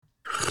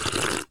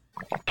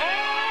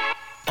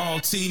all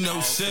tea, no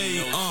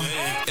shade.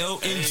 L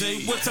and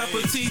J, what type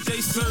of tea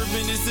they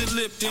serving? Is it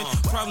Lipton?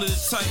 Probably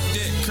the type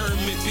that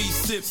Kermit be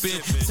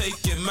sipping. Take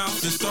your mouth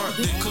and start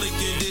then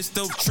clicking. This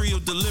dope trio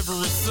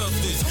delivering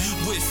substance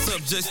with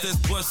subjects that's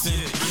busting.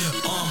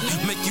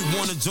 Make you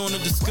wanna join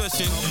the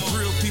discussion.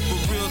 Real people,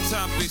 real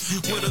topics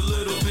with a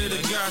little bit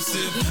of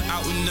gossip.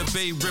 Out in the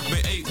Bay,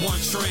 ripping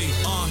 8-1 trade.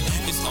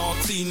 It's all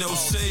tea, no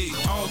shade.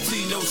 All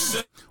tea, no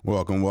shade.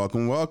 Welcome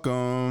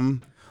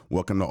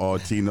to All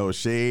Tea No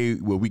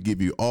Shade, where we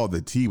give you all the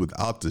tea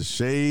without the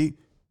shade.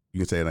 You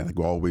can say it like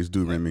we always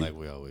do, Remy. Like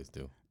we always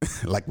do.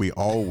 Like we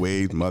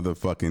always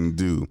motherfucking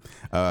do.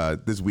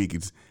 This week,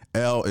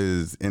 Elle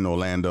is in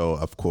Orlando,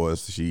 of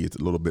course. She is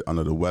a little bit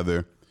under the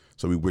weather,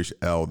 so we wish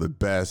Elle the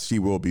best. She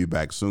will be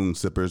back soon,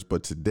 sippers.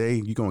 But today,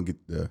 you're going to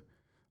get a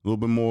little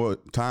bit more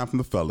time from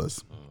the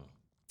fellas.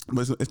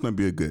 But it's going to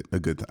be a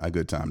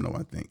good time, though,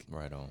 I think.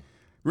 Right on.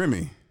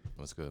 Remy.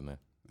 What's good, man?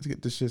 Let's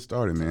get this shit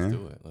started,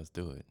 man. Let's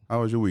do it.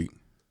 How was your week?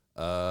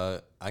 I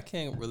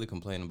can't really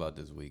complain about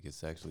this week.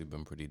 It's actually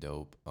been pretty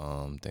dope.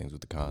 Things with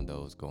the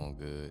condos going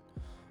good.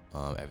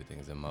 Everything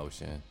is in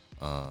motion.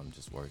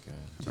 Just working.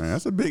 Man,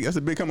 that's a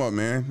big come up,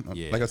 man.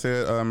 Yeah. Like I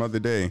said the other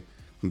day,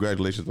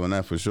 congratulations on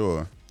that for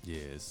sure.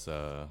 Yeah, it's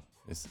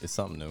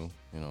something new,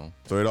 you know.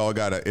 So it all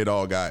got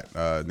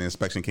the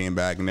inspection came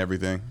back and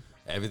everything.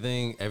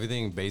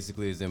 Everything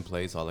basically is in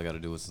place. All I got to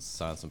do is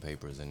sign some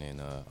papers, and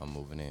then I'm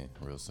moving in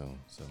real soon.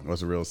 So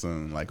what's real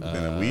soon? Like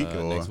within a week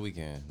or next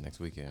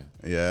weekend.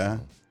 Yeah.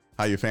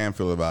 How your fam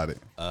feel about it?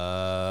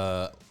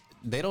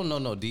 They don't know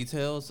no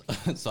details.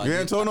 So you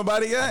ain't told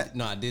nobody yet?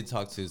 I did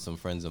talk to some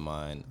friends of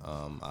mine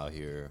out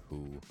here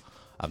who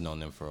I've known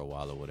them for a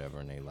while or whatever,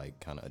 and they like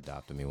kind of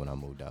adopted me when I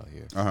moved out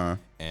here.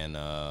 And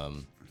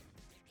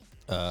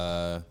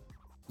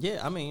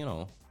yeah, I mean, you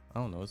know, I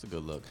don't know. It's a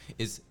good look.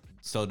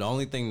 So the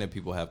only thing that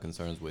people have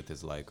concerns with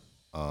is like,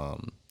 I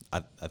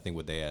think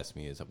what they asked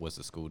me is, what's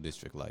the school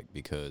district like?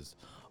 Because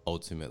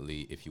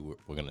ultimately, if you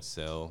were going to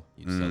sell,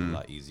 you'd sell a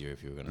lot easier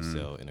if you were going to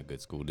sell in a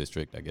good school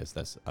district. I guess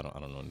I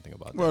don't know anything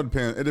about that. Well,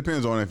 it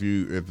depends on if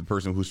the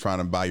person who's trying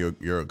to buy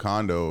your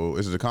condo,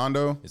 is it a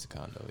condo? It's a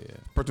condo, yeah.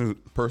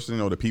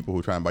 Person or the people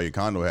who try and buy your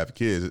condo have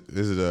kids.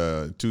 Is it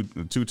a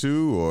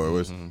 2-2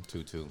 or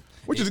 2-2?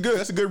 Which is good.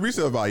 That's a good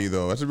resale value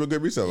though. That's a real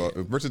good resale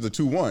value versus the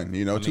 2-1.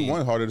 You know,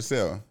 2-1 harder to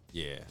sell.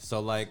 Yeah.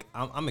 So like,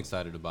 I'm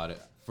excited about it.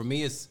 For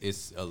me,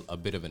 it's a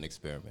bit of an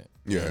experiment.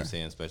 You know what I'm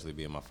saying? Especially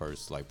being my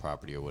first like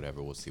property or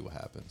whatever. We'll see what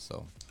happens.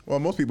 So. Well,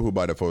 most people who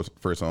buy their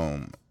first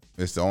home,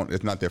 it's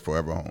not their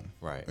forever home.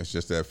 Right. It's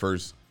just their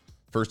first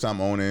time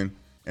owning.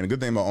 And the good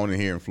thing about owning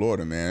here in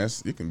Florida, man,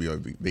 it can be a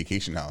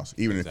vacation house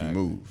even if you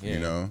move. Yeah. You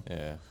know.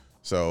 Yeah.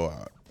 So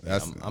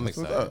I'm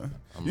excited.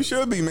 You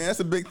should be, man.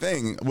 That's a big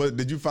thing. What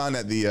did you find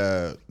that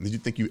did you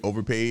think you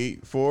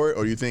overpaid for it,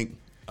 or do you think?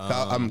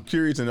 I'm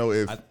curious to know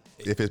if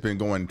it's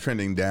been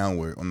trending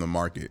downward on the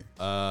market.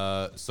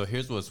 So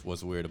here's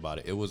what's weird about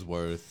it. It was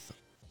worth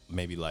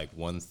maybe like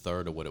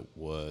 1/3 of what it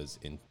was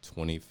in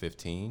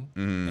 2015,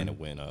 and it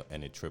went up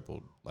and it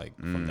tripled like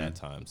from that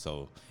time.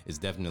 So it's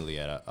definitely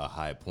at a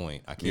high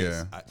point. I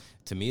can't.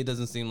 To me, it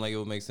doesn't seem like it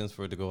would make sense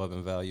for it to go up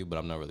in value, but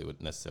I'm not really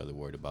necessarily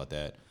worried about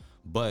that.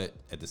 But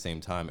at the same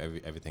time,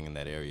 everything in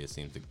that area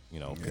seems to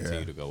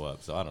continue to go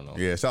up. So I don't know.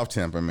 Yeah, South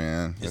Tampa,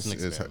 man. It's an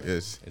experiment.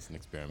 It's an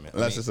experiment.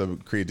 Unless it's a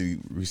crazy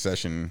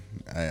recession,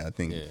 I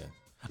think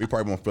we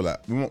probably won't feel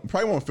that. We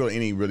probably won't feel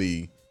any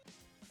really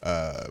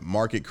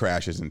market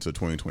crashes until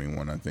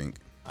 2021. I think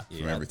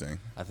from everything.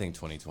 I think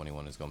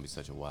 2021 is going to be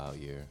such a wild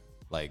year.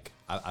 Like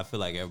I feel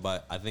like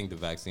everybody. I think the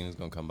vaccine is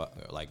going to come back.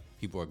 Like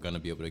people are going to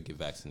be able to get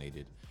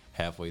vaccinated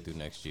halfway through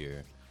next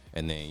year,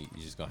 and then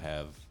you're just going to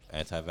have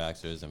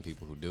anti-vaxxers and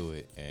people who do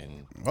it.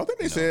 And I think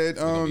they said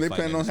they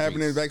plan on having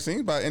the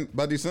vaccine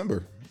by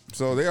December.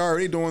 So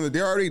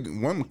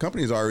one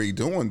company's already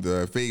doing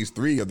the phase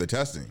 3 of the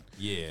testing.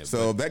 Yeah.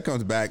 So that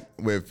comes back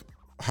with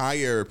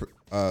higher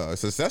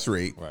success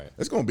rate. Right.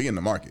 It's going to be in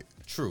the market.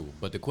 True,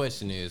 but the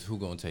question is, who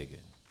gonna take it?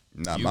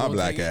 Not my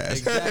black ass.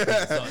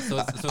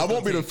 Exactly. So I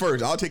won't be the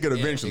first. I'll take it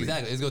eventually.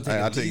 Exactly. It's gonna take.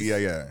 I'll take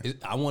it.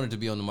 I want it to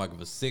be on the market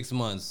for 6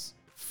 months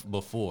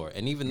before,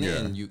 and even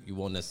then you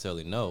won't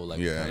necessarily know what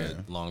kind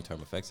of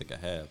long-term effects it could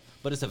have.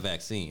 But it's a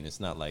vaccine. It's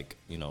not like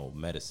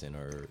medicine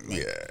or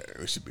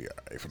it should be all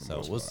right for the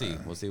most we'll part. see.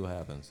 We'll see what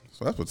happens.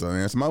 So that's what's up,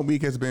 man. So my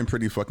week has been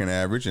pretty fucking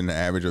average, and the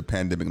average of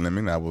pandemic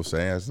limit, I will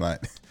say. It's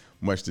not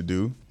much to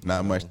do,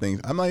 not much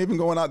things. I'm not even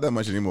going out that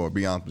much anymore, to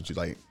be honest with you.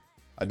 Like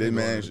I did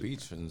manage the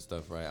beach and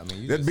stuff, right? I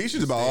mean, the beach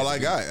is about all I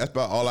got. That's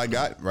about all I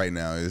got right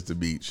now is the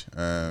beach.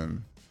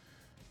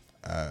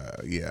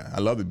 I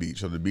love the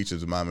beach. So the beach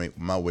is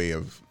my way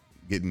of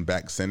getting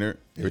back centered.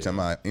 Anytime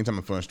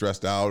I'm feeling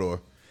stressed out or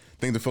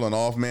things are feeling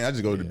off, man, I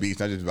just go to the beach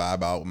and I just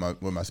vibe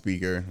out with my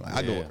speaker. Like,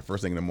 I go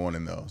first thing in the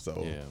morning though.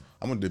 So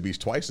I went to the beach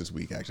twice this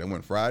week actually. I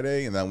went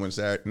Friday and then I went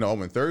Saturday. No, I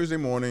went Thursday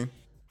morning,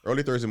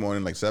 early Thursday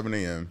morning, like 7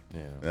 a.m.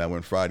 And I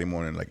went Friday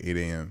morning, like 8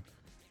 a.m.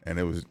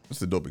 And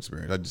it's a dope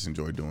experience. I just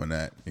enjoy doing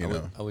that. You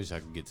know, I wish I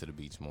could get to the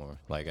beach more.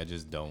 Like I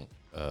just don't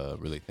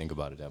really think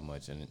about it that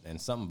much.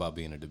 And something about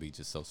being at the beach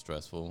is so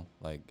stressful.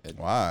 Like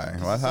why?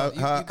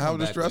 How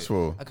is it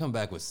stressful? I come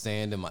back with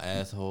sand in my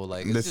asshole.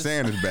 Like the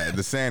sand is bad.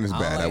 The sand is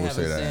bad. I would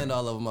say that. Sand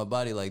all over my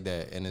body like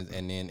that, and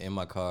then in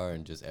my car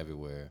and just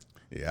everywhere.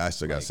 Yeah, I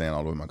still got sand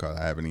all over my car.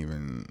 I haven't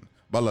even.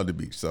 But I love the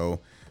beach. So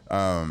we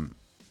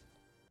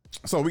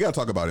gotta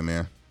talk about it,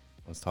 man.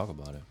 Let's talk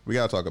about it. We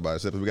gotta talk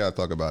about it. We gotta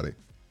talk about it.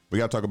 We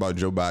got to talk about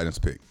Joe Biden's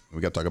pick.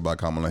 We got to talk about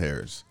Kamala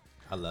Harris.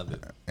 I love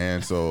it.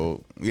 And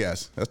so,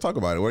 yes, let's talk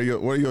about it. What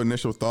are your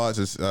initial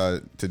thoughts?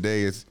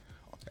 Today is,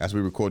 as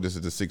we record this,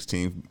 is the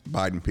 16th.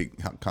 Biden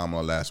picked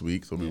Kamala last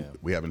week, so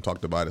we haven't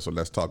talked about it. So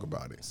let's talk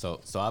about it. So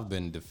I've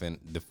been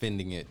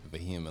defending it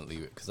vehemently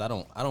because I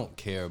don't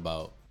care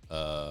about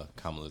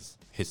Kamala's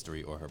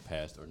history or her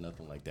past or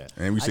nothing like that.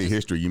 And we say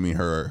history, you mean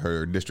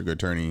her district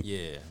attorney?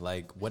 Yeah,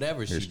 like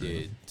whatever she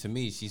did, to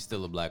me, she's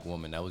still a black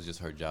woman. That was just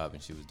her job,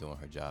 and she was doing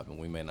her job. And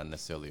we may not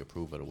necessarily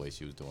approve of the way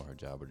she was doing her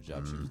job or the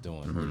job she was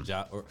doing,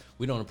 or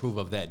we don't approve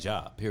of that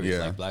job. Period.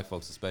 Yeah. Like black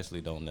folks,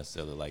 especially, don't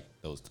necessarily like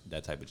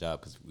that type of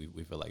job because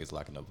we feel like it's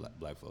locking up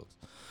black folks.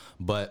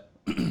 But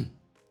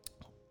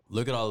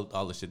look at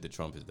all the shit that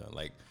Trump has done.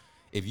 Like,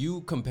 if you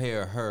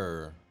compare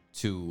her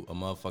to a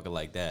motherfucker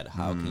like that,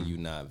 how can you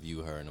not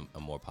view her in a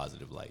more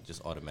positive light,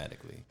 just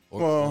automatically?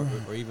 Or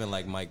even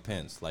like Mike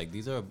Pence. Like,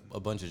 these are a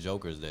bunch of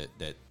jokers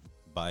that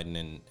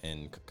Biden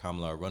and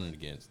Kamala are running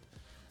against.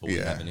 But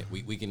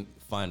we can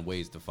find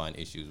ways to find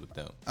issues with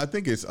them. I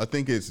think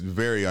it's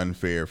very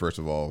unfair, first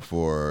of all,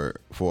 for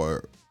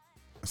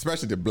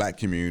especially the black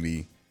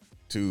community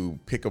to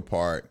pick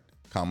apart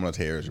Kamala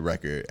Harris'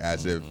 record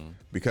as if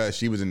because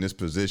she was in this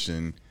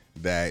position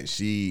that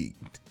she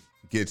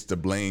gets the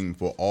blame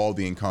for all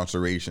the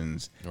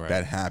incarcerations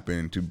that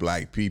happen to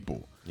black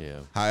people. Yeah.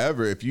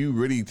 However, if you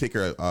really take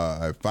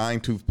a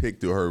fine-tooth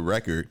pick to her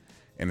record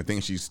and the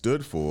things she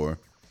stood for,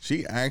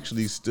 she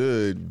actually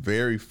stood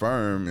very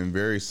firm and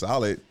very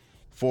solid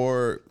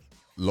for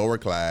lower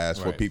class,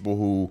 for people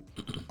who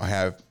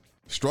have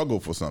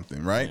struggled for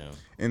something, right?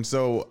 Yeah. And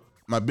so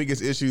my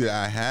biggest issue that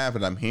I have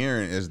and I'm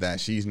hearing is that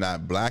she's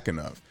not black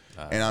enough.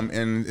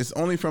 And it's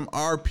only from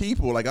our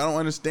people. Like, I don't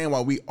understand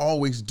why we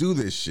always do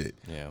this shit.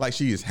 Yeah. Like,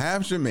 she is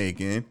half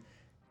Jamaican,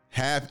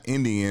 half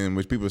Indian,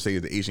 which people say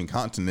is the Asian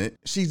continent.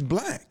 She's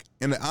black.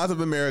 In the eyes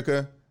of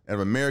America,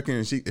 and American,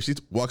 and if she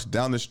walks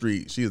down the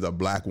street, she is a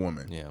black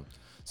woman. Yeah.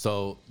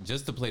 So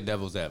just to play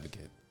devil's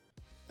advocate,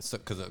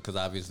 because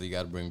obviously you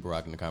got to bring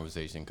Barack in the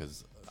conversation,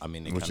 because I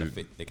mean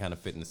they kind of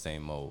fit in the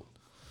same mold.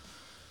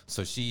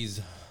 So she's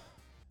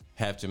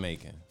half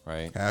Jamaican,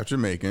 right? Half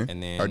Jamaican.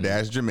 And then her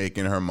dad's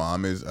Jamaican. Her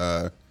mom is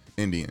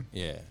Indian.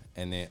 Yeah.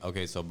 And then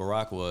so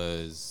Barack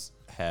was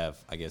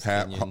half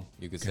Kenyan.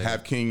 You could say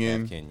half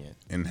Kenyan,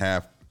 and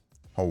half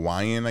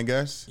Hawaiian, I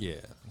guess. Yeah.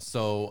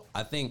 So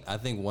I think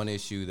one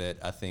issue that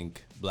I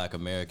think Black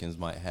Americans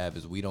might have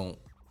is we don't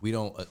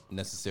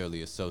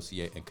necessarily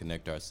associate and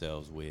connect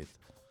ourselves with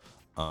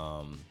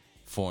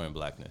foreign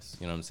blackness.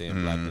 You know what I'm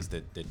saying? Blackness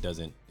that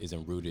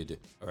isn't rooted,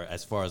 or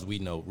as far as we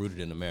know, rooted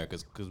in America,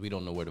 because we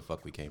don't know where the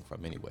fuck we came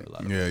from anyway. A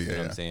lot of us, you know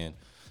what I'm saying?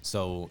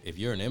 So if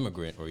you're an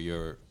immigrant or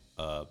you're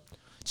a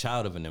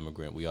child of an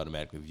immigrant, we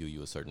automatically view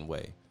you a certain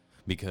way,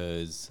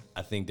 because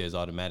I think there's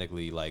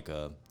automatically like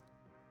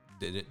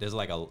there's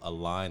like a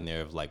line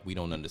there of like we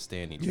don't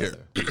understand each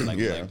other. Like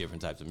we like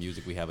different types of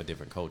music. We have a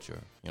different culture.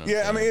 You know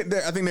what I'm saying? I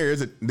mean, I think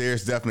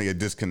there's definitely a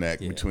disconnect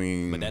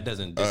between but that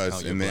doesn't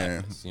discount your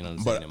blackness. You know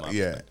what I'm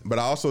saying? But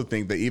I also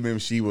think that even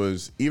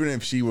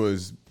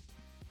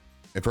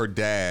if her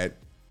dad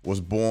was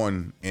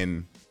born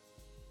in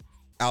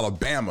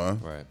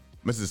Alabama,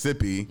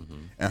 Mississippi,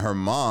 and her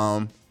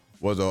mom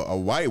was a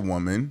white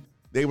woman,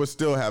 they would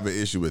still have an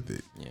issue with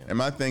it. Yeah. And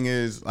my thing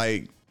is,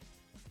 like,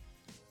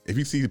 if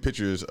you see the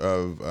pictures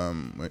of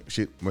when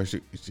she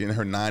in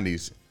her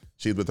 90s,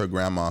 she's with her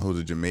grandma who's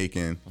a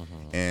Jamaican,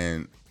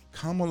 and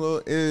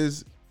Kamala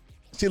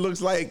she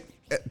looks like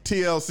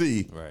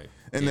TLC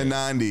in the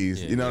 90s.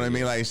 Yeah, you know what I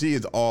mean? Like, she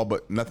is all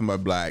but nothing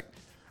but black.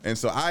 And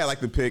so I like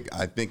the pick.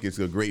 I think it's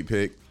a great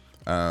pick.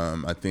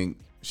 I think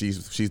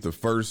she's the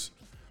first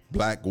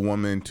black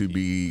woman to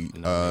be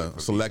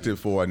selected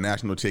for a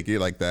national ticket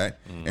like that,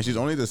 and she's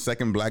only the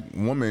second black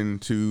woman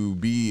to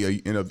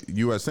be a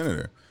U.S.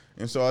 senator.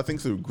 And so I think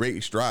it's a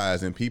great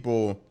strides. And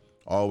people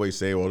always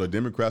say, well, the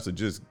Democrats are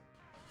just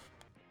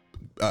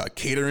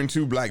catering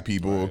to black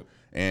people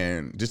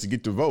and just to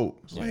get the vote.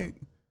 It's like,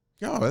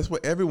 yo, that's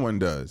what everyone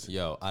does.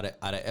 Yo, out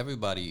of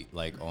everybody,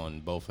 like,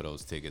 on both of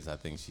those tickets, I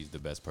think she's the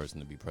best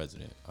person to be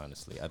president,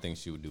 honestly. I think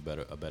she would do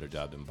a better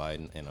job than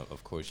Biden. And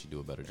of course she'd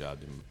do a better job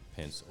than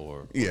Pence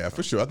or Trump.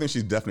 For sure. I think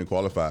she's definitely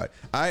qualified.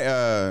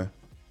 I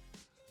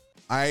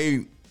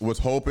was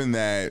hoping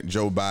that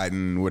Joe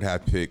Biden would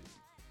have picked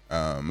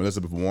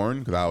Elizabeth Warren,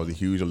 because I was a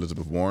huge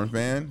Elizabeth Warren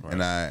fan,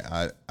 and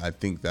I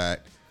think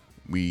that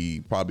we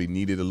probably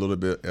needed a little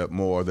bit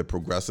more of the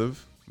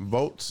progressive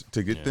votes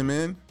to get them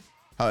in.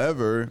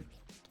 However,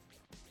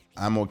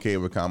 I'm okay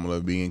with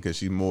Kamala being, because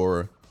she's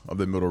more of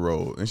the middle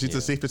road, and she's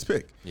the safest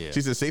pick. Yeah.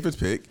 She's the safest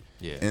pick,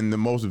 Yeah. and the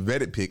most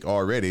vetted pick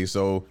already.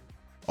 So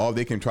all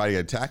they can try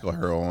to tackle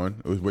her on,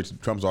 which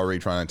Trump's already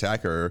trying to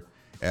attack her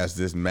as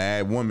this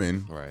mad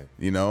woman, right?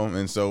 You know,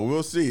 and so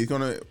we'll see.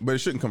 But it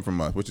shouldn't come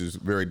from us, which is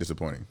very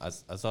disappointing.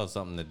 I saw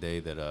something today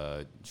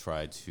that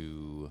tried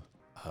to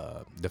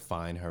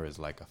define her as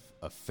like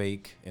a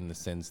fake in the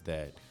sense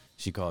that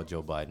she called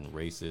Joe Biden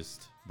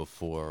racist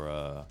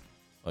before,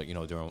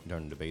 during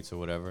the debates or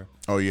whatever.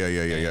 Oh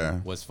yeah.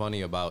 What's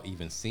funny about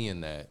even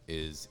seeing that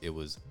is it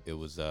was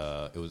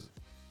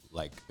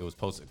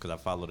posted because I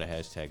follow the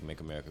hashtag Make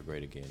America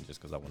Great Again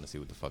just because I want to see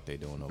what the fuck they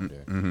doing over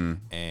there. Mm-hmm.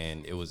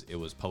 And it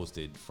was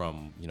posted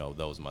from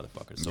those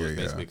motherfuckers. So it's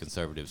basically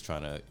conservatives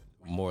trying to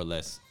more or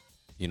less,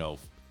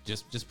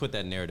 just put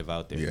that narrative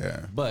out there.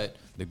 Yeah. But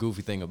the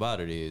goofy thing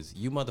about it is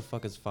you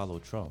motherfuckers follow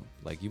Trump.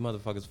 Like you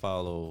motherfuckers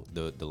follow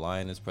the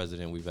lionest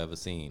president we've ever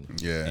seen.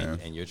 Yeah.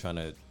 And you're trying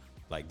to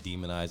like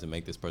demonize and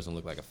make this person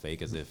look like a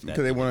fake as if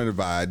because they want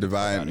to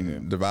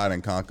divide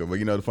and conquer. But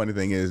the funny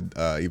thing is,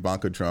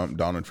 Ivanka Trump,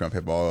 Donald Trump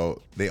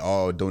they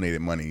all donated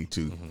money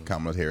to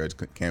Kamala Harris'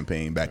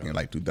 campaign back in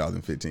like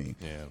 2015.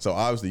 Yeah. So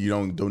obviously you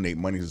don't donate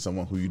money to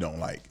someone who you don't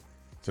like.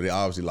 So they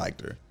obviously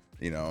liked her.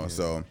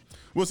 So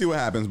we'll see what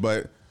happens.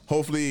 But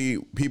hopefully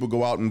people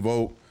go out and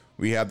vote.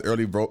 We have the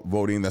early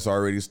voting that's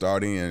already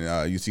starting,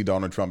 and you see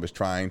Donald Trump is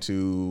trying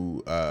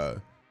to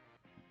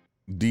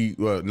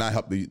not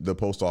help the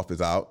post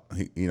office out.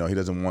 He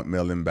doesn't want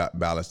mail-in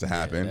ballots to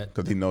happen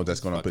because he knows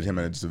that's going to put him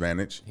at a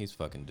disadvantage. He's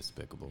fucking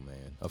despicable, man.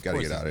 Of Gotta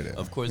course, get out of there.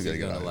 Of course, he's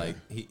gonna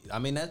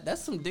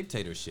that's some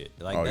dictator shit.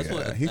 Like Oh that's yeah,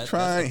 what he's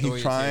trying.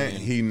 He's trying.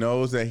 authoritarian- He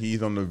knows that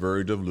he's on the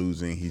verge of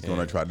losing. He's going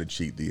to try to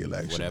cheat the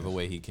election. whatever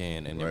way he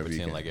can, and then Whatever he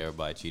pretend can. like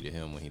everybody cheated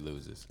him when he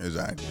loses.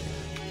 Exactly.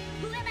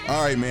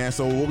 All right, man.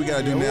 So what we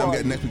gotta do now?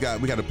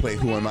 We got to play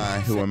Who Am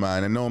I? Who Am I?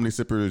 And normally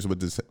Sippers, what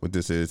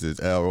this is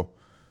L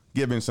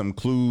giving some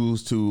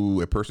clues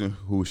to a person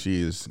who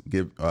she is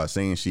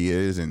saying she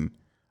is, and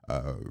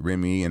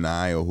Remy and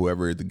I or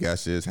whoever the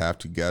guest is have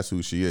to guess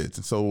who she is.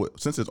 And so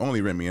since it's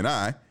only Remy and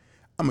I'm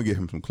gonna give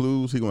him some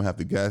clues. He's gonna have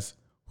to guess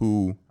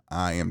who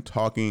I am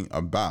talking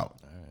about.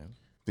 All right.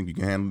 Think you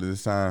can handle it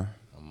this time?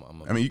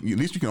 At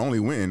least you can only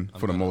win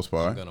for the most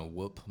part. I'm gonna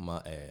whoop my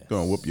ass.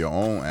 Gonna whoop your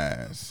own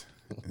ass.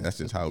 That's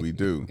just how we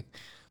do.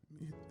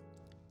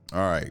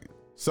 All right.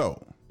 So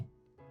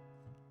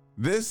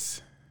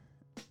this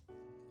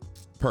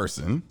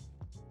person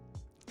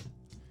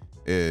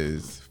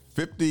is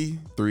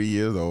 53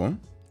 years old.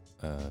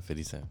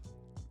 50 Cent.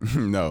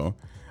 No.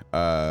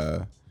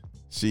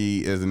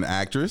 She is an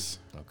actress.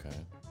 Okay.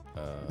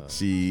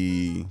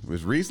 She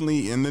was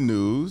recently in the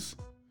news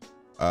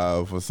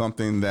for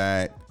something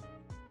that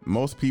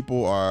most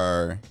people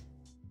are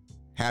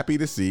happy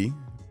to see,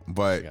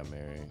 but She got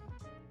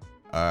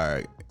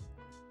married.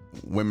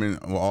 women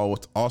will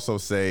also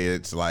say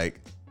it's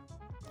like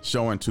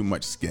showing too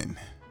much skin.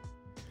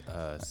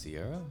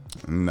 Sierra?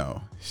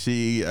 No.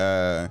 She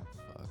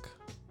Fuck.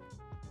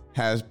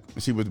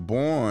 she was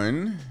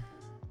born,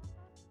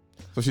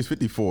 so she's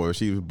 54.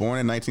 She was born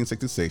in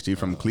 1966. She's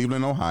from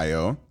Cleveland,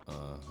 Ohio.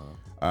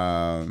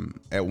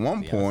 At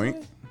one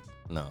point,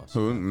 No.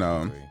 who?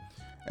 No.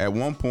 At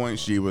one point,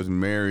 she was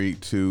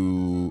married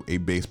to a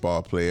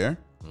baseball player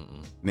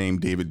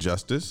named David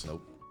Justice.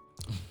 Nope.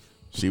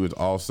 She was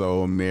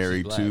also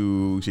married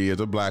she is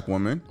a black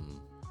woman.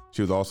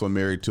 She was also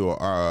married to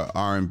a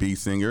R&B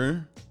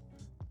singer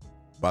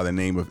by the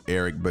name of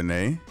Eric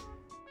Benet.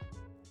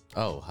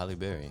 Oh, Halle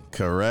Berry.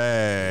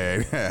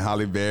 Correct.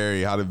 Halle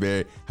Berry. Halle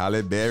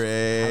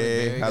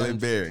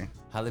Berry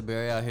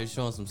out here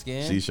showing some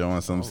skin. She's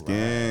showing some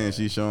skin. Right.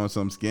 She's showing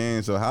some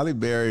skin. So Halle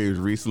Berry is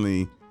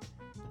recently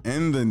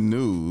in the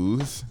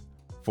news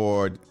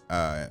for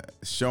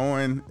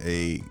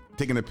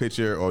taking a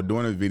picture or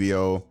doing a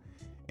video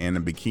in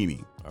a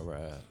bikini. All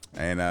right.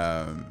 And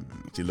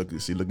she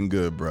looking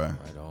good, bruh.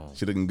 Right on.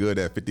 She looking good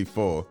at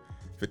 54.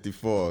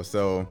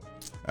 So,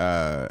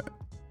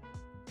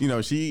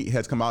 she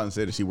has come out and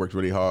said that she worked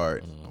really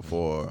hard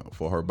for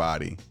her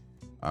body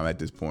at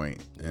this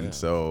point. Yeah. And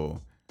so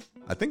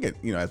I think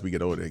as we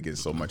get older, it gets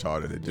so much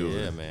harder to do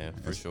it. Yeah, man,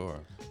 for sure.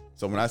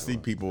 So when I see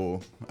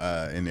people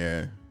in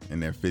their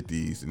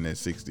 50s and their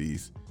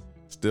 60s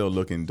still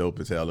looking dope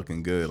as hell,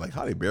 looking good, like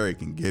Halle Berry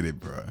can get it,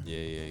 bruh.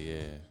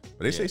 Yeah.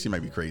 But they say she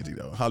might be crazy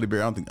though. Halle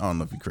Berry, I don't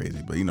know if she's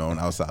crazy, but on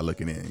the outside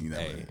looking in,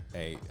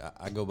 Hey,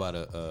 I go by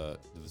the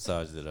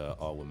visage that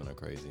all women are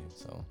crazy.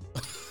 So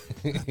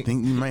I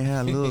think you might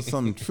have a little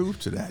something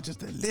truth to that,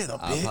 just a little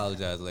bit. I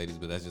apologize, ladies,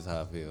 but that's just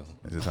how I feel.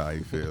 That's just how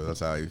he feels. That's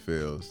how he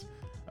feels.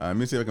 Let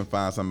me see if I can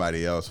find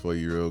somebody else for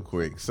you real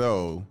quick.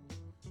 So,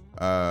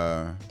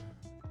 how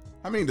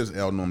many does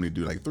L normally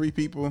do? Like 3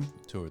 people?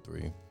 2 or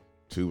 3.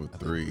 2 or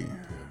 3. Be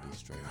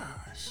straight.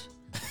 Gosh,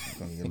 it's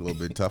gonna get a little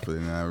bit tougher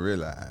than I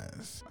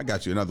realized. I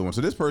got you another one.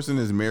 So this person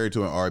is married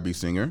to an R&B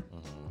singer.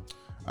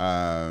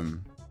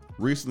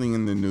 Recently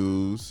in the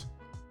news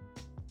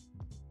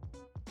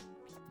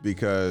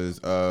because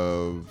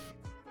of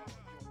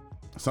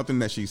something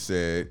that she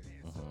said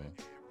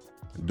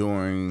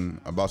during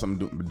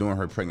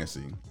her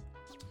pregnancy.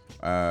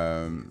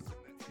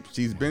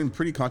 She's been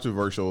pretty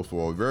controversial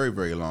for a very,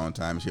 very long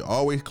time. She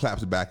always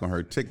claps back on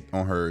her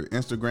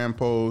Instagram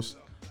posts.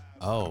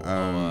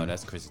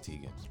 That's Chrissy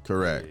Teigen.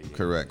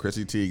 Correct.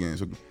 Chrissy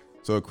Teigen.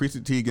 So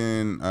Chrissy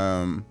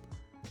Teigen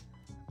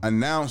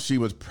announced she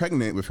was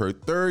pregnant with her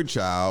third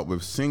child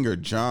with singer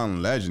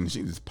John Legend.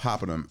 She just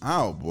popping them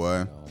out,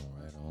 boy. Right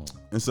on.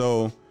 And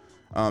so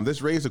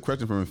this raised a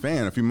question from a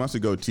fan. A few months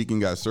ago, Teigen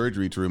got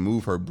surgery to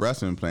remove her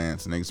breast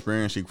implants, an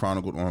experience she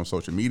chronicled on her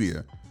social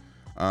media.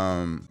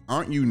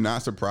 Aren't you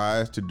not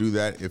surprised to do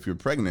that if you're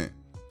pregnant?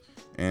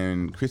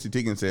 And Chrissy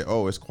Teigen said,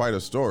 oh, it's quite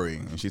a story.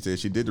 And she said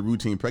she did the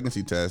routine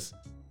pregnancy test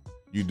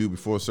you do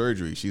before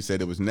surgery. She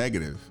said it was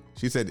negative.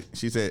 She said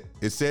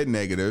it said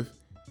negative.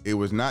 It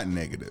was not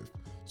negative.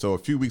 So a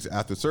few weeks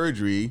after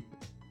surgery,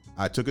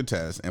 I took a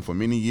test, and for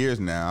many years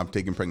now, I'm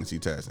taking pregnancy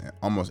tests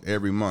almost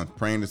every month,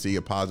 praying to see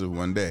a positive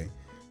one day.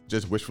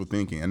 Just wishful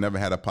thinking. I never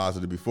had a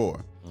positive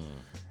before.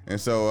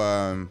 And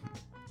so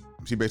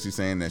she basically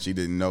saying that she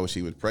didn't know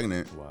she was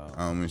pregnant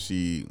when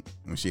she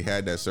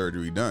had that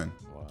surgery done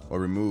or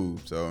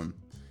removed. So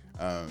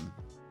I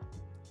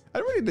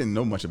really didn't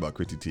know much about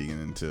Chrissy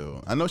Teigen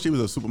until I know she was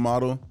a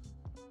supermodel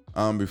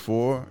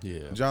before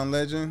John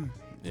Legend.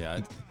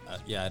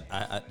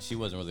 She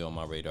wasn't really on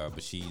my radar,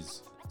 but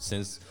she's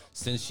since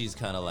she's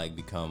kind of like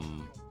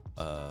become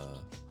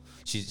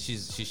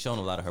she's shown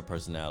a lot of her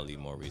personality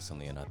more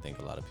recently, and I think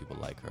a lot of people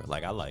like her.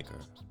 Like I like her.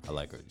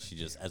 She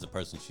just, as a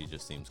person, she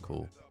just seems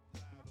cool.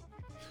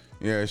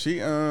 Yeah, she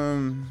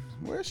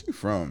where's she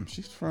from?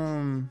 She's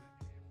from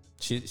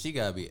She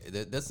gotta be.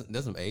 There's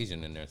some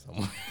Asian in there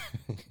somewhere.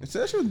 It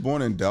says she was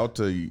born in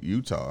Delta,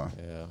 Utah.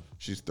 Yeah.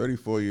 She's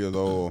 34 years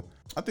old.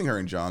 I think her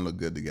and John look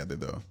good together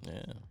though.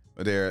 Yeah.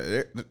 But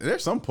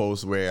there's some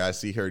posts where I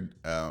see her,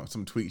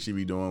 some tweets she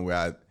be doing where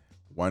I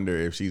wonder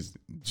if she's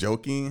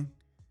joking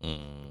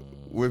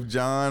with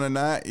John or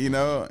not. You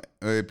know,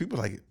 people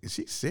are like, is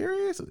she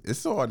serious? It's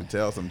so hard to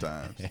tell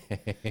sometimes.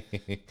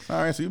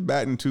 All right, so you're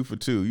batting 2 for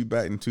 2. You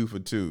batting 2 for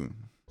 2.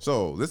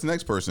 So this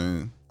next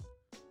person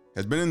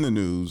has been in the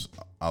news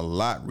a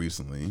lot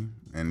recently,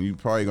 and you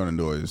probably gonna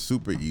know it. It's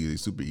super easy.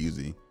 He's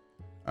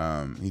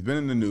been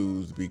in the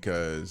news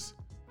because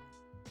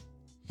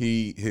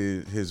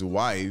his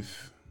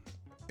wife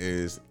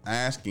is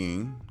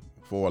asking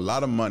for a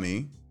lot of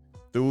money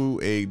through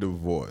a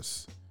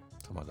divorce.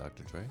 Come on,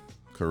 Dr. Dre.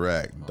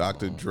 Correct,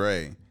 Dr.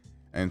 Dre.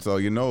 And so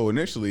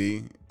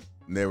initially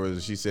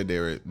she said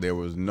there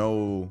was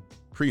no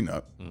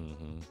prenup,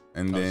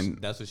 and then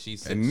that's what she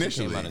said.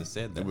 Initially, she came out and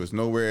said that there was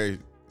nowhere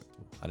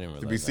I didn't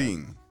realize to be that.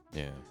 seen.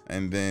 Yeah.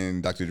 And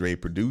then Dr. Dre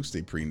produced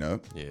a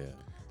prenup. Yeah.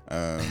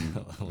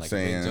 Like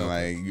saying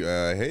like,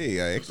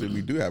 hey, actually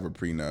we do have a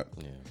prenup.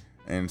 Yeah.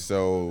 And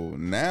so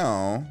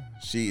now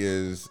she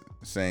is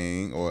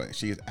saying, or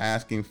she's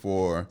asking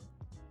for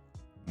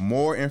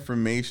more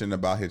information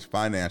about his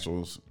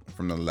financials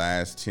from the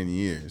last 10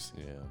 years.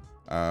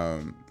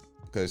 Yeah.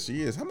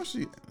 Because how much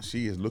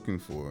she is looking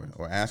for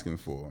or asking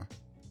for.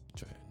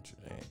 Dre.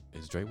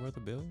 Is Dre worth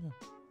 $1 billion?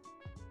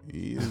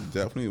 He is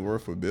definitely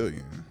worth $1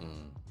 billion.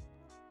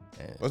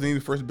 Wasn't he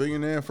the first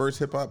billionaire, first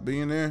hip hop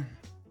billionaire?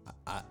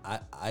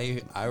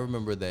 I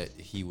remember that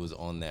he was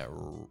on that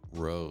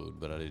road,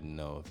 but I didn't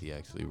know if he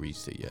actually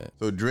reached it yet.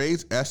 So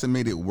Dre's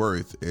estimated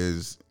worth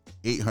is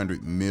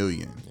 $800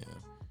 million. Yeah.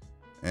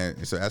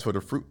 And so as for the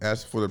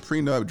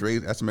prenup,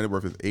 Dre's estimated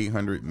worth is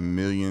 $800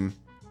 million.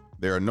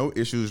 There are no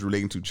issues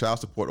relating to child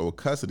support or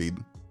custody.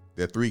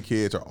 Their 3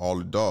 kids are all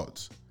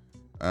adults.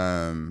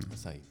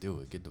 That's how you do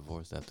it. Get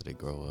divorced after they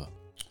grow up.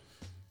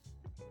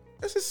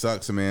 This just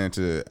sucks, man.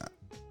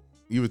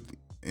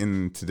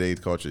 In today's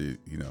culture,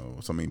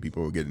 so many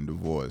people are getting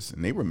divorced,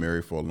 and they were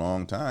married for a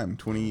long time.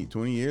 20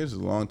 years is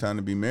a long time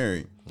to be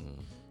married.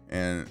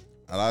 And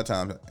a lot of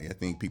times, I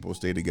think people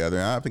stay together.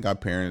 And I think our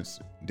parents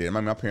did.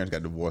 My parents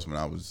got divorced when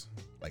I was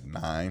like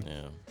 9.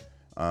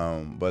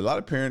 Yeah. But a lot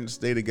of parents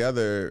stay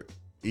together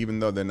even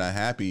though they're not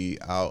happy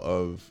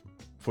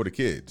for the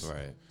kids.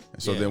 Right.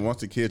 And so then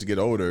once the kids get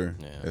older,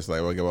 it's like,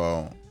 okay,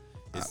 well,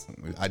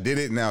 I did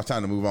it. Now it's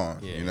time to move on.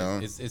 Yeah,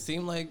 it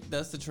seemed like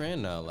that's the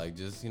trend now. Like,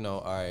 just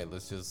all right,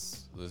 let's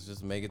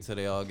just make it till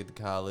they all get to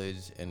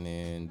college, and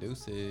then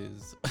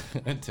deuces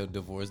until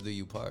divorce do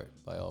you part.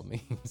 By all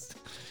means,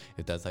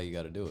 if that's how you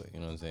got to do it, you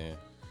know what I'm saying?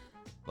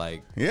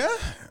 Like, yeah.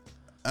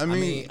 I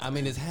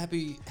mean, is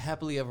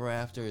happily ever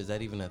after? Is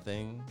that even a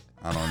thing?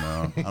 I don't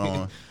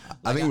know.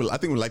 I think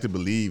we like to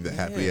believe that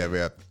happily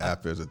ever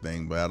after is a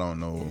thing, but I don't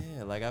know.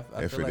 Yeah, like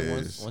I feel like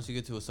once you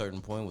get to a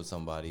certain point with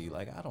somebody,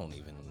 like I don't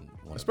even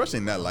want. Especially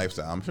in that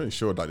lifestyle, I'm pretty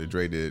sure Dr.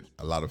 Dre did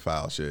a lot of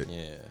foul shit.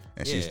 Yeah,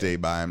 and she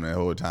stayed by him the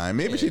whole time.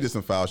 Maybe she did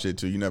some foul shit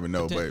too. You never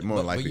know, but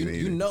more likely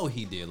you know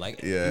he did.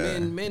 Like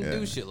men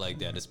do shit like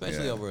that,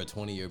 especially over a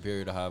 20-year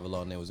period or however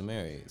long they was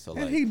married. So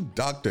like, he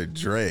Dr.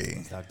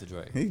 Dre. Dr.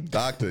 Dre. He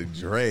Dr.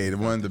 Dre,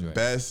 one of the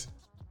best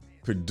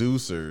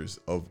producers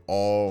of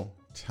all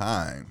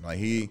time. Like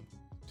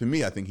to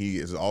me, I think he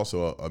is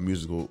also a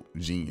musical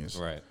genius.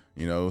 Right.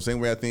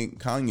 Same way I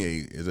think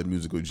Kanye is a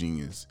musical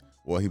genius.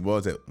 Well, he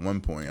was at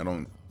one point. I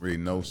don't really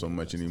know so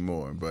much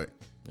anymore, but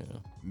Yeah.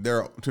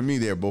 they're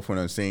both on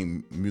the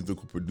same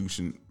musical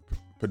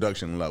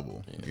production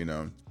level. Yeah. You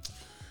know.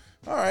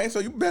 All right, so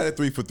you batted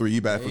 3 for 3.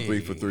 You batted for 3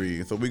 for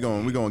 3. So we're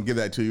gonna give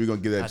that to you. We're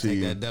gonna give that to take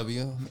you. that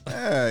W.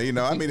 Yeah, you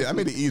know, I made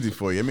it easy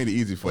for you. I need a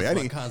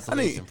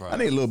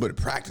little bit of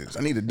practice.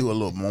 I need to do a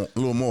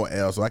little more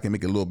L so I can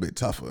make it a little bit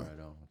tougher. Right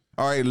on.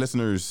 All right,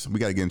 listeners, we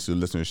got to get into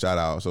listener shout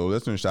out. So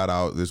listener shout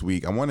out this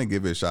week. I want to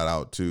give a shout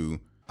out to,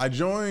 I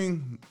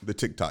joined the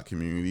TikTok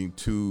community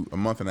a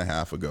month and a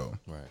half ago.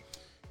 Right.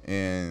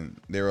 And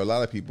there were a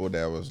lot of people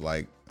that was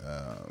like,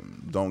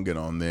 don't get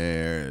on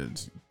there.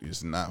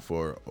 It's not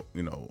for,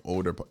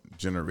 older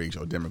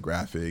generation or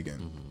demographic.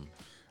 And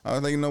I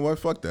was like, you know what?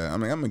 Fuck that. I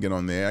mean, I'm going to get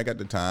on there. I got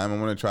the time. I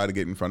want to try to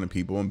get in front of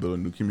people and build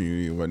a new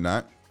community and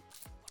whatnot.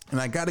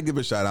 And I got to give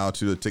a shout out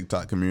to the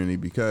TikTok community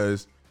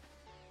because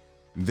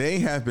they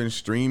have been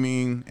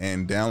streaming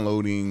and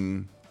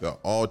downloading the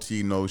All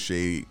Tea No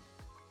Shade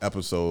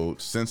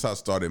episode since I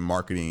started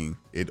marketing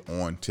it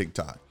on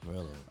TikTok.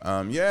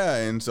 Really? Yeah,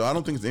 and so I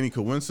don't think it's any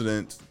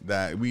coincidence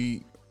that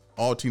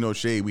All Tea No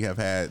Shade, we have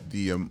had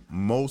the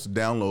most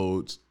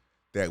downloads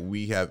that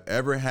we have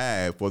ever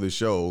had for the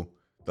show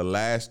the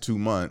last 2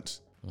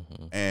 months.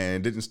 And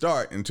it didn't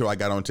start until I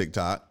got on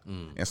TikTok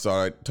and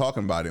started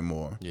talking about it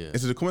more. Yeah.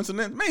 Is it a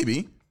coincidence?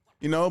 Maybe,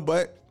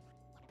 but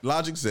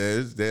logic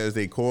says there's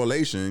a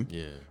correlation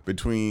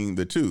between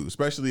the two,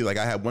 especially like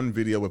I have one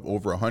video with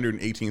over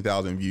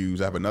 118,000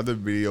 views. I have another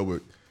video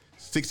with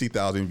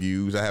 60,000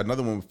 views. I have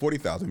another one with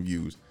 40,000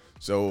 views.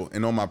 So,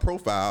 and on my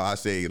profile, I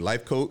say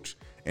life coach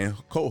and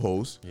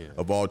co-host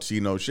of All Tea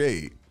No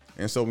Shade.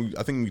 And so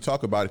I think when we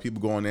talk about it,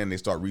 people go on there and they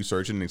start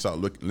researching, they start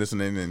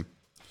listening. And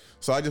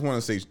so I just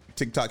want to say,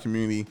 TikTok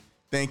community,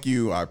 thank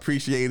you. I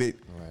appreciate it.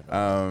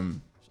 Right.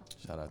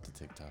 Shout out to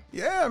TikTok.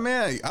 Yeah,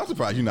 man. I'm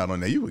surprised you're not on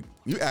there. You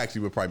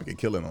actually would probably get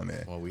killing on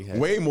there. Well, we had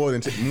way more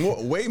than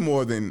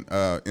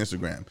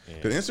Instagram.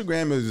 Because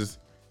Instagram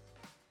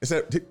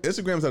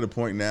Instagram's at a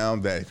point now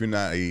that if you're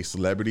not a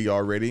celebrity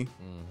already,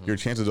 your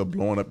chances of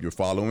blowing up your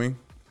following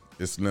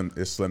is slim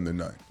to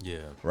none. Yeah.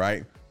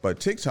 Right? But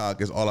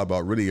TikTok is all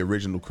about really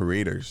original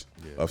creators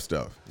of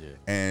stuff. Yeah.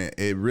 And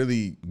it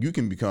really, you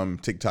can become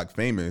TikTok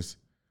famous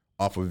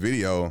off of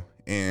video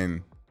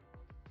and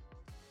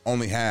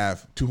only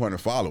have 200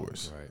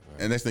 followers. Right.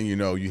 And next thing you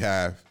know, you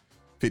have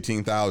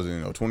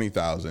 15,000 or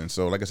 20,000.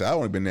 So like I said, I've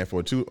only been there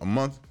for a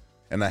month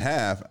and a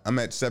half. I'm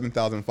at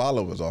 7,000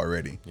 followers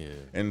already. Yeah.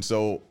 And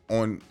so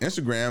on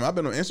Instagram, I've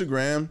been on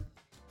Instagram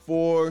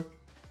for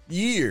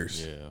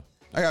years. Yeah.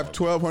 I have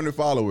 1,200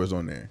 followers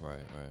on there. Right.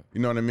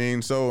 You know what I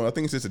mean? So I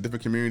think it's just a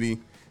different community,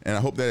 and I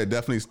hope that it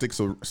definitely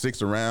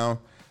sticks around.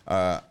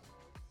 I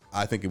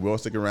think it will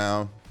stick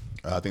around.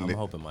 I'm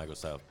hoping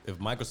Microsoft. If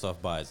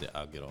Microsoft buys it,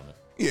 I'll get on it.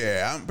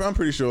 Yeah, I'm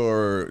pretty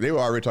sure they were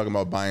already talking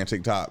about buying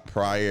TikTok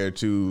prior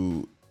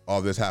to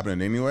all this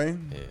happening anyway.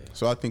 Yeah.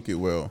 So I think it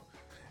will.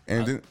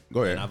 And then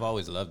go ahead. And I've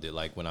always loved it.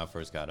 Like when I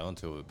first got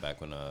onto it,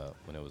 back when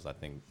it was, I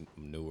think,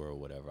 newer or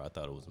whatever, I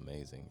thought it was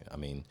amazing. I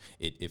mean,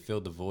 it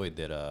filled the void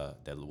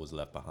that was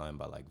left behind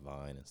by like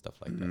Vine and stuff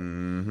like that.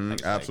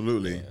 Mm-hmm.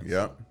 Absolutely.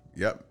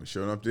 Yep.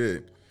 Sure enough,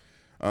 did.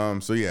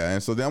 So yeah,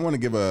 and so then I want to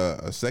give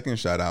a second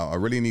shout out. I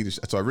really need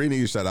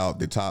to shout out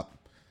the top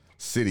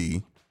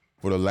city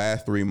for the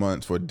last 3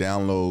 months for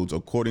downloads,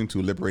 according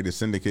to Liberated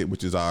Syndicate,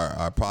 which is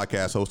our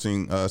podcast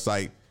hosting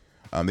site.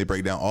 They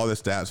break down all the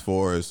stats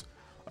for us.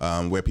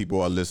 Where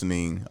people are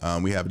listening.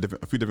 We have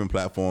a few different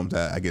platforms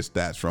that I get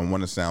stats from.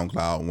 One is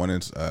SoundCloud, one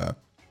is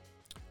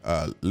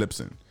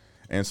Libsyn.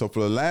 And so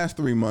for the last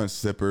 3 months,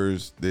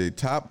 Sippers, the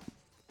top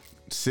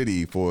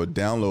city for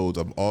downloads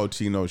of All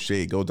Tea No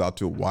Shade goes out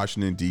to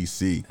Washington,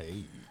 D.C.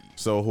 Hey.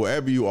 So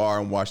whoever you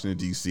are in Washington,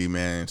 D.C.,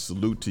 man,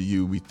 salute to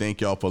you. We thank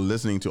y'all for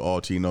listening to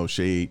All Tea No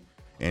Shade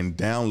and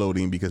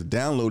downloading, because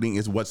downloading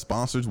is what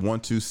sponsors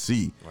want to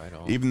see. Right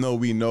on. Even though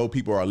we know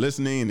people are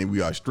listening and we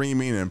are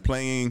streaming and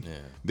playing,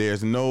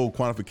 there's no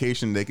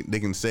quantification. They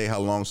can say how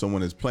long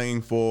someone is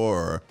playing for,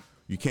 or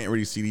you can't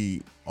really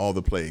see all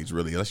the plays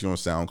really, unless you're on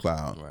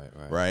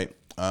SoundCloud. Right.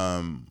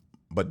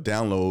 But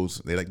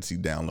downloads, they like to see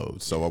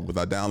downloads. So with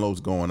our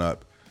downloads going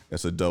up,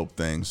 it's a dope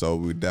thing. So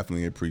we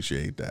definitely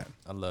appreciate that.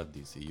 I love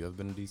DC. You ever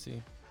been to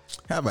DC?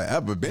 Have I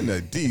ever been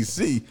to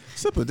D.C.? He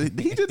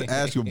just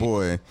asked your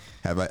boy,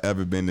 have I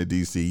ever been to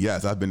D.C.?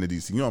 Yes, I've been to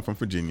D.C. I'm from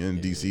Virginia,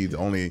 and D.C. is the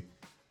only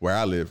where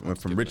I live.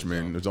 From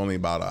Richmond, it's only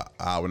about an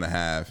hour and a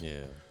half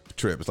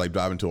trip. It's like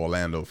driving to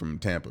Orlando from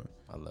Tampa.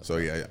 I love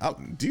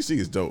that. D.C.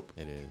 is dope.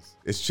 It is.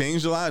 It's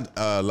changed a lot.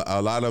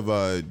 A lot of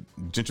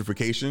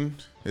gentrification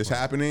is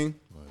happening,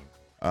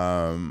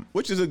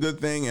 which is a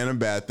good thing and a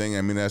bad thing.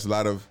 I mean, I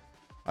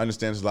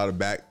understand there's a lot of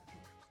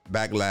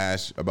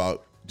backlash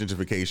about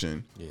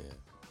gentrification. Yeah.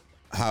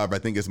 However, I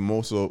think it's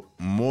more so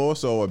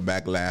a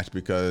backlash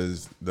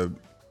because the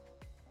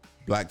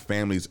black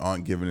families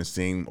aren't given the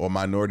same, or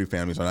minority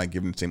families are not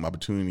given the same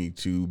opportunity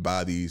to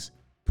buy these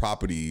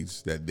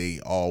properties that they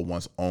all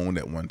once owned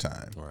at one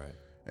time. Right.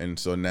 And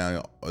so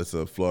now it's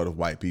a flood of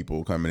white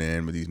people coming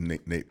in with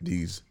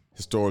these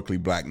historically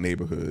black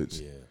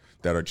neighborhoods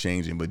that are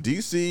changing. But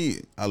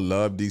DC, I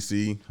love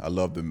DC. I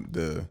love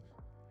the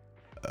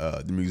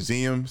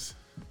museums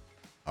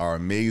are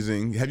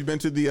amazing. Have you been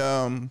to the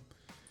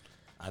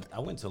I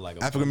went to like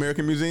a African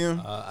American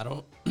Museum? I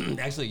don't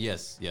actually.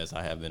 Yes,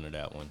 I have been to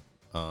that one.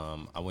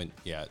 I went.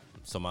 Yeah.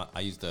 So I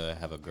used to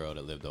have a girl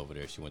that lived over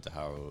there. She went to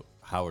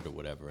Howard or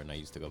whatever, and I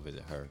used to go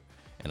visit her.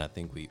 And I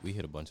think we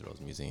hit a bunch of those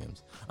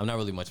museums. I'm not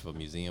really much of a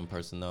museum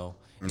person though.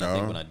 And I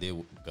think when I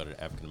did go to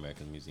the African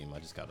American Museum, I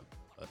just got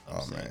upset.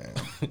 Oh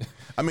man.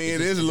 I mean,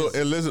 it is a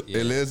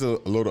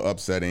little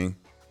upsetting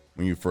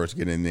when you first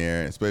get in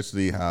there,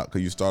 especially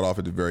because you start off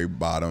at the very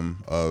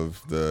bottom of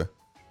the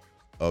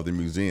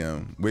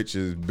museum, which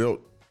is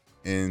built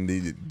in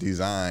the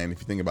design, if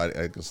you think about it,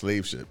 like a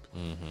slave ship.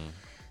 Mm-hmm.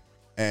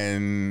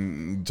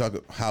 And talk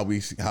how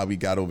we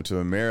got over to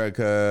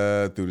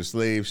America through the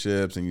slave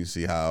ships, and you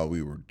see how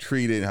we were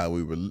treated, how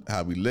we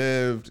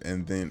lived,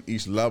 and then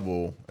each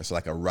level it's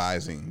like a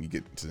rising. You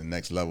get to the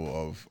next level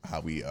of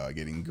how we are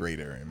getting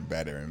greater and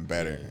better and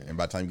better. Yeah. And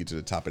by the time you get to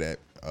the top of that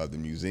the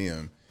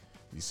museum,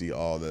 you see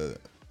all the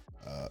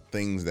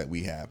things that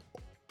we have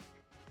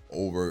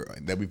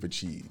that we've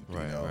achieved.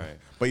 Right, you know? Right.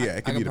 But yeah,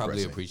 it can be depressing. I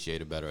probably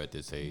appreciate it better at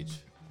this age.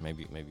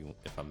 Maybe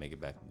if I make it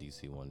back to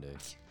DC one day.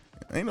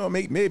 Ain't no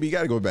maybe you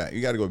gotta go back.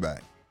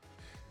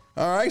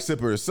 All right,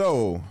 sippers.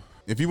 So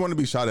if you want to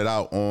be shouted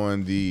out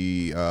on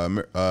the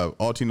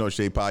All Tea No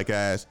Shade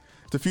podcast,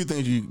 there's a few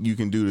things you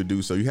can do to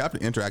do so. You have to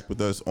interact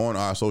with us on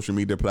our social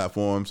media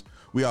platforms.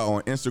 We are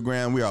on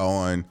Instagram. We are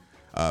on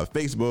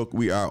Facebook.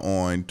 We are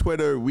on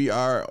Twitter. We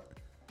are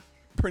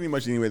pretty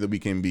much anywhere that we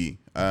can be.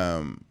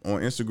 On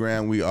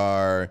Instagram, we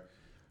are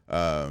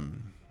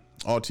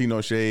All Tea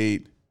No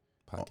Shade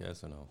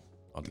podcast. Or no,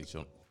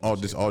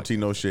 All Tea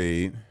No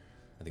Shade.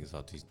 I think it's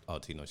All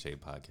Tea No Shade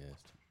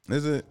podcast.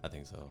 Is it? I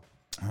think so.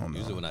 I don't know.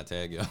 Usually when I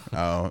tag you.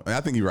 Oh, I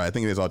think you're right. I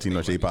think it is All Tea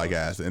No Shade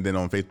podcast, and then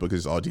on Facebook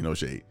it's All Tea No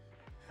Shade.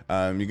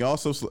 You can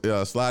also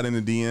slide in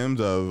the DMs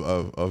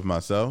of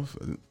myself.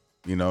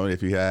 You know,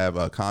 if you have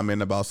a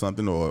comment about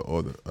something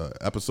or the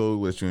episode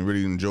which you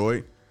really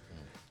enjoyed,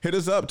 hit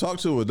us up, talk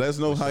to us, let us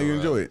know how you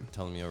enjoy it.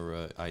 Tell me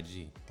your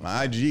IG.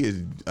 My IG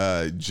is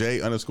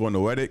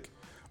J_Noetic.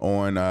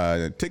 On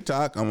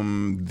TikTok,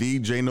 I'm the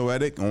J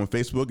Noetic. On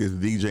Facebook, it's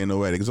the J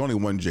Noetic. There's only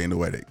one J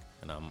Noetic.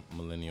 And I'm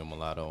Millennial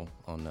Mulatto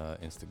on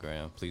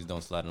Instagram. Please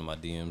don't slide in my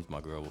DMs. My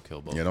girl will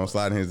kill both. Yeah, don't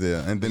slide in his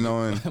there. And then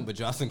but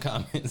drop some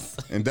comments.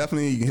 And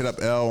definitely you can hit up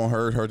L on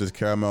her. Hers is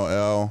Caramel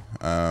L.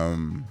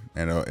 And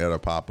it'll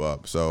pop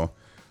up. So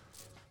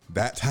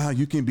that's how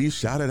you can be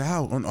shouted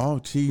out on All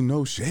Tea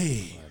No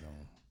Shade.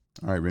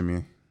 All right, Remy.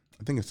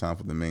 I think it's time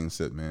for the main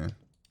sip, man.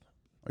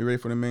 Are you ready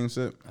for the main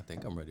sip? I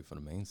think I'm ready for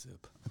the main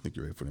sip. I think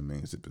you're ready for the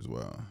main sip as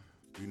well.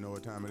 Do you know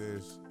what time it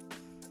is?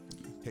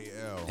 Hey,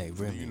 L. Hey,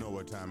 Remy. Do you know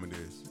what time it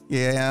is?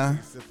 Yeah.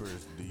 Hey,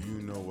 sippers, do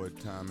you know what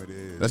time it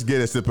is? Let's get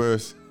it,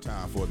 sippers.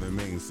 Time for the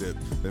main sip.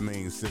 The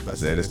main sip. I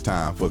said it's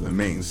time for the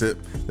main sip.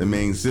 The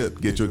main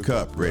sip. Get your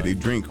cup ready,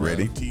 drink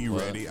ready. Tea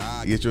ready.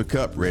 Get your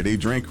cup ready,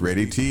 drink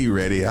ready, tea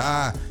ready.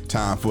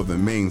 Time for the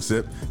main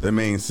sip. The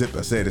main sip.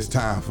 I said it's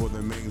time for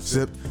the main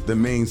sip. The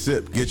main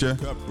sip. Get your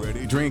cup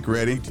ready, drink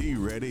ready, tea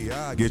ready.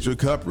 Get your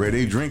cup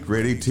ready, drink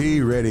ready, tea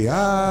ready.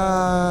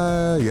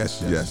 Yes.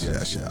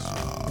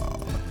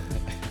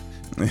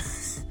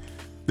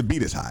 The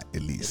beat is hot,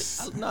 at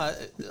least. Nah,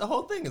 the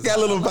whole thing is got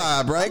a little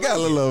vibe, right? Got a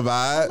little vibe.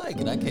 I like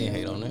it. I can't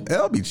hate on it.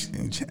 I'll be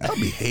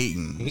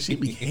hating. She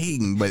be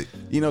hating, but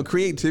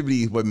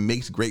creativity is what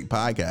makes great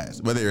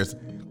podcasts. Whether it's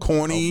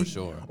corny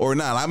or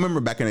not. I remember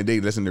back in the day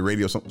listening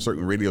to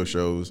certain radio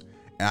shows,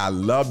 and I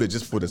loved it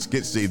just for the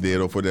skits they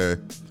did or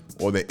the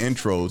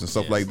intros and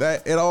stuff like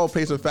that. It all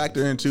plays a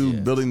factor into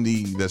building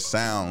the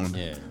sound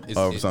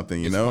of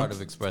something. It's part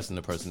of expressing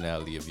the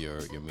personality of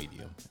your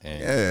medium.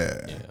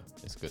 And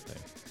it's a good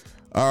thing.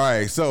 All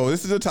right, so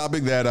this is a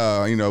topic that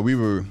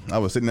I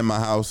was sitting in my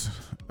house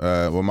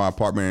with my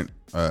apartment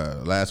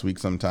last week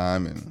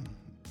sometime, and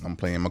I'm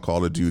playing my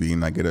Call of Duty,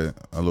 and I get a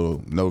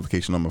little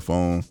notification on my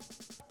phone,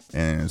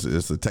 and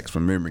it's a text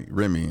from Remy.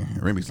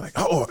 Remy's like,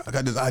 "Oh, I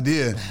got this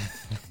idea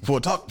for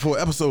an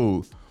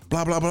episode."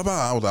 Blah blah blah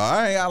blah. I was like, "All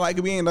right, I like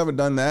it. We ain't never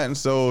done that." And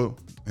so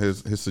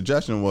his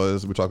suggestion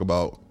was we talk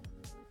about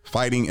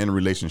fighting in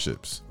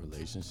relationships.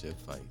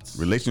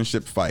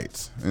 Relationship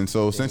fights. And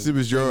so since it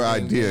was your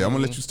idea, I'm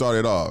gonna let you start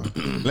it off.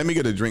 Let me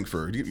get a drink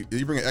first.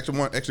 You bring an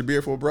extra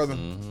beer for a brother?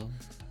 Mm-hmm.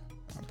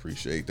 I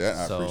appreciate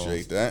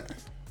that.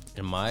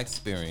 In my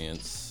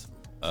experience,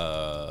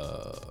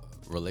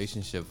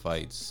 relationship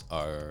fights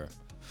are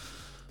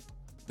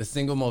the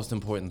single most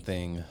important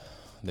thing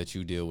that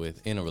you deal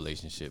with in a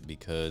relationship,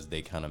 because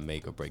they kind of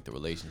make or break the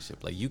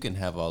relationship. Like, you can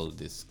have all of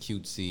this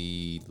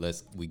cutesy,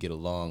 we get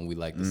along, we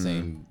like the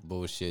same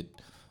bullshit.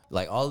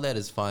 Like, all that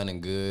is fine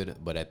and good,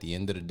 but at the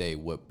end of the day,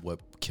 what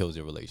kills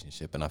your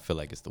relationship? And I feel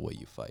like it's the way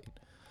you fight.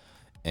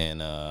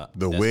 And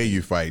the way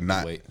you fight,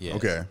 not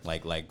okay.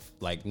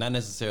 Like not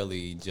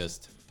necessarily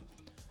just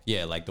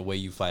like the way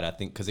you fight. I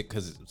think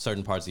because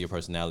certain parts of your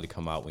personality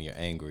come out when you're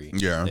angry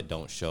that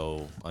don't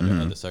show under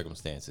other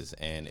circumstances.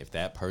 And if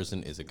that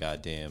person is a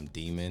goddamn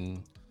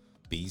demon,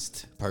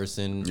 beast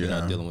person, you're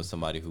not dealing with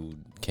somebody who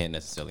can't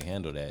necessarily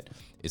handle that.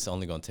 It's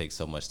only going to take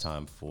so much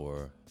time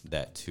for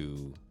that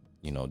to,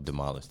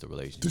 demolish the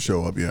relationship. To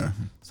show up, yeah.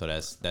 So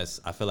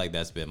that's. I feel like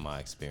that's been my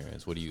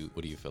experience. What do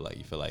you feel like?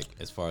 You feel like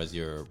as far as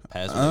your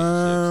past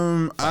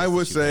relationships?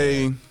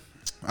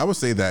 I would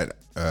say that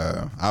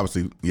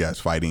obviously, yes,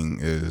 fighting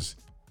is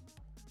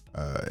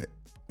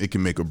it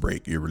can make or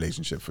break your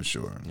relationship for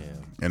sure. Yeah.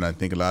 And I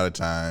think a lot of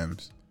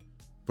times,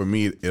 for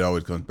me, it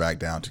always comes back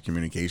down to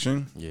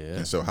communication. Yeah.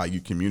 And so how you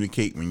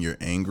communicate when you're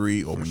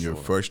angry or when you're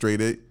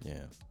frustrated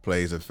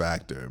plays a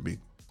factor.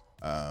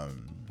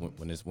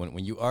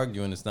 When you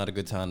arguing, it's not a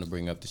good time to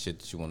bring up the shit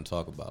that you want to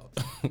talk about.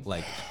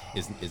 Like,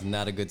 it's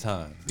not a good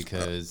time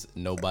because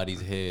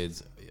nobody's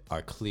heads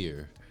are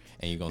clear,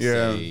 and you're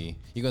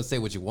gonna say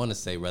what you want to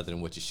say rather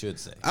than what you should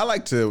say. I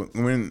like to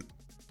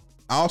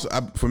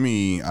for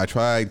me, I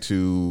try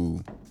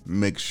to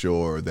make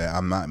sure that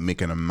I'm not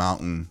making a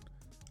mountain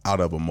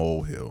out of a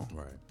molehill.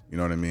 Right. You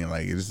know what I mean?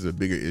 Like, this is a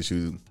bigger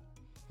issue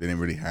than it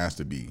really has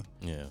to be.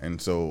 Yeah. And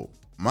so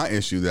my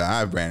issue that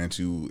I've ran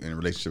into in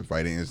relationship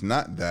fighting is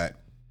not that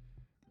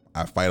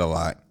I fight a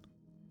lot.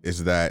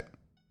 It's that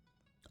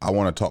I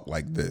want to talk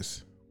like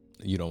this.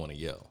 You don't want to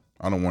yell.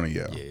 I don't want to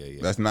yell.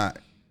 Yeah. That's not.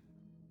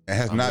 It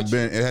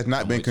has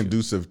not been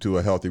conducive to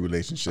a healthy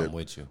relationship. I'm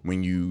with you.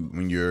 When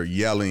you're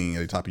yelling at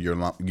the top of your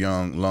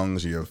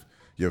lungs,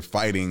 you're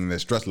fighting. The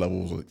stress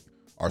levels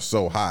are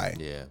so high.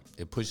 Yeah,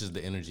 it pushes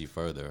the energy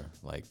further.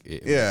 Like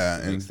it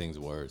makes things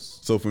worse.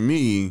 So for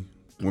me,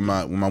 when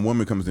my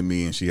woman comes to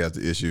me and she has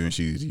the issue and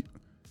she's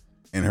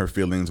in her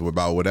feelings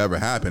about whatever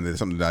happened, it's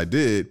something that I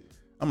did,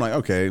 I'm like,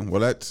 okay,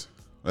 well let's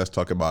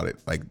talk about it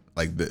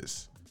like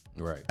this.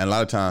 Right. And a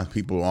lot of times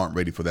people aren't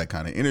ready for that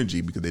kind of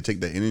energy because they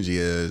take that energy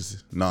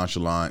as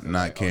nonchalant,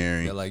 not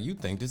caring. They're like, you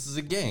think this is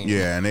a game?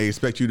 Yeah, and they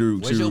expect you to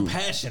Where's your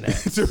passion at?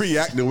 to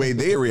react the way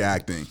they're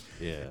reacting.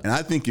 Yeah. And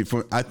I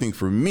think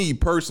for me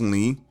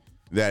personally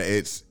that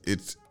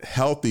it's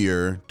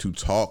healthier to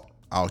talk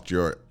out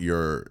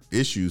your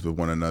issues with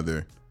one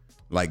another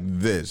like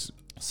this.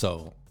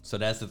 So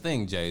that's the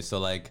thing, Jay. So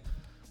like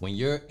when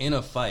you're in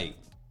a fight,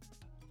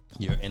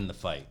 you're in the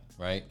fight,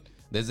 right?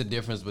 There's a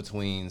difference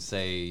between,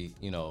 say,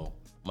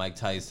 Mike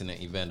Tyson and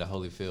Evander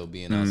Holyfield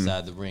being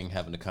outside the ring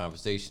having a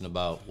conversation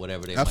about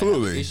whatever they might have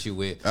an issue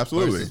with.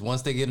 Absolutely. Versus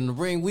once they get in the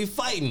ring, we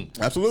fighting.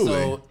 Absolutely.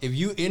 So if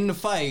you in the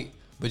fight,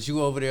 but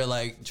you over there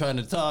like trying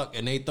to talk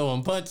and they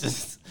throwing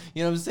punches,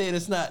 you know what I'm saying?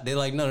 It's not. They're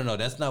like, no,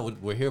 that's not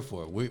what we're here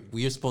for.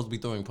 We're supposed to be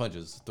throwing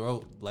punches.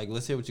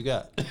 Let's hear what you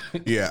got.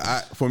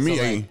 Yeah, for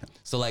me,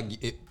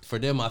 for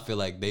them, I feel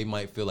like they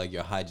might feel like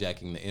you're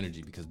hijacking the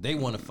energy because they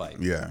want to fight.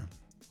 Yeah.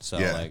 So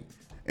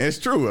and it's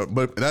true,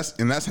 but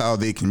that's how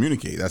they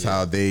communicate. That's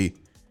how they,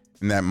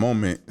 in that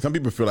moment. Some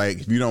people feel like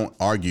if you don't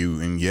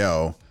argue and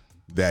yell,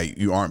 that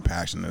you aren't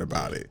passionate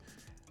about it.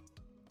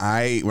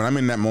 When I'm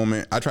in that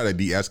moment, I try to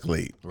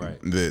de-escalate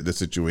the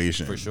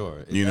situation. For sure.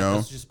 That's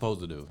what you're supposed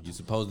to do. You're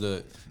supposed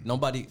to.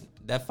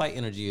 That fight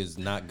energy is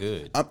not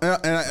good.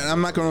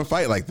 I'm not going to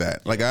fight like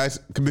that.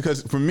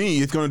 Because for me,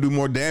 it's going to do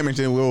more damage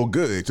than it will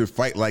good to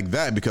fight like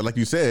that. Because like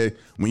you said,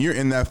 when you're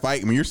in that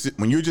fight, when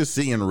you're just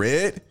seeing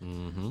red,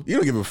 you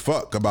don't give a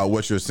fuck about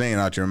what you're saying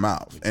out your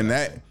mouth. Exactly. And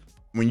that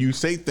when you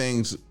say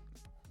things,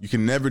 you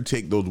can never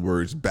take those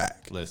words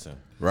back. Listen.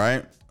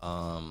 Right?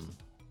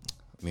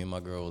 Me and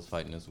my girl was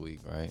fighting this week,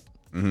 right?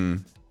 Mm-hmm.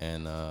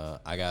 And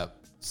I got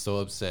so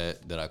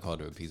upset that I called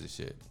her a piece of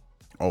shit.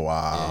 Oh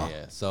wow!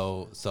 Yeah.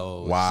 So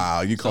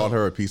wow, you called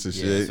her a piece of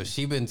shit. So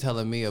she been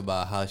telling me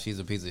about how she's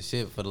a piece of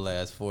shit for the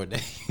last 4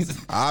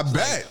 days. I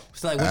bet.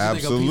 It's like, what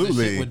you think a piece of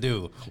shit would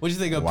do? What you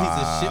think a piece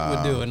of shit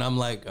would do? And I'm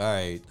like, all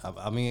right.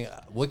 I mean,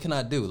 what can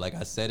I do? Like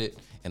I said it,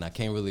 and I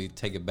can't really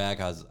take it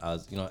back. I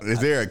was. Is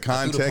there a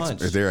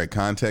context? Is there a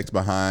context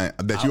behind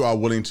that you are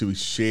willing to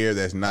share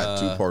that's not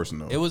too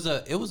personal? It was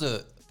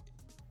a.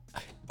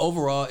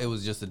 Overall, it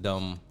was just a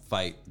dumb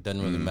fight.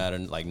 Doesn't really matter.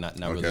 Like not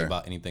really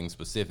about anything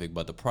specific.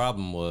 But the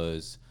problem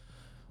was,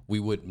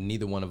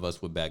 neither one of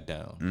us would back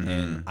down.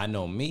 And I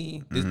know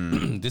me.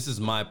 This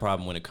is my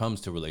problem when it comes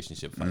to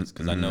relationship fights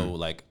because I know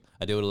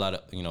I deal with a lot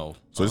of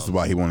So this is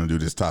why he wanted to do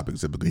this topic,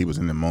 because he was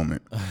in the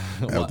moment.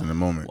 Was in the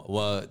moment.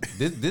 Well,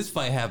 this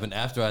fight happened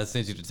after I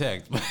sent you the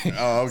text.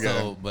 Oh, okay.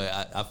 So,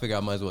 but I figured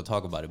I might as well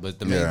talk about it. But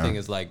the main thing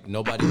is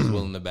nobody was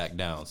willing to back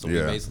down. So we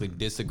basically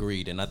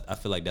disagreed, and I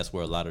feel like that's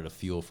where a lot of the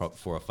fuel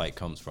for a fight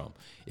comes from.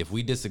 If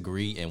we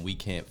disagree and we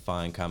can't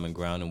find common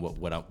ground in what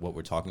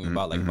we're talking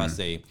about, like if I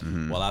say,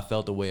 well, I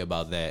felt a way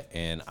about that,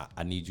 and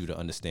I need you to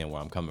understand where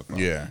I'm coming from.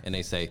 Yeah. And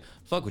they say,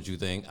 fuck what you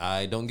think.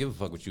 I don't give a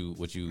fuck what you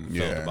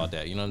felt about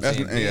that. You know what I'm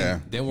saying?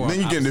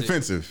 Then you get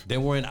defensive.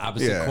 Then we're in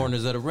opposite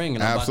corners of the ring,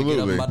 and I'm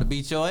about to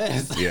beat your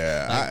ass.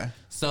 Yeah.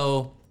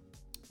 So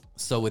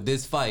with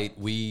this fight,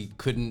 we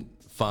couldn't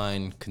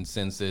find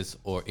consensus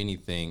or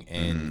anything.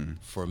 And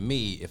for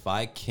me,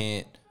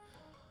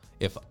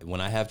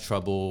 when I have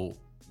trouble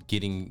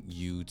getting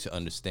you to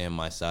understand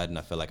my side and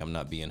I feel like I'm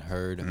not being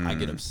heard, I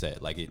get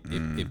upset. Like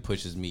it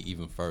pushes me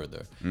even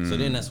further. So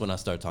then that's when I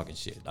start talking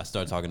shit. I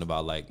start talking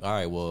about all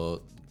right,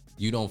 well,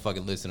 you don't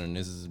fucking listen, and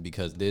this is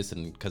because this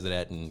and because of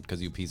that and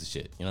because you a piece of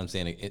shit. You know what I'm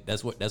saying?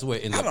 That's where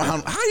it ends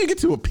up. How you get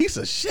to a piece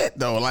of shit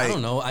though? Like, I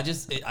don't know. I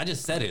just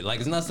said it. Like,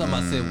 it's not something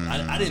I said.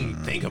 I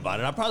didn't think about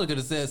it. I probably could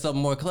have said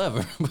something more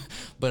clever,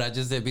 but I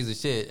just said piece of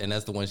shit, and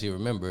that's the one she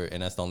remembered,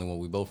 and that's the only one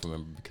we both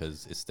remember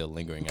because it's still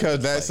lingering. Because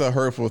that's a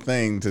hurtful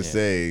thing to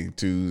say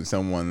to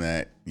someone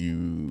that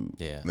you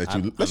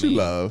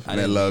love and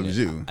that loves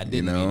you. I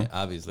didn't mean it.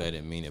 Obviously, I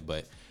didn't mean it,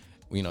 but.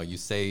 You know, you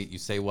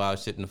say wild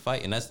shit in the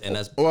fight, and that's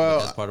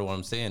part of what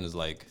I'm saying is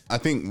like. I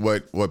think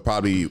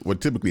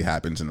what typically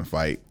happens in a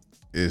fight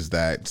is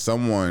that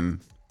someone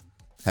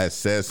has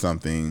said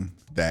something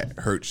that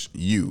hurts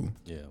you.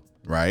 Yeah.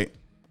 Right.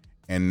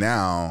 And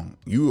now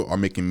you are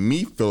making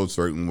me feel a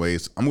certain way.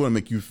 So I'm going to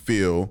make you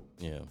feel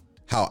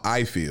how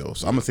I feel.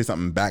 So I'm going to say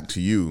something back to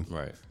you.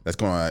 Right. That's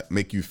going to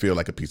make you feel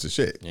like a piece of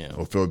shit. Yeah.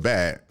 Or feel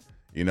bad.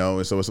 You know.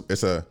 And so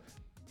it's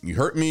you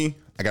hurt me.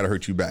 I gotta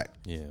hurt you back.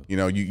 Yeah. You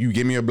know, you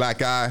give me a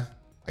black eye,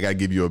 I gotta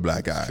give you a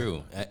black eye.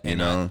 True.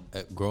 And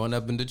growing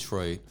up in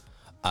Detroit,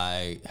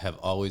 I have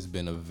always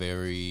been a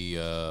very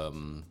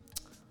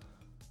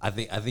I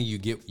think you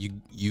get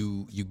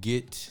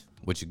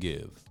what you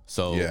give.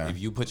 So if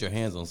you put your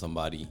hands on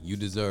somebody, you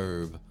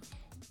deserve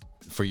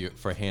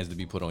for hands to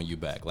be put on you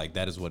back. Like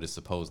that is what is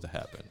supposed to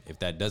happen. If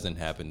that doesn't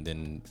happen,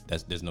 then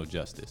there's no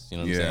justice. You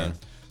know what I'm saying?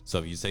 So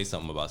if you say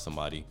something about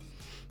somebody,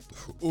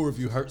 or if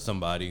you hurt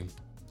somebody,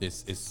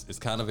 it's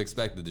kind of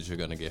expected that you're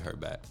gonna get hurt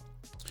back.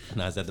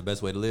 Now, is that the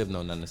best way to live?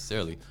 No, not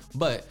necessarily.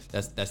 But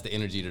that's the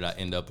energy that I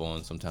end up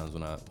on sometimes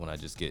when I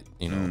just get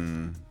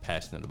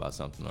passionate about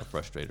something or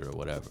frustrated or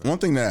whatever. One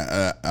thing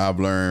that I've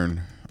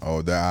learned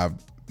or that I've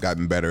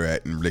gotten better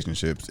at in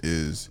relationships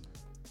is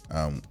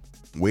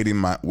waiting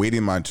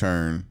my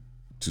turn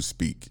to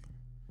speak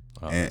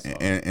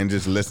and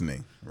just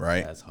listening.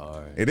 Right? That's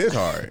hard. It is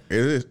hard.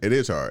 It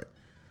is hard.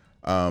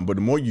 But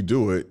the more you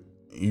do it,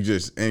 you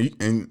just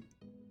and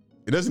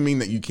it doesn't mean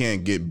that you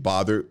can't get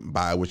bothered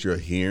by what you're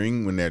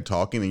hearing when they're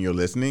talking and you're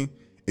listening.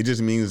 It just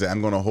means that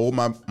I'm gonna hold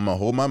my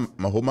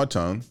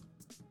tongue,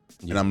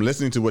 and I'm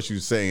listening to what you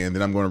say, and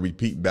then I'm gonna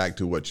repeat back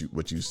to what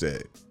you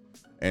said.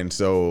 And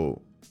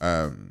so,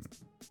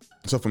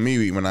 so for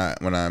me, when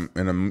I'm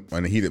in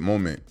a heated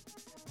moment,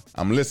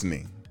 I'm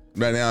listening.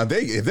 Right now,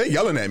 if they're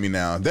yelling at me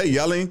now,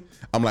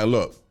 I'm like,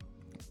 look,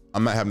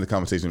 I'm not having the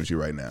conversation with you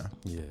right now.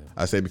 Yeah.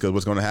 I say because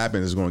what's going to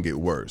happen is going to get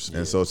worse. Yeah.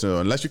 And so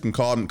unless you can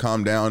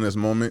calm down in this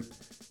moment,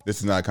 this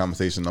is not a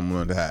conversation I'm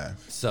willing to have.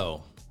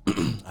 So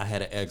I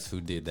had an ex who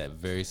did that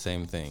very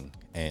same thing.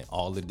 And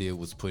all it did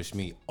was push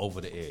me over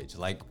the edge.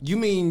 Like, you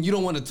mean you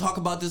don't want to talk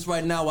about this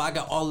right now while I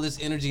got all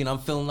this energy and I'm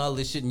feeling all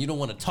this shit and you don't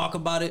want to talk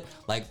about it?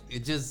 Like,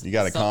 it just... You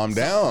got to calm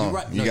down.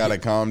 Right. You got to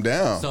calm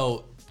down.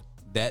 So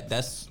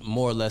that's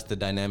more or less the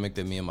dynamic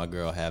that me and my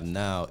girl have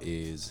now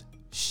is...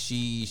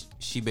 She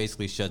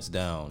basically shuts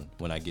down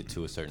when I get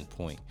to a certain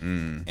point.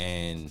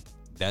 And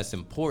that's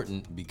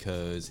important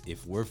because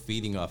if we're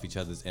feeding off each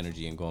other's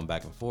energy and going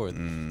back and forth,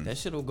 that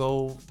shit will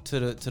go to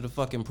the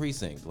fucking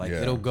precinct. Like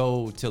it'll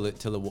go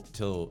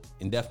till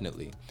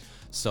indefinitely.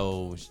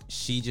 So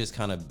she just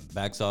kind of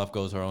backs off,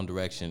 goes her own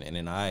direction, and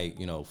then I,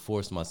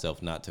 force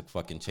myself not to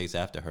fucking chase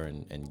after her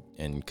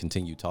and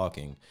continue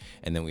talking.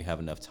 And then we have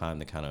enough time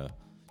to kind of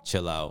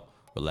chill out,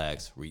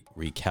 relax,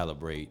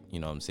 recalibrate,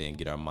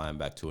 get our mind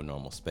back to a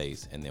normal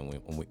space, and then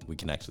we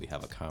can actually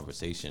have a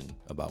conversation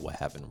about what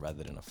happened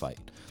rather than a fight.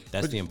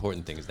 That's the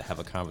important thing, is to have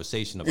a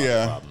conversation about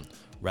the problem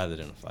rather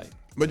than a fight.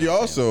 But you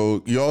also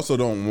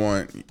don't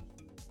want,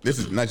 this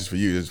is not just for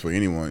you, this is for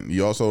anyone,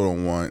 you also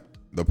don't want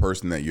the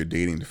person that you're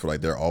dating to feel like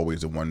they're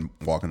always the one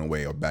walking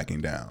away or backing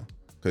down.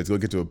 Because it'll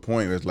get to a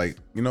point where it's like,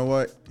 you know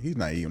what? He's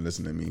not even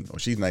listening to me, or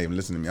she's not even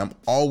listening to me. I'm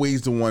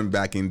always the one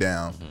backing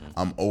down.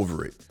 I'm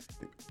over it.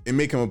 It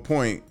may come a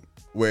point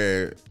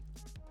where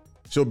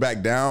she'll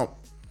back down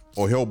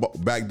or he'll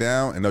back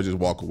down and they'll just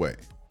walk away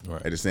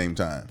at the same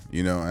time,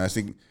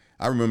 And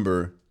I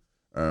remember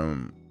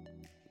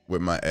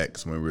with my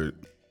ex when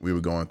we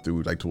were going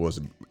through like towards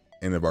the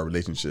end of our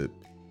relationship,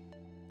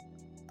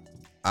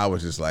 I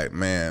was just like,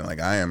 man, like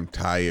I am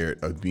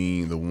tired of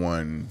being the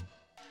one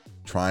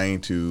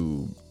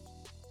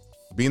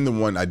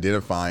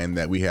identifying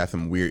that we have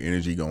some weird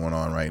energy going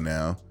on right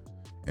now.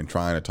 And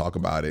trying to talk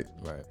about it,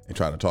 and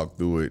trying to talk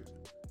through it,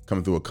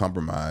 coming through a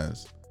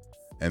compromise,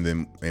 and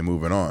then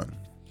moving on.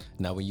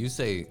 Now, when you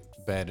say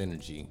bad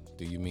energy,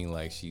 do you mean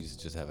like she's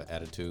just have an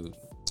attitude?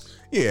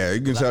 Yeah,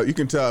 you can tell. You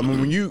can tell. I mean,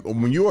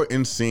 when you are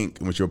in sync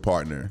with your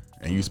partner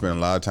and you spend a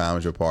lot of time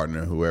with your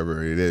partner,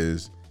 whoever it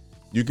is,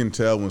 you can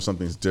tell when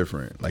something's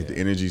different. Like the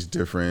energy's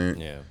different.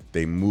 Yeah.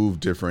 They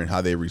move different.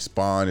 How they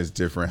respond is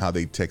different. How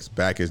they text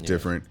back is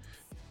different.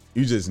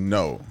 You just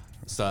know.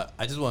 So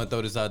I just want to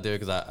throw this out there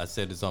because I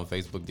said this on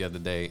Facebook the other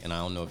day, and I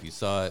don't know if you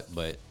saw it,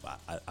 but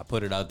I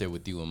put it out there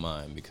with you in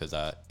mind because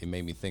it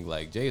made me think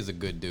like Jay is a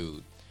good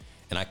dude,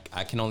 and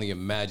I can only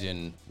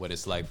imagine what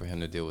it's like for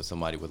him to deal with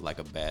somebody with like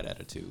a bad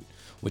attitude,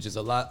 which is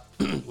a lot,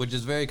 which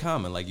is very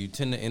common. Like you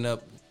tend to end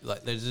up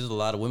like there's just a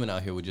lot of women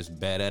out here with just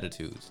bad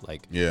attitudes.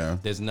 Like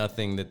there's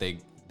nothing that they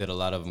that a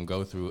lot of them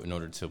go through in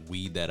order to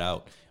weed that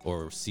out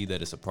or see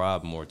that it's a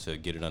problem or to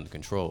get it under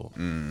control.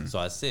 So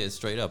I said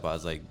straight up, I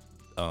was like,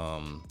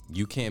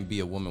 you can't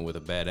be a woman with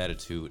a bad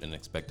attitude and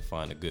expect to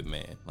find a good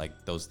man. Like,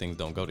 those things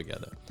don't go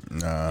together.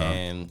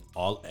 And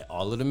all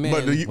of the men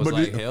was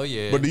like, hell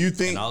yeah. But do you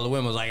think? And all the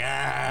women was like,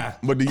 ah.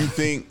 But do you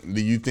think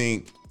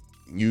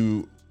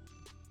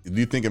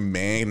a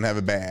man can have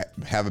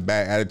a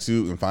bad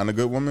attitude and find a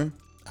good woman?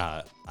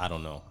 I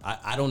don't know.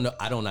 I don't know.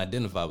 I don't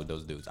identify with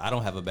those dudes. I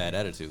don't have a bad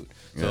attitude.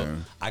 So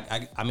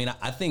I mean,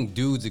 I think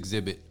dudes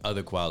exhibit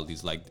other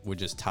qualities. Like, we're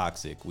just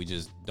toxic. We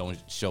just don't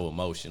show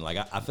emotion. Like,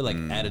 I feel like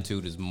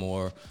attitude is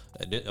more.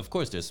 Of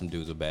course, there's some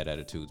dudes with bad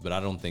attitudes, but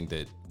I don't think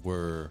that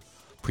we're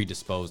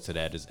predisposed to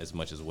that as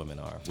much as women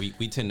are.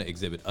 We tend to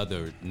exhibit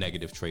other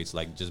negative traits,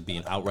 like just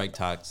being outright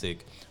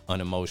toxic,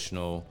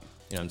 unemotional.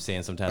 You know what I'm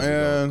saying? Sometimes we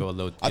go a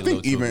little. I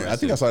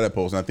think I saw that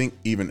post, and I think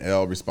even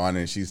Elle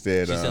responded. She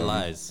said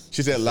lies.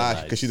 She said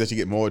lies because she said she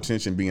get more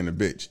attention being a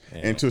bitch,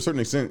 and to a certain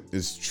extent,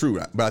 it's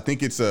true. But I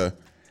think it's a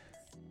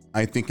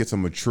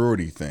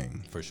maturity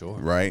thing for sure,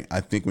 right?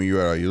 I think when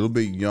you're a little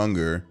bit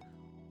younger,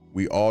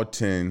 we all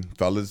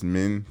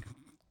men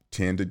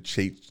tend to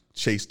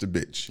chase the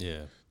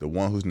bitch, the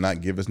one who's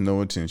not give us no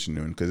attention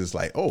to, because it's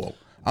like, oh,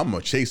 I'm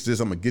gonna chase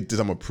this, I'm gonna get this,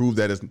 I'm gonna prove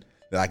that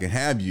I can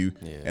have you.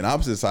 And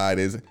opposite side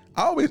is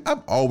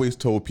I've always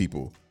told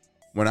people,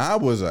 when I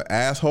was an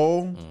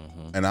asshole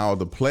and I was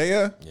a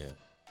player,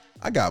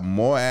 I got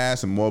more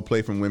ass and more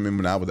play from women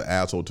when I was an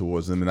asshole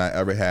towards them than I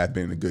ever had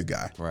being a good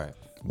guy. Right.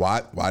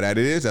 Why that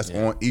is? That's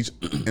on each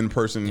in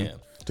person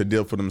to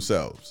deal for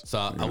themselves. So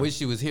I wish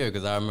she was here,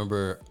 because I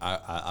remember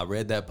I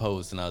read that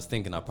post and I was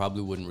thinking I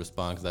probably wouldn't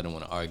respond because I didn't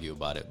want to argue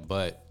about it.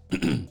 But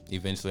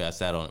eventually I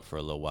sat on it for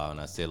a little while and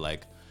I said,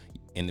 like,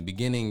 in the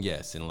beginning,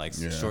 yes, and like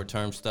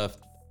short-term stuff,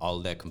 all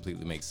of that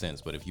completely makes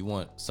sense. But if you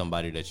want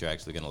somebody that you're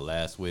actually going to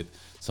last with,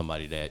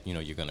 somebody that, you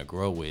know, you're going to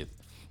grow with,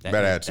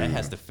 that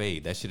has to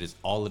fade.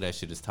 All of that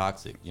shit is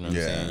toxic. You know what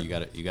I'm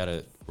saying? You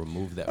gotta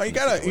remove that.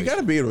 You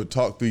gotta be able to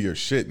talk through your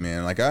shit,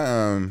 man. Like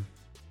I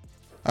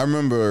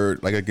remember,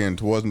 like, again,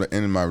 towards the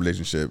end of my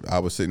relationship, I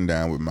was sitting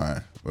down with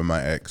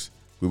my ex.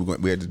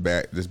 We had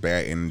this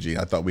bad energy.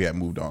 I thought we had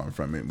moved on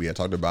from it. We had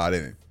talked about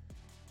it.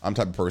 I'm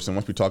the type of person,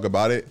 once we talk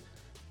about it,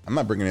 I'm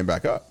not bringing it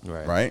back up.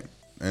 Right.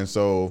 And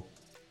so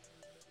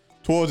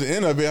towards the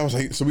end of it, I was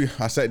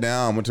like, I sat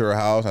down, went to her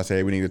house. I said,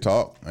 hey, we need to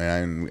talk.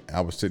 And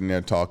I was sitting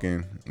there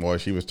talking while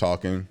she was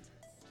talking,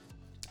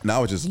 and I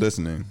was just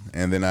listening.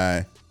 And then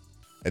at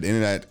the end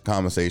of that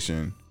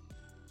conversation,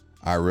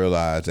 I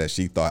realized that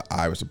she thought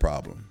I was the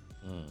problem.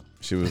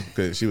 She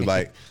was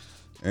like,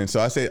 and so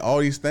I said all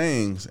these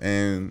things,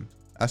 and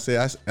I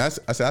said, I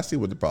see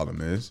what the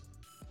problem is.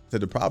 I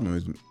said, the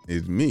problem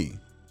is me.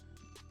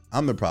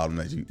 I'm the problem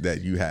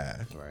that you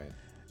have. Right.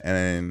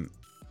 And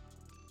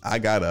I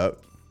got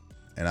up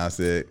and I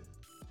said,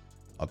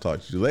 I'll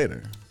talk to you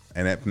later.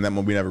 And from that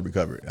moment, we never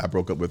recovered. I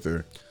broke up with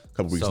her a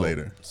couple weeks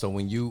later. So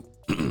when you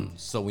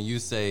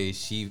say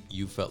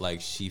you felt like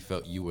she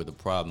felt you were the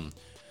problem,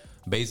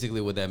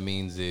 basically what that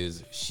means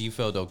is she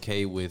felt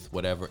okay with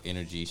whatever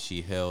energy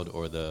she held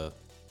or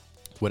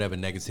whatever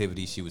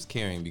negativity she was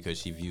carrying because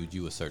she viewed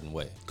you a certain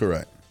way.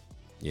 Correct.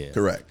 Yeah.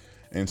 Correct.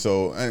 And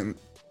so,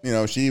 you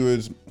know, she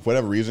was, for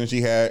whatever reason, she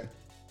had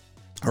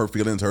her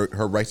feelings,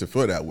 her rights to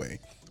feel that way.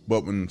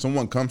 But when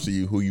someone comes to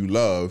you who you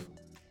love,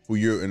 who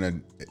you're in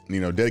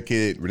a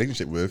dedicated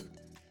relationship with,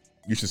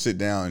 you should sit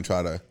down and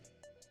try to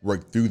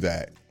work through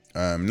that.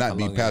 Not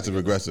be passive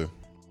aggressive.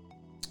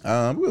 We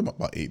were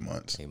about 8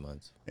 months.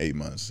 8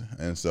 months.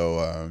 And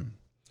so,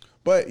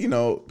 but you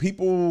know,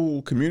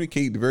 people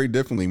communicate very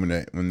differently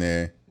when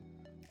they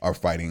are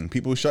fighting.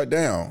 People shut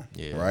down,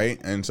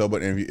 right? And so,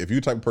 but if you're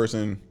the type of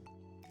person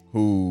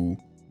who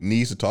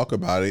needs to talk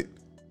about it,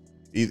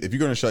 if you're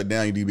going to shut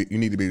down, you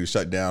need to be able to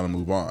shut down and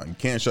move on. You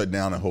can't shut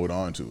down and hold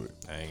on to it.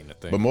 Ain't a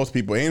thing. But most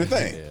people ain't a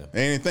thing.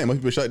 Ain't a thing. Most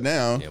people shut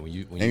down and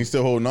you're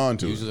still holding on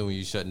to it. Usually when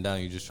you're shutting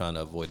down, you're just trying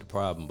to avoid the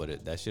problem,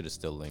 but that shit is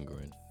still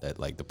lingering. That,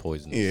 like, the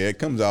poison. Yeah, it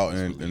comes out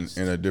in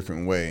a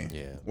different way.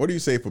 Yeah. What do you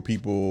say for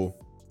people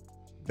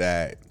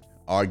that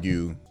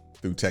argue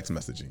through text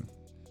messaging?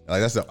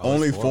 Like, that's the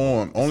only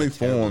form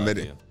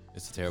that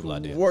it's a terrible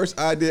idea. Worst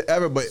idea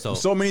ever, but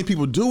so many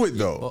people do it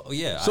though. Well,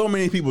 yeah, so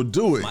many people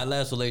do it. My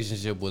last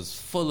relationship was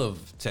full of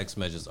text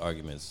message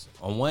arguments.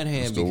 On one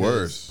hand,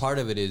 because part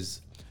of it is,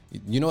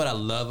 you know what I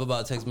love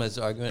about text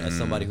message argument? As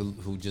somebody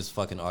who just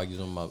fucking argues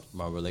on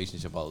my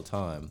relationship all the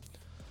time.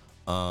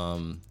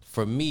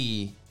 For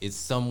me, it's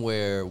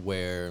somewhere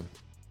where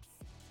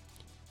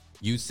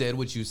you said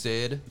what you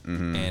said,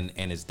 and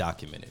it's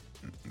documented.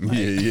 Right?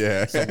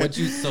 Yeah.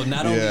 So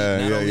not only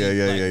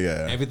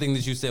everything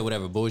that you said,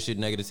 whatever bullshit,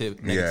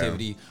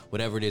 negativity,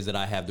 whatever it is that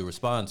I have to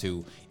respond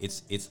to,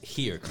 it's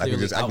here. I can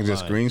just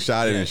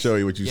screenshot it and show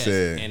you what you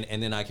said,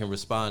 and then I can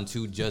respond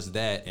to just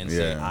that and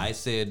say I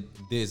said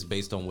this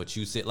based on what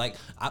you said. Like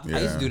I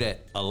used to do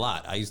that a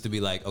lot. I used to be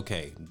like,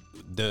 okay,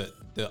 the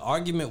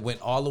argument went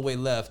all the way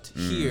left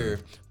here,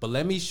 but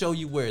let me show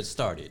you where it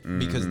started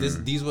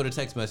because these were the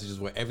text messages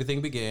where everything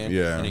began,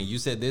 and then you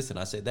said this and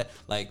I said that.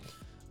 Like,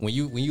 when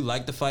you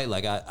like to fight,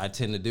 like I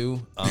tend to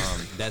do,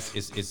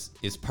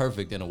 it's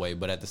perfect in a way,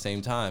 but at the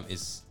same time,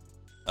 it's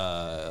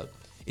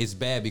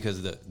bad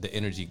because the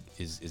energy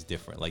is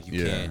different. Like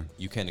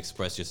you can't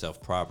express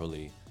yourself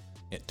properly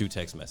through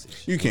text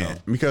message. You can't,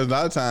 because a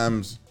lot of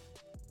times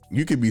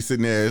you could be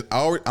sitting there.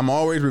 I'm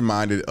always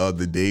reminded of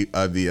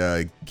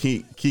the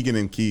Keegan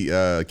and Key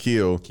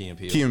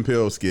and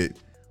Peele skit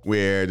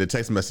where the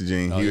text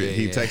messaging,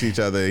 he texted each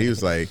other. He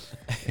was like,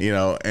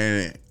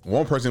 and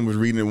one person was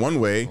reading it one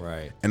way,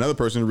 right? Another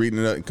person reading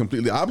it a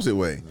completely opposite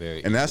way.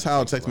 And that's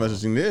how text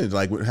messaging is.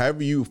 Like,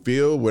 however you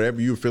feel,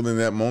 whatever you feel in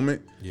that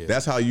moment,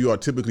 that's how you are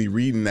typically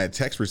reading that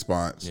text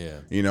response.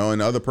 And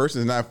the other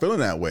person is not feeling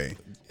that way.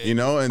 And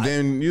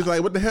then you're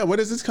like, what the hell? Where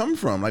does this come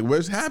from? Like,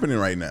 what's happening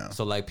right now?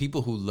 So, like,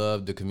 people who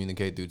love to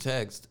communicate through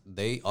text,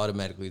 they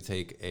automatically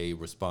take a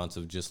response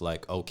of just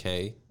like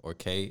okay or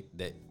K,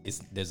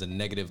 there's a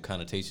negative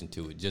connotation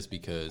to it just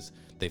because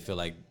they feel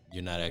like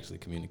you're not actually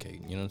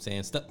communicating. You know what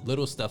I'm saying?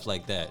 Little stuff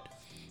like that,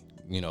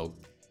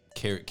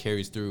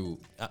 carries through.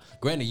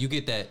 Granted, you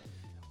get that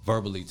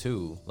verbally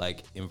too.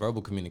 Like in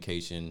verbal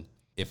communication,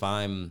 if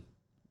I'm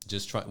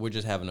just we're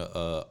just having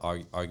a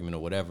argument or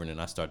whatever, and then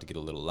I start to get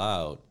a little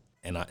loud.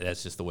 And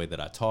that's just the way that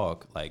I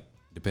talk. Like,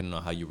 depending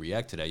on how you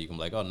react to that, you can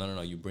be like, oh,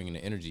 no, you're bringing the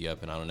energy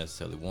up, and I don't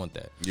necessarily want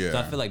that. So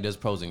I feel like there's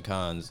pros and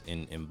cons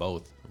in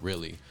both,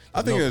 really.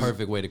 There's no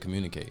perfect way to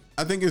communicate.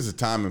 I think it's a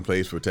time and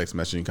place for text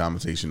messaging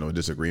conversation or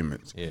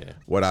disagreements.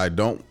 What I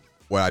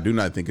do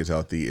not think is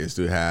healthy is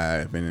to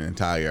have an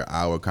entire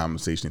hour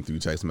conversation through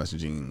text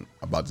messaging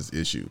about this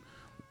issue.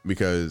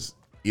 Because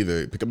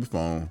either pick up the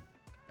phone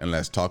and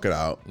let's talk it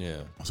out.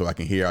 So I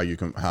can hear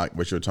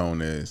what your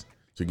tone is.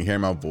 So you can hear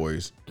my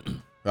voice.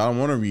 I don't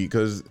want to read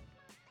because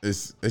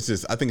it's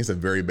just, I think it's a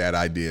very bad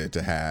idea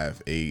to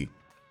have a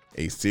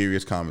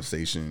serious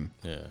conversation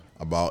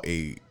about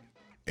a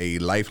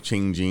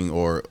life-changing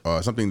or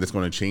something that's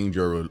going to change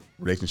your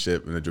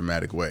relationship in a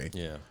dramatic way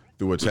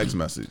through a text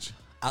message.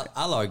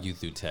 I'll argue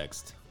through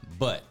text,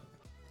 but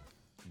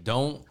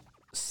don't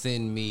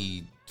send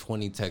me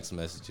 20 text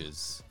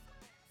messages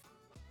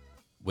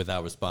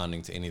without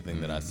responding to anything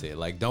that I said.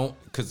 Like, don't,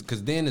 cause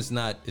then it's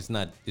not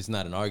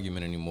an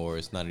argument anymore.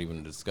 It's not even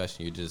a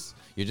discussion.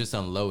 You're just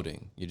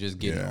unloading. You're just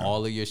getting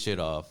all of your shit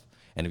off.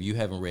 And if you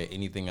haven't read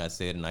anything I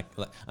said, and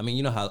I mean,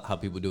 you know how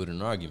people do it in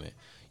an argument.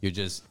 You're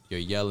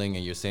yelling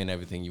and you're saying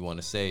everything you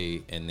want to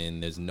say, and then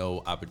there's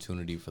no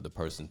opportunity for the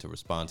person to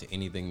respond to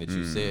anything that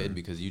you said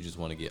because you just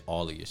want to get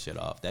all of your shit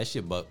off. That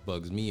shit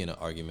bugs me in an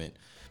argument.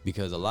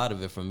 Because a lot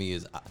of it for me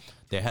is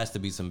there has to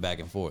be some back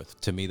and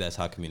forth. To me, that's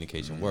how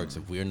communication works.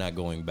 If we're not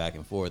going back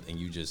and forth and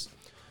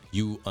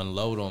you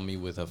unload on me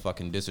with a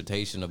fucking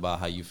dissertation about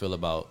how you feel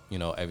about,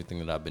 everything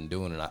that I've been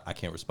doing, and I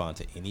can't respond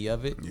to any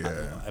of it.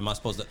 Am I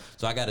supposed to?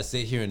 So I got to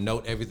sit here and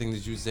note everything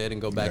that you said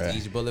and go back to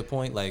each bullet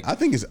point? Like, I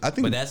think,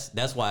 but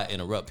that's why I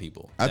interrupt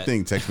people. I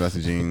think text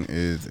messaging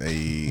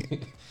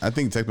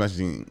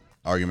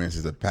arguments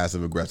is a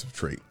passive aggressive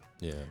trait.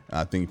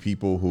 I think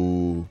people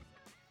who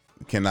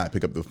cannot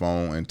pick up the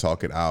phone and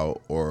talk it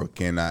out or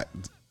cannot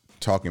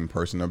talk in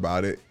person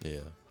about it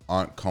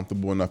aren't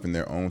comfortable enough in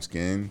their own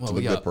skin to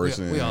look at the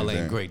person. We all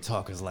ain't great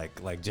talkers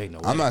like Jay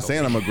Noel. I'm not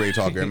saying I'm a great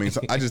talker. I mean,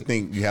 I just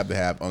think you have to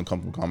have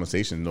uncomfortable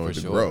conversations in order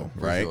to grow,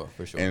 right?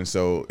 For sure. And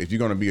so if you're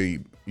gonna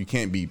you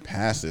can't be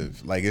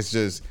passive. Like it's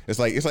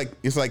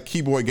like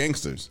keyboard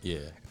gangsters.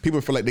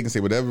 People feel like they can say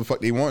whatever the fuck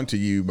they want to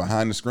you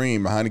behind the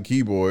screen, behind the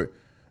keyboard.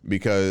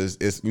 Because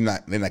they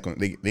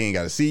ain't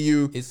got to see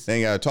you, they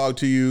ain't got to talk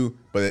to you,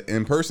 but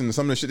in person,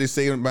 some of the shit they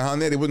say behind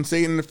there, they wouldn't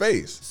say it in the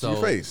face, your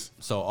face.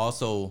 So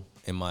also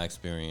in my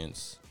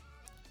experience,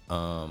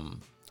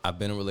 I've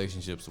been in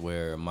relationships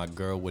where my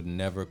girl would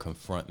never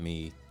confront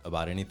me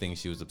about anything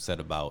she was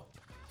upset about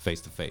face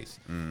to face.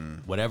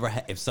 Whatever,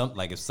 if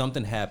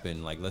something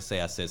happened, like let's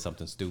say I said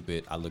something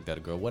stupid, I looked at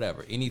a girl,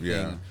 whatever,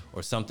 anything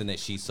or something that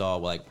she saw,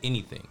 like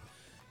anything,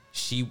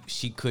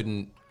 she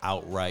couldn't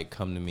outright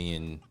come to me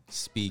and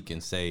speak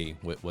and say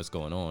what's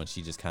going on.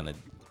 She just kind of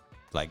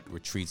like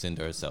retreats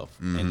into herself.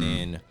 And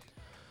then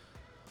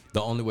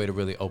the only way to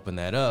really open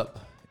that up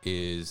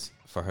is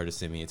for her to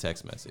send me a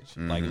text message.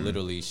 Like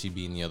literally she'd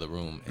be in the other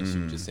room and she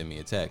would just send me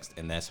a text,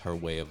 and that's her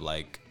way of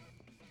like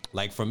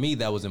for me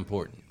that was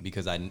important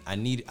because I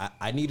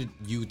needed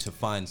you to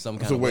find some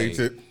kind of way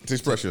to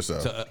express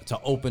yourself, to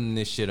open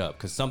this shit up,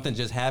 because something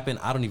just happened.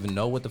 I don't even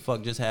know what the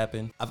fuck just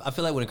happened. I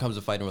feel like when it comes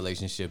to fighting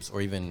relationships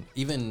or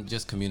even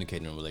just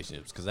communicating in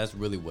relationships, because that's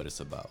really what it's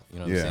about. You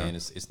know what I'm saying?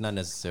 It's not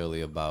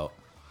necessarily about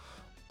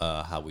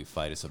how we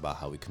fight. It's about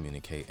how we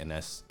communicate, and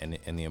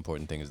the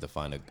important thing is to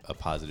find a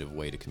positive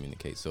way to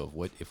communicate. So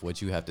if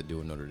what you have to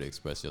do in order to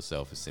express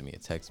yourself is send me a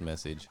text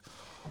message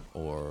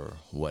or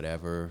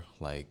whatever,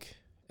 like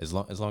as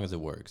long as it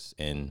works.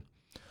 And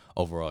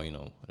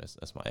overall,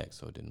 that's my ex,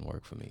 so it didn't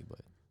work for me. But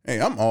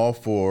hey, I'm all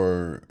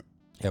for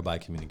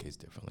everybody communicates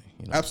differently.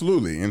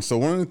 Absolutely. And so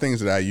one of the things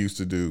that I used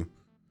to do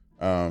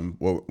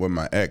with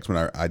my ex, when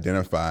I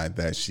identified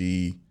that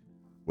she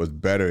was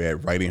better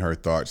at writing her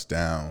thoughts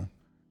down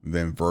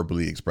than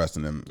verbally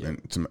expressing them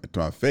to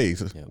my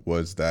face,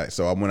 was that.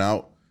 So I went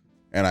out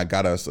and I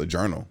got us a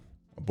journal.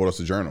 I bought us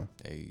a journal.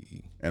 Hey.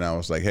 And I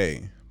was like,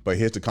 hey, but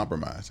here's the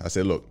compromise. I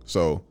said, look,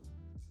 so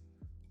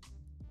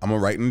I'm going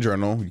to write in the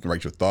journal. You can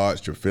write your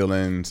thoughts, your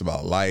feelings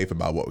about life,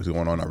 about what was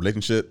going on in our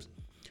relationships.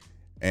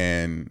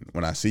 And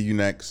when I see you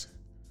next,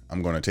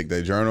 I'm going to take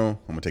that journal.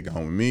 I'm going to take it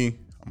home with me.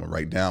 I'm going to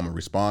write down. I'm going to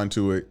respond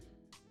to it.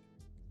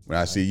 When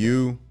I see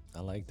you,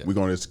 I like that. we're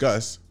going to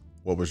discuss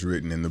what was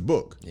written in the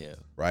book. Yeah.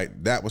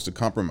 Right? That was the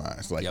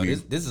compromise. Like, yo,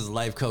 this is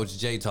life coach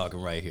Jay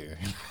talking right here.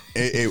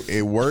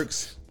 it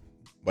works,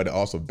 but it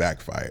also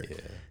backfired.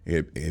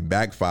 Yeah. It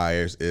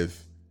backfires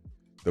if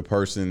the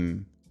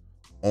person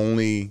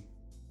only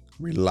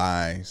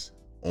relies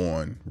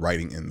on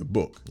writing in the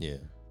book. Yeah.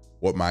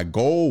 What my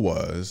goal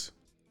was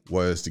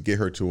to get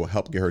her to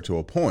help get her to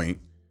a point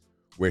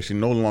where she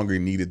no longer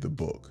needed the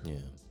book. Yeah.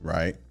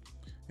 Right.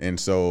 And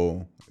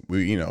so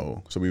we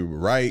would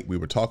write, we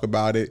would talk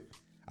about it.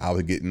 I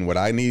was getting what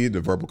I needed,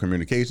 the verbal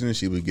communication.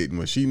 She was getting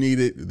what she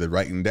needed, the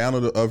writing down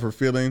of her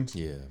feelings.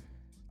 Yeah.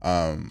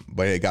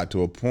 But it got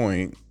to a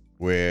point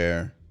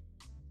where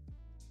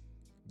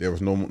there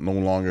was no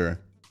longer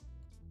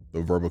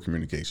the verbal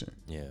communication.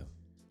 Yeah.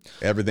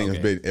 Everything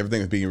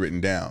is being written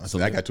down.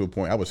 So I got to a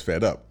point I was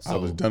fed up. I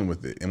was done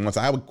with it. And once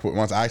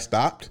I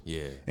stopped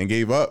and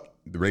gave up,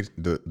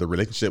 the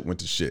relationship went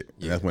to shit.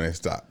 And that's when it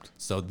stopped.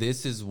 So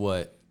this is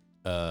what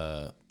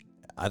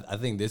I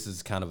think this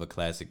is kind of a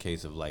classic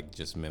case of like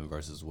just men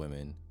versus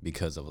women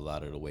because of a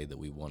lot of the way that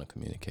we want to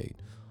communicate.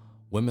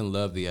 Women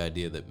love the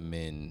idea that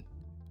men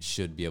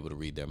should be able to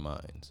read their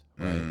minds,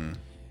 right?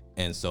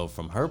 And so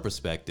from her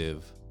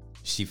perspective,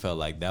 she felt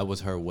like that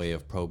was her way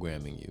of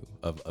programming you,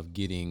 of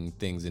getting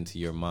things into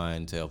your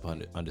mind to help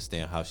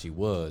understand how she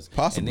was.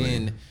 Possibly.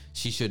 And then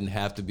she shouldn't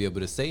have to be able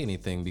to say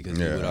anything because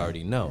you would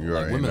already know.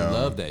 Women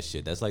love that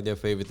shit. That's like their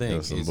favorite thing.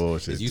 That's some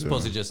bullshit you're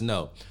supposed to just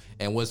know.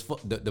 And what's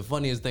the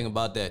funniest thing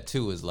about that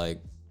too is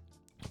like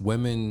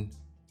women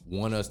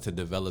want us to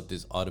develop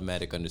this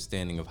automatic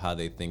understanding of how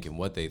they think and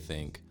what they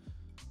think.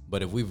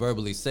 But if we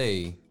verbally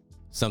say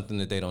something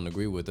that they don't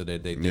agree with or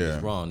that they think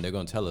is wrong, they're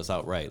gonna tell us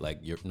outright, like,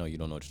 you don't know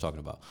what you're talking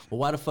about. Well,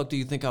 why the fuck do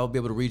you think I would be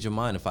able to read your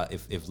mind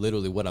if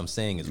literally what I'm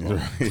saying is wrong?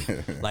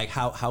 Like,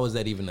 how is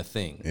that even a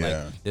thing? Yeah.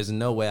 Like, there's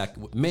no way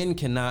men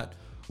cannot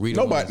read.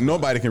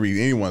 Nobody can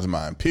read anyone's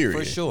mind. Period.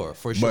 For sure.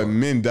 But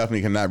men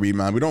definitely cannot read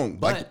mind. We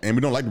don't like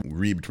to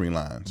read between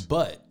lines.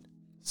 But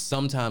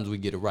sometimes we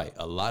get it right.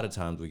 A lot of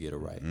times we get it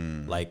right.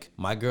 Like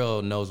my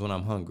girl knows when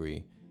I'm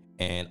hungry.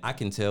 And I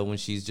can tell when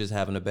she's just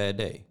having a bad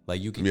day. Like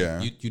you can,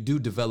 you do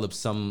develop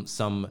some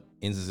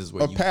instances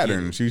where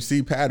patterns. You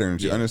see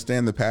patterns. You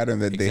understand the pattern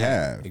that they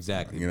have.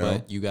 Exactly. You know?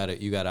 But you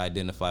gotta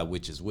identify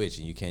which is which,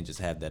 and you can't just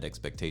have that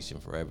expectation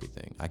for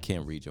everything. I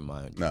can't read your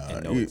mind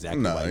and know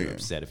exactly why you're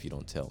upset if you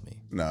don't tell me.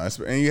 No,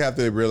 and you have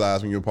to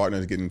realize when your partner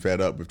is getting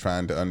fed up with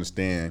trying to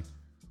understand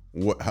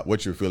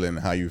what you're feeling and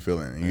how you're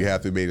feeling, and you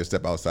have to be able to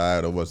step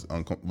outside of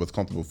what's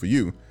comfortable for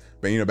you.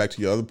 But back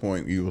to your other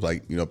point, you was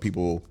like,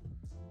 people.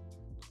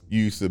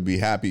 You used to be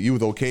happy. You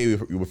was okay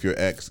with your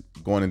ex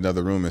going in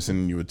another room and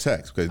sending you a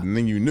text because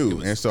then you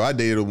knew. And so I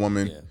dated a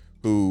woman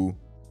who,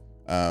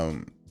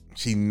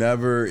 she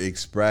never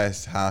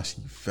expressed how she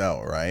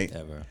felt, right?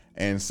 Ever.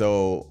 And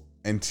so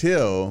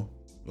until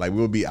like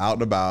we'll be out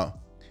and about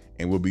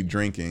and we'll be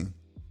drinking,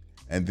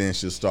 and then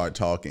she'll start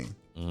talking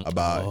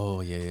about. Oh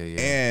yeah.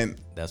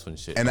 And that's when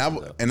shit. And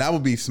I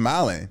would be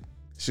smiling.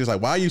 She was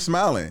like, "Why are you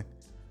smiling?"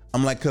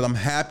 I'm like, "Cause I'm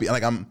happy."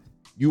 Like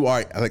You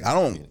are like I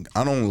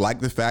don't like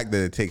the fact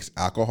that it takes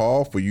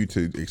alcohol for you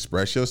to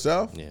express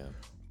yourself. Yeah.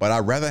 But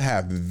I'd rather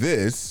have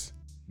this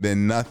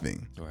than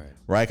nothing.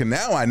 Right. Cause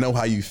now I know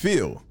how you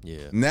feel.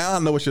 Yeah. Now I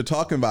know what you're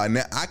talking about.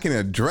 Now I can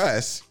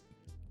address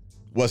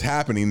what's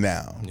happening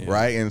now. Yeah.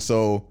 Right. And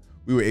so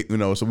we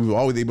were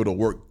always able to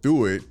work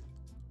through it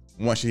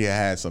once she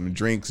had some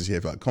drinks and she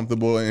had felt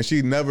comfortable. And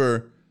she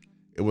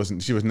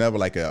was never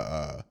like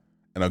an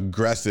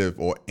aggressive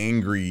or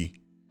angry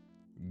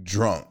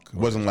drunk. It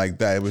wasn't like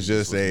that. It was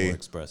just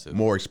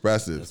more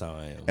expressive. That's how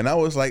I am. And I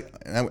was like,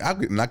 I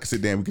could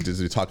sit there and we could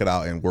just talk it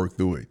out and work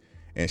through it.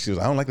 And she was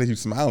like, I don't like that you're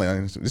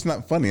smiling. It's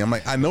not funny. I'm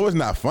like, I know it's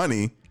not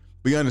funny,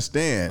 but you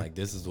understand. Like,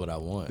 this is what I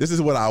want. This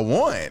is what I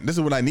want. This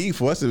is what I need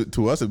for us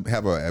to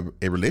have a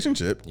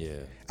relationship. Yeah.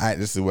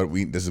 This is what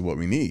we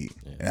need.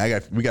 Yeah.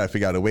 And we got to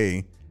figure out a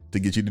way to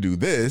get you to do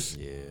this.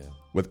 Yeah.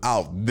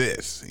 Without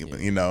this,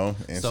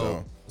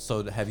 And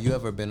so have you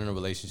ever been in a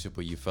relationship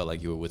where you felt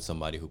like you were with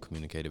somebody who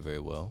communicated very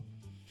well?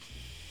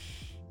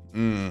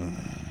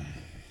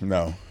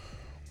 No,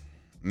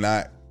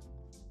 not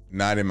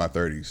in my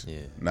 30s.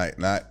 Yeah.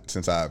 Not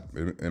since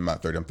in my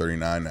 30s. I'm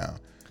 39 now.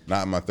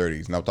 Not in my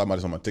 30s. And I was talking about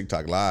this on my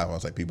TikTok live. I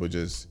was like, people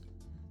just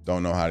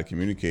don't know how to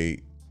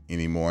communicate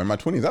anymore. In my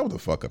 20s, I was a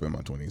fuck up in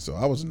my 20s, so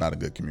I was not a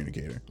good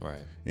communicator.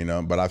 Right.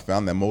 But I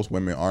found that most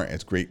women aren't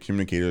as great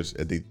communicators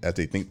as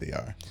they think they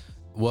are.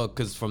 Well,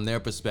 because from their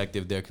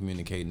perspective, they're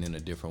communicating in a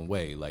different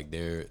way. Like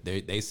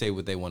they say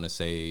what they want to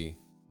say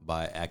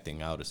by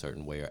acting out a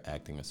certain way or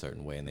acting a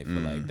certain way, and they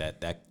feel like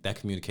that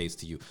communicates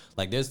to you.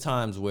 Like there's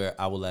times where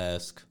I will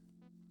ask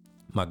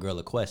my girl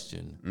a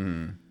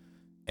question,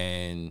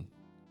 and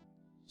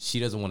she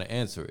doesn't want to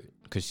answer it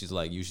because she's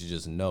like, you should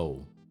just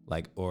know.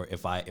 Like, or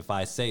if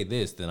I say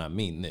this, then I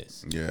mean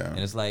this. Yeah. And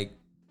it's like,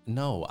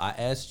 no, I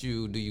asked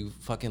you, do you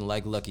fucking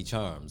like Lucky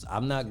Charms?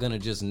 I'm not gonna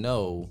just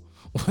know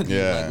whether you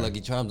like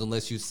Lucky Charms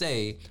unless you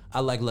say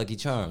I like Lucky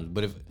Charms.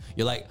 But if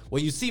you're like,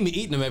 well, you see me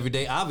eating them every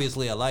day,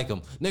 obviously I like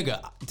them,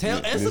 nigga.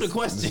 Answer the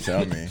question. Just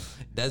tell me.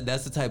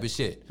 That's the type of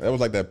shit. That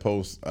was like that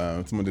post.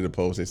 Someone did a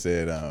post. They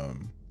said,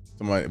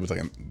 somebody, it was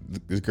like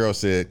this girl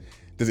said,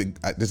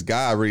 this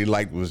guy I really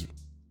liked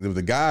there was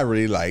a guy I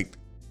really liked,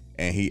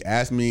 and he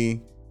asked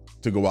me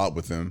to go out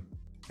with him,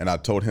 and I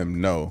told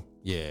him no.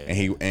 Yeah. And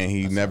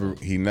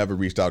he never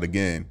reached out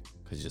again.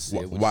 Cause you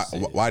said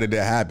why did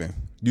that happen?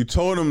 You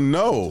told him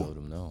no. Told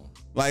him no.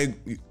 Like,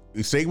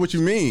 say what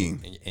you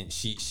mean. And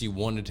she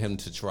wanted him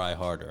to try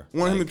harder.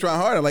 Wanted him to try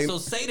harder. Like, so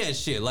say that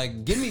shit.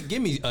 Like, give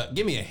me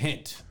a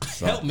hint.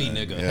 Help me,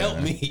 nigga. Yeah.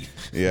 Help me.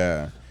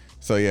 Yeah.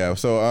 So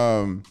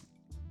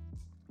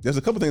there's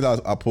a couple things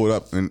I pulled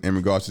up in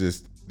regards to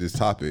this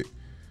topic,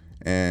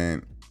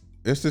 and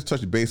let's just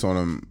touch base on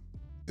them.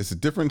 It's the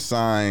different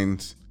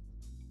signs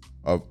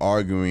of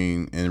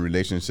arguing in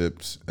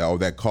relationships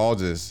that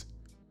causes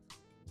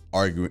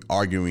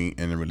arguing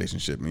in a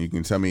relationship, and you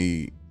can tell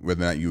me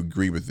whether or not you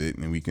agree with it,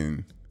 and we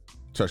can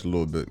touch a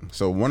little bit.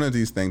 So one of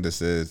these things that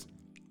says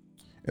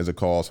is a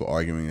cause for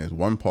arguing is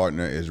one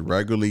partner is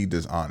regularly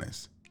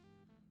dishonest.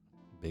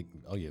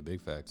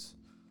 Big facts.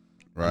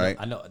 Right?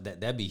 I know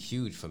that'd be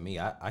huge for me.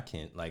 I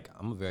can't, like,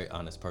 I'm a very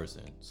honest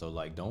person, so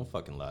like, don't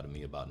fucking lie to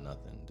me about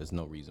nothing. There's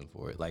no reason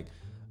for it. Like,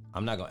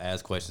 I'm not gonna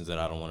ask questions that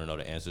I don't want to know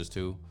the answers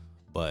to,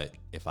 but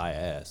if I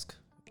ask,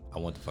 I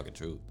want the fucking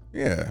truth.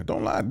 Yeah,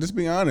 don't lie. Just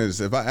be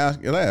honest. If I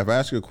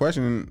ask you a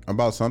question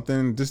about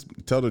something, just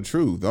tell the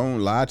truth.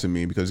 Don't lie to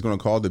me, because it's gonna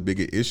cause the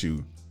bigger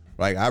issue.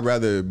 Like, I'd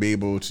rather be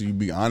able to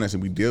be honest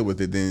and we deal with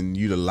it than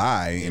you to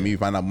lie and me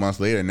find out months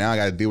later. Now I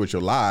got to deal with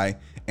your lie,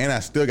 and I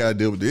still got to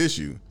deal with the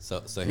issue.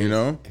 So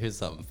here's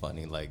something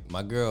funny. Like,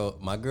 my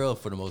girl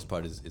for the most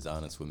part is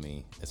honest with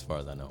me as far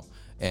as I know.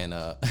 And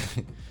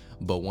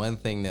but one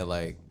thing that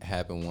like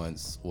happened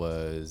once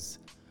was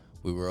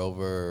we were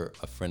over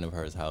a friend of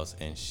hers house,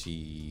 and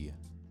she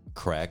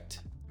cracked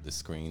the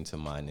screen to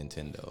my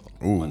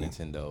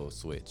Nintendo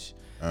Switch.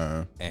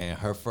 And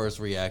her first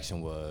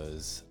reaction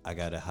was, I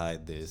gotta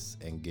hide this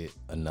and get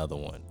another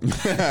one.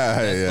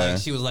 Like,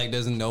 she was like,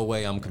 there's no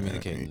way I'm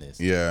communicating this.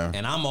 Yeah.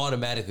 And I'm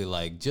automatically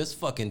like, just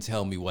fucking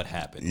tell me what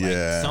happened. Yeah.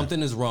 Like,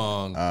 something is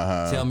wrong.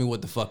 Tell me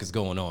what the fuck is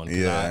going on.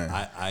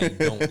 Yeah. I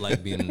don't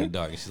like being in the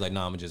dark. And she's like, no,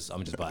 I'm just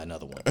buy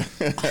another one.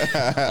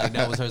 Like,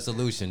 that was her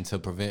solution to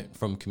prevent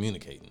from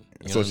communicating.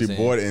 You know so she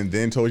bought it and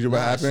then told you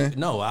what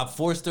happened? I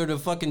forced her to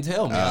fucking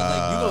tell me. I was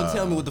like, you gonna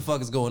tell me what the fuck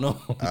is going on.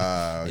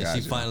 And she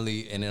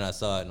finally, and then I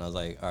saw it and I was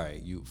like, all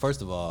right,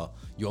 first of all,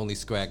 you only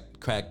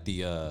cracked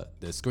the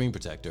screen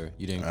protector.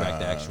 You didn't crack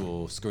the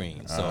actual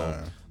screen.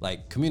 So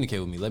like,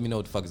 communicate with me. Let me know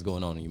what the fuck is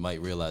going on, and you might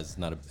realize it's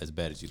not as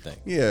bad as you think.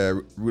 Yeah,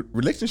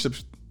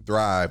 relationships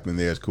thrive when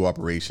there's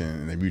cooperation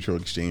and a mutual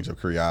exchange of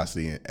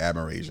curiosity and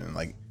admiration.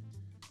 Like,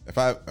 if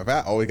I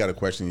always got to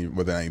question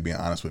whether or not you're being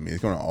honest with me,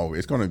 it's gonna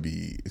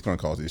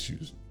cause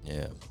issues.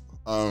 Yeah.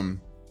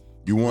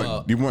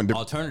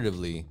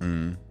 Alternatively,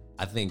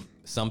 I think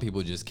some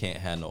people just can't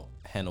handle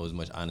as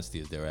much honesty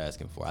as they're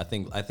asking for. I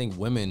think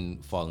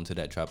women fall into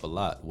that trap a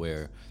lot,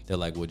 where they're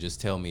like, well,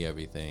 just tell me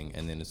everything,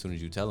 and then as soon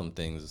as you tell them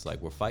things, it's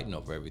like we're fighting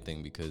over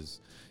everything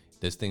because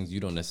there's things you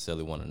don't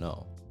necessarily want to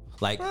know.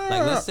 Like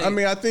let's say.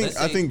 I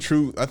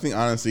think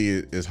honesty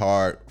is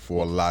hard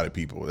for a lot of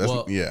people.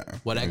 Well,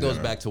 that goes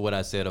back to what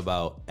I said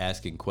about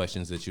asking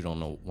questions that you don't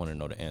want to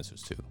know the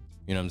answers to.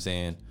 You know what I'm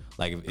saying?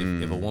 Like,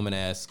 if a woman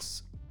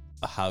asks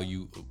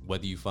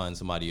whether you find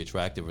somebody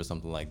attractive or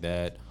something like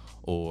that,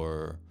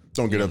 or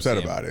don't get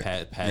upset about it.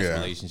 Past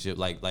relationship,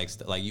 like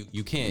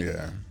you can't.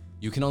 Yeah.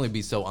 You can only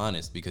be so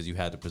honest because you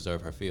had to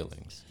preserve her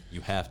feelings. You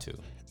have to.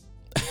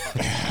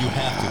 You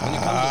have to. When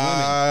it comes to women,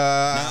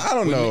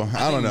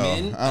 I don't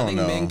know. I think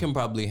men can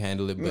probably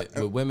handle it, but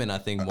with women, I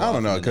think more. I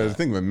don't know, because I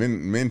think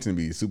men can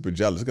be super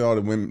jealous. Look at all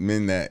the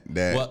men that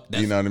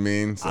you know what I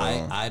mean. So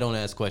I don't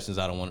ask questions.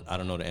 I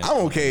don't know the answer.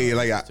 I'm okay.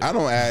 Like, I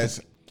don't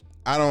ask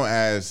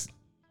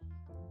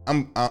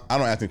any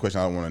questions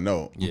I don't want to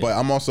know. Yeah. But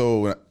I'm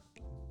also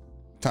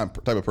type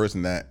of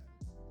person that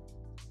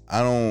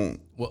I'm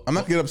not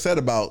gonna get upset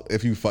about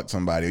if you fuck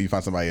somebody or you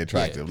find somebody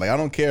attractive. Yeah. Like, I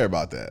don't care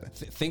about that.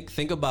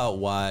 Think about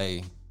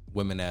why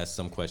women ask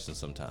some questions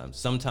sometimes.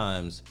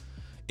 Sometimes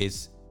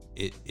it's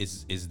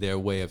their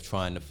way of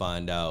trying to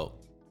find out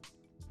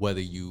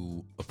whether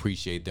you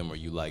appreciate them or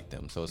you like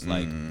them. So it's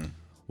like,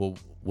 well,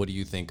 what do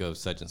you think of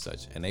such and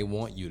such? And they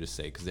want you to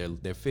say, because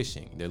they're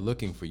fishing. They're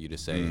looking for you to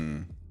say,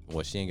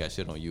 well, she ain't got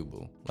shit on you,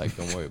 boo. Like,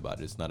 don't worry about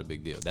it. It's not a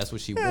big deal. That's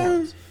what she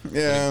wants.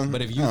 Yeah.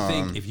 But if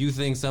you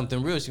think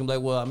something real, she can be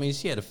like, well, I mean,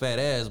 she had a fat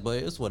ass,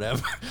 but it's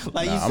whatever.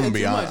 Like, you said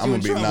too much. You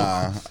in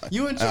trouble.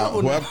 You in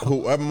trouble now.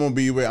 Whoever I'm gonna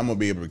be with, I'm gonna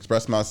be able to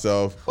express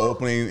myself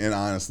openly and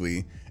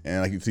honestly.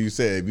 And like you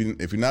said,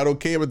 if you're not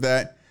okay with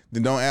that,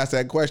 then don't ask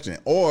that question.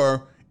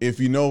 Or if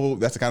you know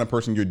that's the kind of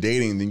person you're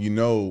dating, then you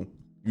know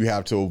you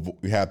have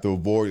to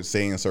avoid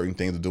saying certain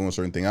things or doing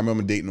certain things. I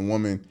remember dating a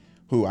woman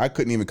who I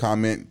couldn't even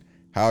comment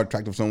how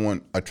attractive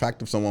someone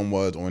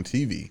was on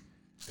TV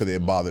because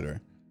it bothered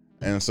her.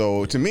 And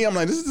so to me, I'm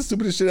like, this is the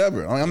stupidest shit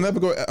ever. I'm never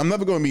going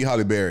to meet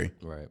Halle Berry.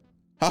 Right.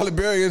 Halle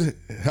Berry is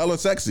hella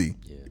sexy.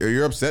 Yeah.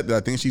 You're upset that I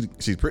think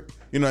she's pretty.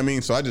 You know what I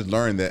mean? So I just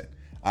learned that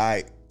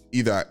I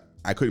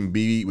couldn't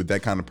be with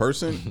that kind of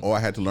person, or I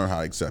had to learn how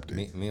to accept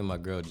it. Me and my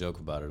girl joke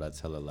about it. I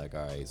tell her like,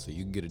 all right, so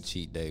you can get a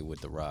cheat day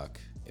with The Rock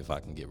if I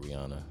can get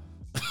Rihanna.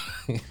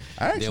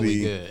 Then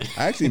we good.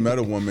 I actually met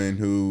a woman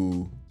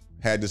who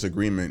had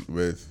disagreement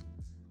with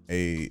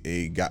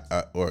a guy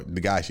or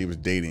the guy she was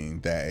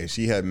dating, that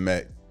she had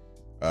met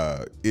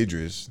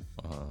Idris,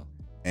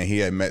 and he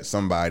had met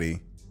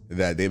somebody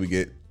that they would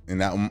get in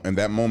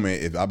that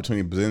moment, if the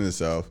opportunity presented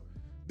itself,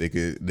 they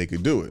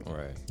could do it.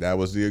 Right. That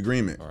was the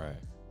agreement. Right.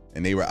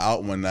 And they were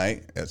out one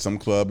night at some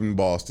club in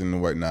Boston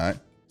and whatnot,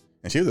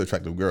 and she was an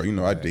attractive girl. You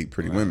know, I date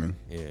pretty women.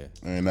 Yeah.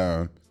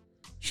 And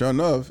sure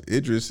enough,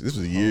 Idris, this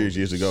was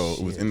years ago,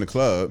 was in the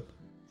club.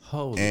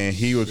 And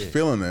he was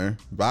feeling her,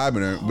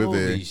 vibing her with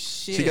it.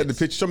 She got the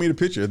picture, showed me the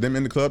picture of them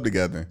in the club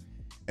together.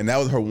 And that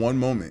was her one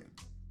moment.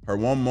 Her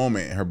one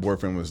moment, and her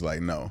boyfriend was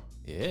like, no.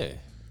 Yeah.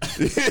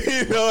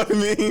 You know what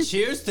I mean?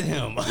 Cheers to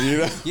him. You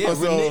know?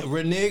 Yeah,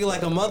 renege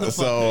like a motherfucker.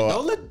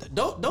 So,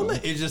 don't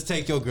let it just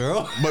take your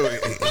girl.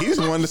 But he's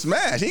the one to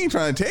smash. He ain't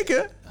trying to take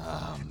her.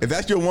 If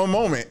that's your one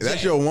moment,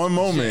 that's your one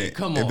moment.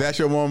 Come on. If that's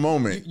your one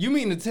moment. You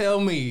mean to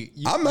tell me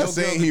I'm not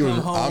saying he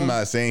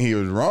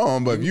was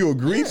wrong, but if you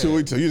agree to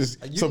it, so you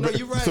just you're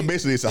right. So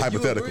basically it's a If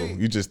hypothetical.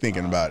 You're just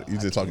thinking about it.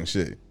 You're just talking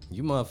shit.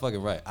 You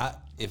motherfucking right.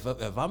 If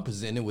I'm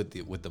presented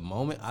with the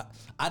moment,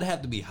 I'd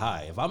have to be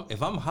high.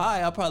 If I'm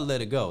high, I'll probably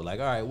let it go. Like,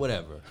 all right,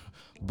 whatever.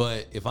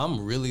 But if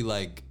I'm really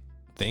like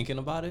thinking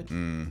about it,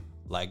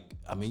 like,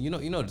 I mean, you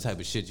know the type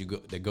of shit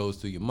that goes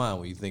through your mind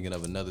when you're thinking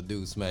of another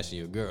dude smashing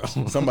your girl.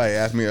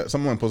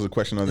 Someone posed a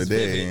question the other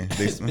day.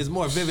 It's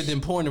more vivid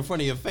than porn in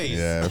front of your face.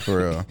 Yeah,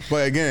 for real.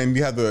 But again,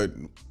 you have to.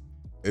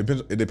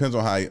 It depends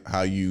on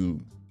how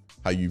you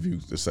view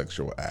the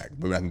sexual act.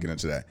 But I can get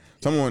into that.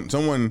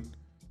 Someone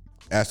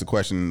asked a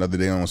question the other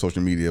day on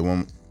social media,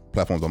 one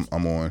platform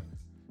I'm on.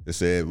 It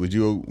said, would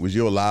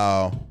you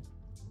allow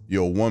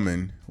your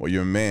woman or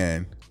your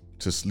man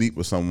to sleep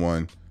with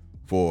someone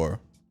for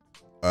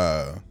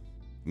 $1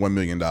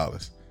 million?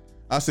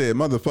 I said,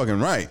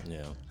 motherfucking right.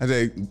 Yeah. I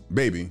said,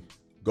 baby,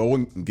 go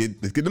and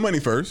let's get the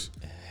money first,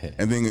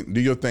 and then do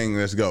your thing.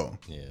 Let's go.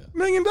 Yeah. $1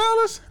 million?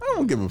 I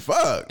don't give a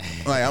fuck.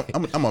 Like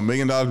I'm $1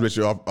 million rich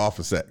off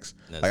of sex.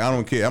 Like I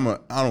don't care.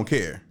 I don't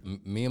care.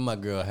 Me and my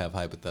girl have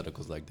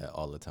hypotheticals like that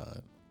all the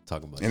time.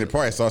 Talk about and it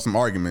probably saw some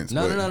arguments.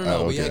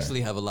 No. We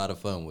actually have a lot of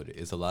fun with it.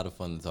 It's a lot of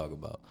fun to talk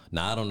about.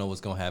 Now I don't know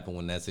what's gonna happen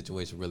when that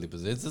situation really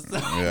presents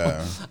itself.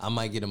 Yeah, I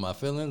might get in my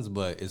feelings,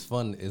 but it's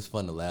fun. It's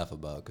fun to laugh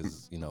about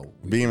because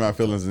be in my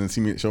feelings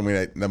and show me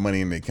that money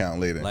in the account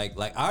later. Like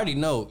I already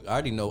know.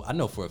 I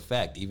know for a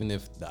fact. Even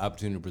if the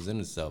opportunity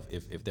presents itself,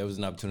 if there was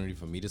an opportunity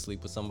for me to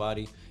sleep with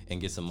somebody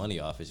and get some money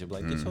off it, she'd be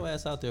like, get your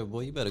ass out there,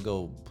 boy. You better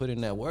go put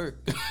in that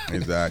work.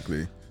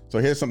 Exactly. So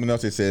here's something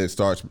else they said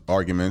starts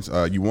arguments.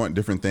 You want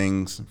different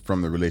things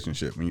from the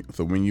relationship.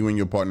 So when you and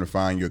your partner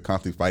find you're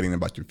constantly fighting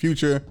about your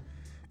future,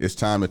 it's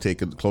time to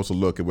take a closer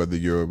look at whether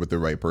you're with the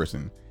right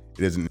person.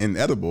 It is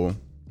inevitable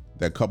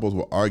that couples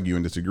will argue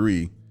and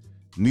disagree,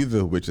 neither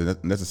of which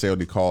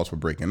necessarily calls for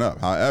breaking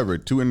up. However,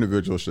 two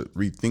individuals should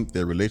rethink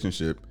their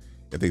relationship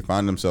if they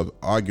find themselves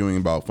arguing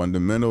about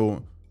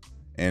fundamental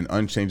and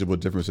unchangeable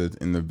differences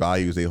in the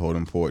values they hold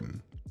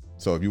important.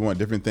 So if you want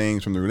different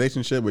things from the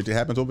relationship, which it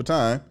happens over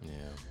time,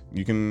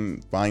 you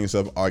can find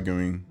yourself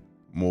arguing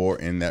more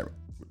in that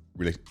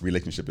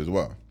relationship as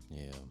well.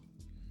 Yeah.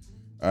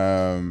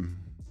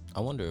 I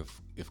wonder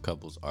if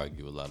couples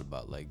argue a lot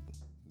about like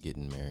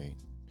getting married,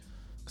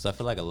 because I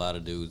feel like a lot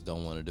of dudes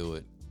don't want to do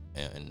it,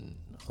 and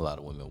a lot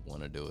of women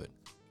want to do it.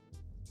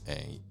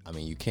 And I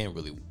mean, you can't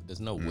really. There's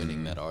no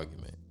winning that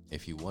argument.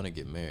 If you want to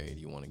get married,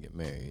 you want to get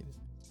married,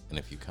 and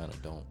if you kind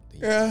of don't,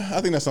 then I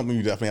think that's something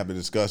you definitely have to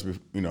discuss.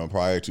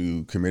 Prior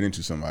to committing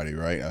to somebody,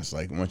 right? That's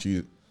like once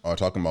you are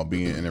talking about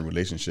being in a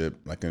relationship,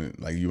 like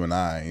you and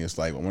I, it's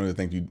like one of the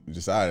things you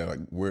decided, like,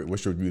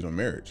 what's your views on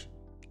marriage?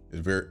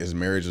 Is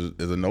marriage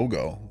is a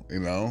no-go,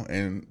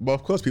 And well,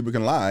 of course, people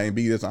can lie and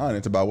be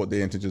dishonest about what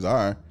their intentions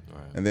are,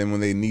 right. And then when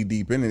they knee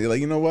deep in it, they're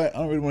like, you know what? I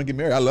don't really want to get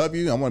married. I love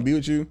you. I want to be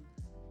with you.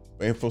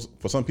 But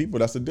for some people,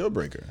 that's a deal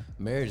breaker.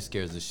 Marriage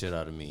scares the shit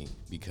out of me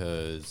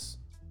because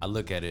I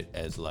look at it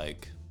as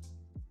like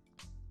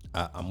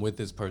I'm with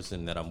this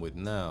person that I'm with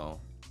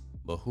now.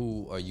 But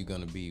who are you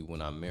going to be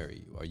when I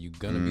marry you? Are you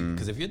going to be...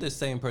 Because if you're the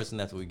same person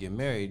after we get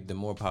married, then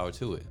more power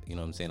to it. You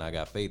know what I'm saying? I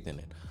got faith in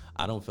it.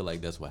 I don't feel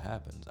like that's what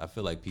happens. I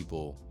feel like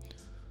people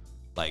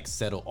like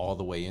settle all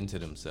the way into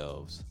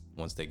themselves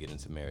once they get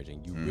into marriage,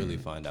 and you really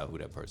find out who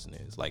that person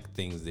is. Like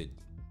things that,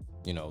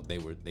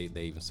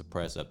 they even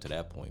suppress up to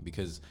that point.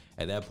 Because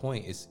at that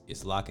point,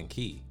 it's lock and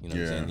key. You know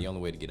what I'm saying? The only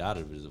way to get out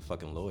of it is a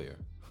fucking lawyer.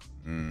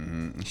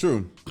 Mm-hmm.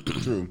 True.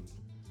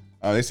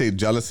 They say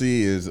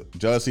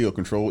jealousy or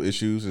control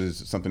issues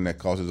is something that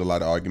causes a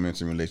lot of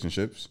arguments in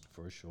relationships.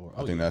 For sure.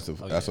 I think that's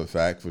a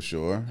fact for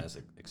sure. That's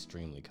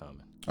extremely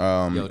common.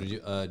 Yo,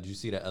 did you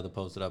see that other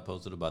post that I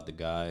posted about the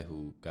guy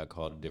who got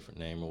called a different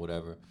name or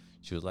whatever?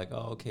 She was like,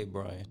 "Oh, okay,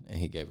 Brian," and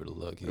he gave her the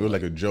look. It was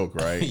like a joke,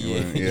 right? Yeah.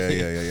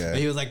 And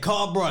he was like,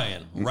 "Call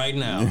Brian right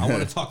now. I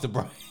want to talk to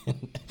Brian."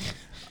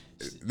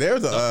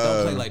 There's don't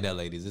play like that,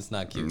 ladies. It's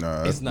not cute.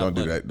 No, it's not. Don't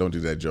do that. Don't do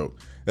that joke.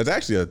 There's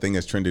actually a thing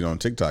that's trending on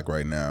TikTok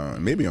right now,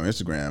 and maybe on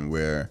Instagram,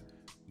 where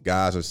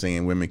guys are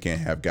saying women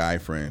can't have guy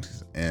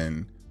friends,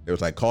 and it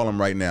was like, call him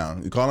right now.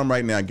 You call him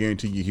right now, I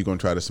guarantee you he's gonna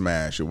try to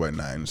smash or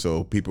whatnot. And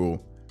so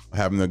people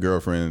having their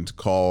girlfriends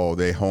call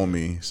their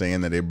homie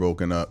saying that they're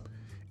broken up,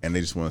 and they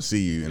just want to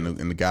see you,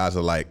 and the guys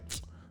are like,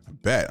 I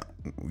bet,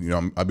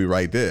 I'll be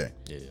right there.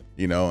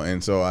 Yeah.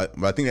 And so I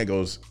think that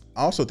goes.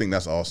 I also think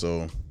that's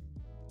also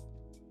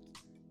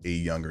a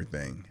younger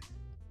thing.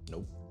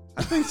 Nope.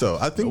 I think so.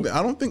 I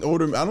don't think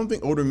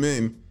older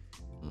men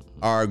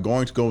are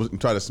going to go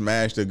and try to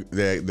smash the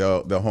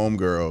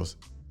homegirls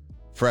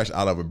fresh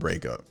out of a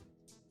breakup,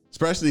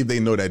 especially if they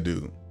know that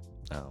dude.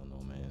 I don't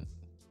know, man.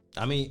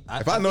 I mean,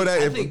 I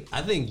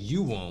think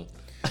you won't.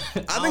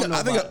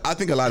 I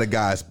think a lot of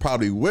guys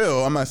probably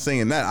will. I'm not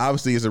saying that.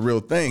 Obviously, it's a real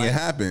thing. It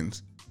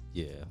happens.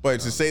 Yeah.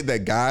 But to say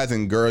that guys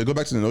and girls, go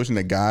back to the notion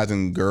that guys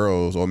and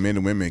girls or men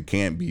and women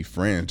can't be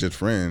friends, just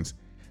friends.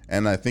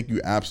 And I think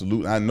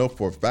I know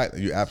for a fact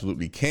that you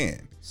absolutely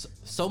can.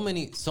 So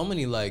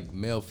many like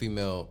male,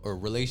 female or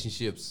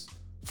relationships,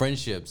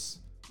 friendships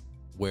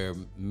where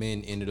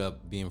men ended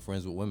up being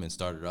friends with women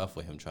started off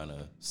with him trying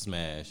to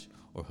smash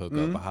or hook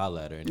up or holler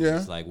at her. And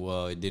it's like,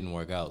 well, it didn't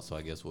work out, so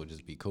I guess we'll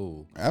just be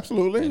cool.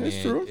 Absolutely.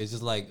 It's true. It's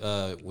just like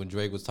when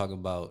Drake was talking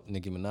about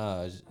Nicki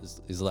Minaj,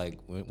 it's like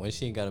when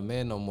she ain't got a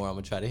man no more, I'm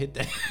going to try to hit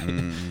that.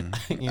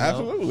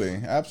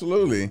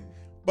 Absolutely.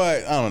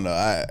 But I don't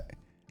know.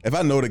 If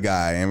I know the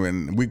guy and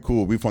when we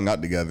cool, we've hung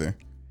out together,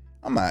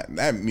 I'm not,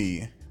 that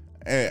me.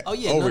 Oh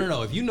yeah,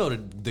 no. If you know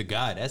the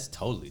guy, that's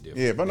totally different.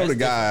 Yeah, if I know the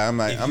guy, I'm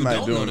not doing it.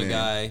 If you don't know the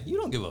guy, you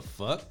don't give a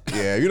fuck.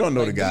 Yeah, if you don't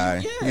know the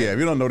guy. Yeah, if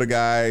you don't know the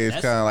guy, it's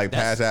kind of like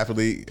past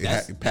athlete.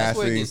 That's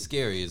where it gets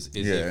scary. Is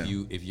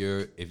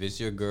if it's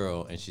your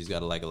girl and she's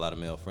got like a lot of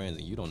male friends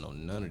and you don't know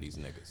none of these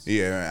niggas.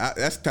 Yeah,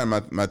 that's kind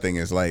of my thing.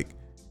 Is like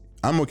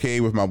I'm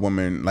okay with my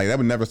woman. Like that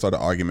would never start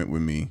an argument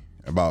with me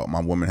about my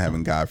woman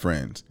having guy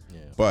friends. Yeah.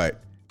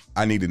 But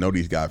I need to know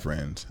these guy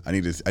friends. I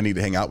need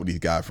to hang out with these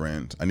guy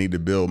friends. I need to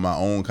build my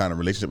own kind of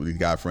relationship with these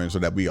guy friends so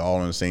that we all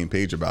on the same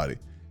page about it.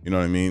 You know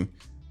what I mean?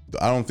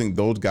 I don't think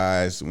those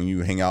guys, when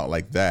you hang out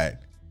like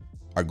that,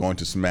 are going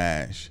to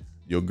smash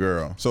your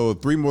girl. So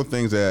 3 more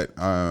things that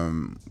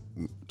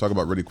talk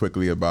about really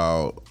quickly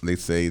about, they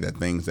say that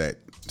things that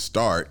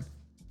start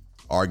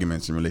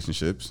arguments in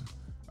relationships.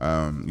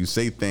 You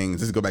say things,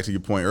 this is go back to your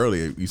point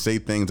earlier, you say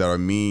things that are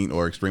mean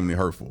or extremely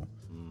hurtful.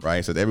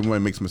 Right, so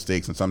everyone makes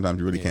mistakes, and sometimes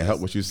you really can't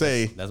help what you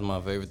say. That's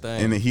my favorite thing.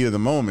 In the heat of the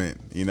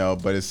moment,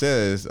 But it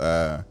says,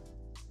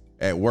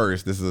 at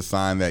worst, this is a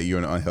sign that you're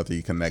in an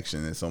unhealthy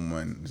connection, and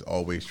someone is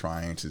always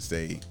trying to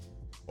say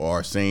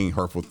or saying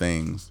hurtful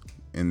things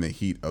in the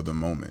heat of the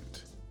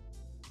moment.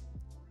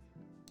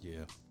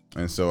 Yeah.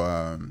 And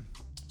so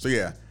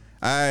yeah,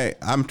 I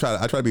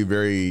try to be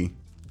very,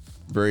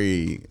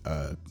 very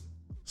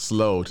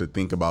slow to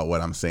think about what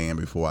I'm saying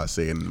before I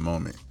say it in the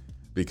moment,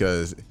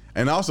 because.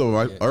 And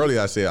also,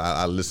 earlier I said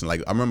I listen.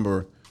 Like I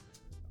remember,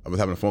 I was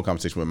having a phone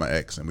conversation with my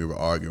ex, and we were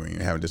arguing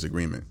and having a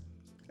disagreement.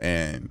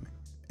 And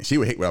she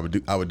would hate what I would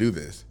do. I would do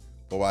this,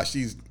 but while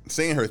she's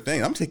saying her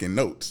thing, I'm taking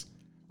notes.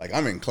 Like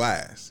I'm in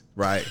class,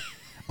 right?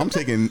 I'm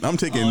taking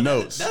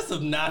notes. That's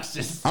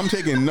obnoxious. I'm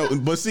taking notes.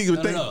 But see, here's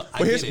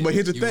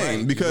the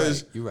thing,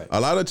 because you're right. A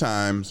lot of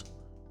times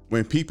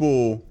when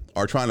people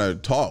are trying to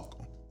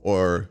talk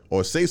or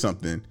say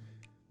something,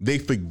 they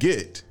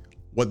forget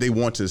what they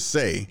want to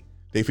say.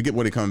 They forget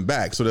when they come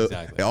back. So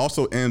it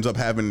also ends up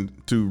having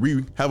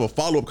to have a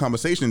follow-up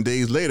conversation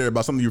days later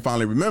about something you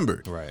finally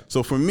remember. Right.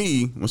 So for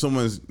me, when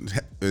someone's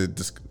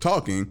just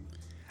talking,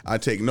 I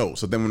take notes.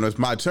 So then when it's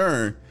my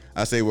turn,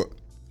 I say, well,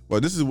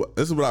 this is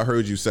what I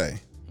heard you say.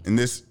 And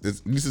these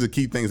are the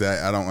key things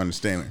that I don't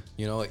understand.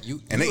 You know what?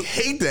 They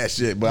hate that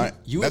shit, but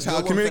that's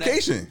how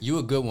communication. You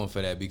a good one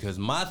for that, because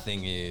my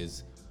thing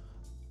is,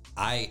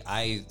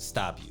 I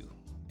stop you.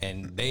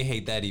 And they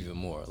hate that even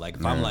more. Like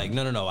if I'm like,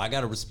 no, I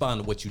got to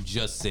respond to what you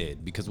just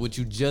said, because what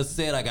you just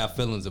said, I got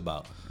feelings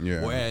about.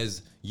 Yeah.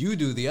 Whereas you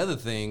do the other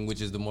thing,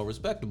 which is the more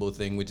respectable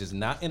thing, which is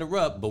not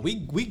interrupt, but we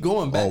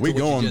going back. We to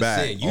going what you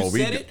back. Just said. You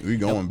said it. We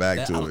going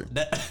back to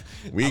it.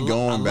 We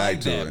going back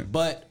to it.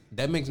 But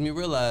that makes me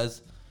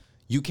realize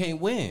you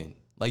can't win.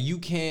 Like you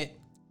can't.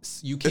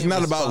 It's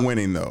not about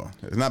winning though.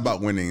 It's not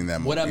about winning in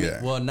that moment. What I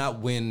mean, well, not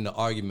win the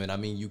argument. I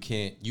mean, you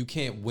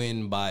can't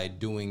win by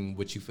doing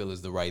what you feel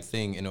is the right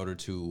thing in order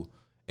to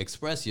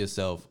express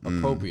yourself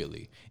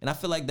appropriately. And I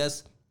feel like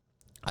that's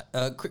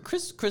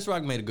Chris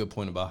Rock made a good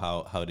point about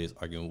how it is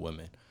arguing with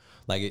women.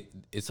 Like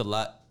it's a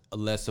lot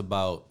less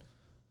about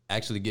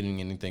actually getting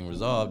anything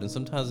resolved, and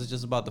sometimes it's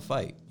just about the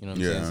fight. You know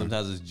what I'm saying?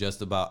 Sometimes it's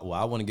just about, well,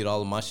 I want to get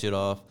all of my shit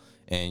off,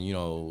 and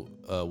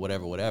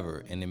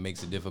whatever, and it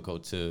makes it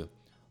difficult to,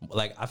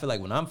 like, I feel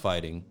like when I'm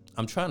fighting,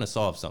 I'm trying to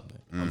solve something.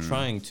 I'm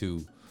trying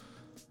to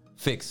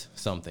fix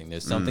something.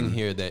 There's something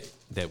here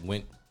that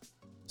went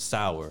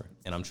sour,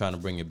 and I'm trying to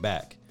bring it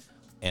back.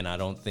 And I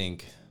don't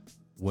think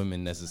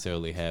women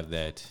necessarily have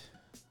that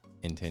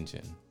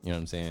intention. You know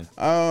what I'm saying?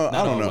 Not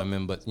I don't all know.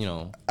 women, but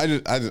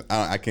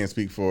I can't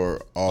speak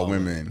for all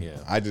women. Yeah.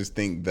 I just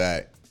think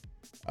that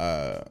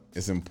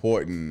it's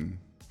important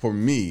for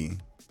me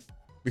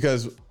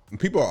because when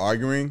people are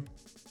arguing,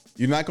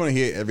 you're not going to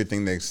hear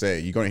everything they say.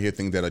 You're going to hear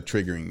things that are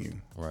triggering you.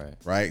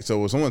 Right. So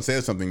when someone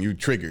says something, you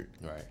triggered.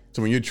 Right.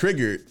 So when you're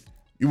triggered,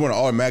 you want to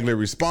automatically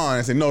respond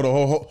and say, no,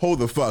 hold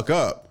the fuck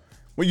up.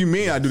 What do you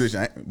mean I do this?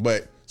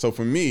 But so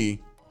for me,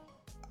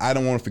 I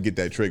don't want to forget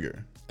that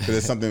trigger. Because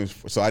it's something,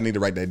 so I need to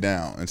write that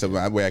down. And so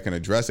that way I can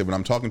address it. When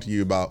I'm talking to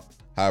you about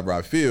however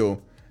I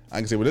feel, I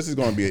can say, well, this is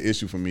going to be an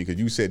issue for me because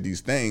you said these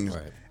things.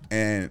 Right.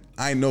 And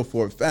I know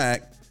for a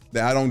fact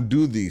that I don't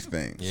do these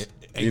things. Yeah,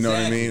 exactly. You know what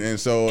I mean? And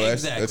so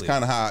that's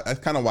kind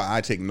of why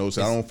I take notes.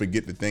 So I don't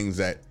forget the things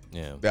that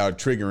are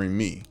triggering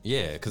me.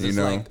 Yeah, because it's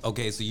like,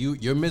 okay, so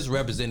you're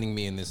misrepresenting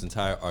me in this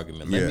entire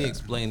argument. Let me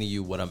explain to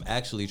you what I'm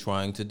actually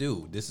trying to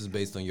do. This is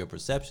based on your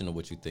perception of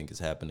what you think is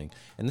happening,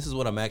 and this is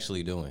what I'm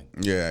actually doing.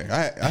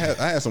 Yeah,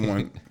 I had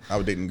someone, I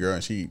was dating a girl,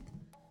 and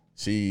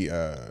she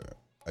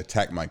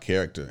attacked my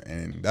character,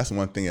 and that's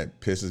one thing that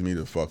pisses me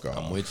the fuck off.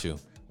 I'm with you.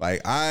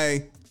 Like,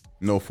 I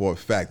know for a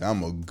fact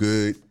I'm a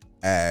good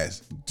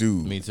ass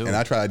dude. Me too. And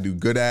I try to do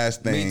good ass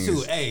things. Me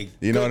too. Hey,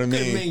 you know what I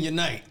mean? Good men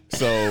unite.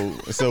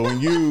 So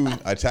when you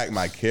attack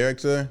my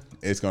character,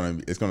 it's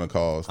gonna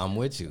cause. I'm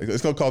with you.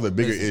 It's gonna cause a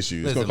bigger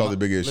issue. It's gonna cause a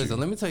bigger issue. Listen,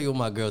 let me tell you what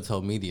my girl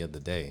told me the other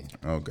day.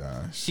 Oh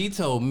gosh. She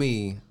told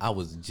me I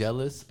was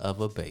jealous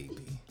of a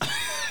baby.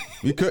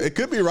 It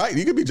could be right.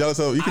 You could be jealous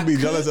of. You could be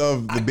jealous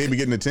of the baby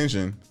getting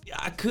attention.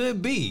 I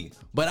could be,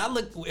 but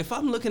if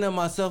I'm looking at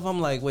myself,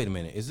 I'm like, wait a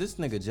minute, is this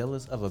nigga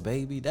jealous of a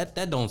baby?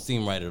 That don't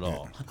seem right at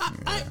all.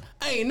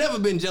 I ain't never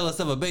been jealous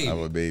of a baby. Of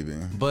a baby.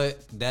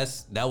 But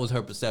that was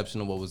her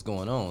perception of what was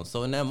going on.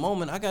 So in that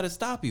moment, I gotta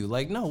stop you.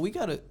 Like, no, we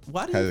gotta.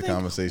 Why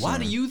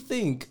do you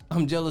think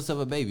I'm jealous of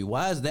a baby?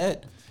 Why is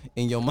that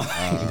in your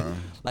mind?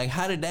 Like,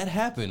 how did that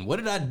happen? What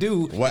did I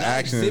do? What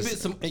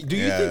actions? Do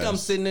you think I'm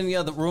sitting in the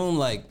other room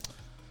like,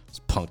 this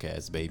punk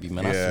ass baby,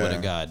 man? I swear to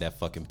God, that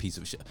fucking piece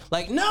of shit.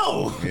 Like,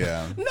 no.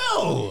 Yeah.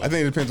 No. I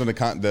think it depends on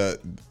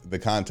the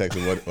context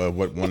of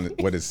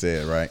what is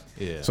said, right?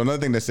 Yeah. So another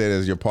thing that said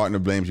is your partner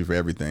blames you for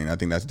everything. I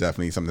think that's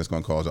definitely something that's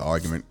going to cause an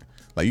argument.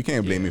 Like, you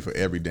can't blame me for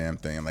every damn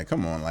thing. Like,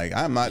 come on. Like,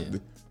 I'm not.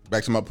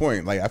 Back to my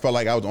point. Like, I felt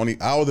like I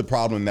was the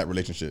problem in that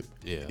relationship.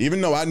 Yeah.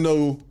 Even though I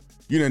know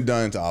you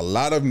done a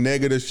lot of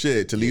negative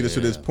shit to lead us to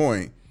this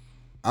point,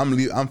 I'm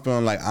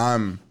feeling like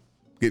I'm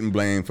getting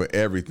blamed for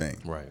everything.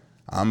 Right.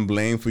 I'm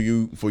blamed for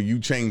you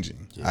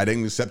changing. Yeah. I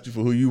didn't accept you for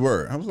who you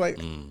were. I was like,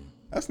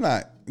 that's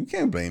not. You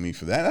can't blame me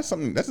for that. That's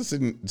something. That's a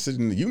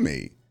decision that you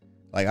made.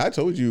 Like, I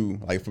told you,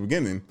 like, from the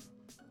beginning,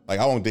 like,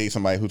 I won't date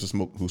somebody who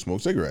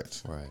smokes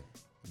cigarettes. Right.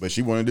 But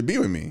she wanted to be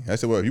with me. I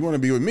said, well, if you want to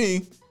be with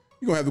me,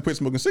 you're gonna have to quit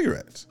smoking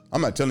cigarettes.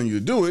 I'm not telling you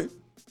to do it.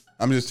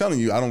 I'm just telling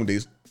you I don't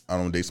date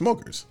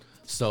smokers.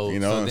 So she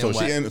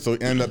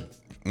ended up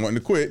wanting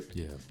to quit.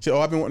 Yeah. She said,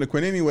 I've been wanting to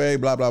quit anyway,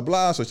 blah blah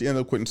blah. So she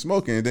ended up quitting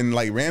smoking, and then,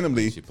 like,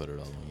 randomly, she put it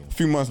all on you. A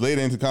few months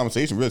later into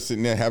conversation, we were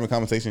sitting there having a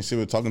conversation. She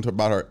was talking to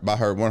her about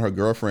her one of her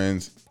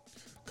girlfriends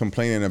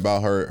complaining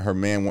about her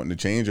man wanting to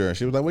change her. And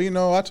she was like,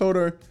 well, I told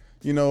her,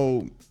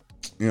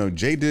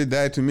 Jay did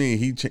that to me.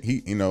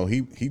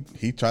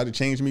 He tried to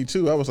change me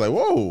too. I was like,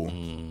 whoa.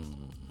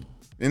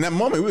 In that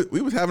moment,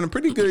 we was having a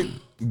pretty good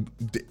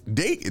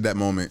date at that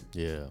moment.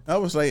 Yeah. I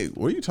was like,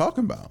 what are you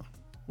talking about?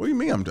 What do you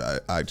mean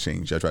I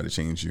changed? I tried to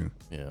change you.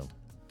 Yeah.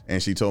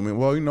 And she told me,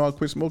 well, I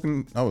quit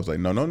smoking. I was like,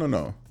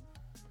 no.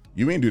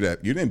 You ain't do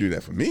that. You didn't do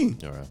that for me.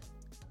 All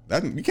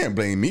right. You can't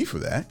blame me for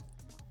that.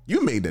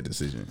 You made that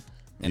decision.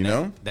 And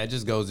that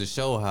just goes to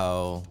show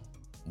how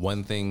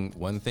one thing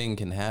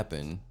can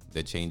happen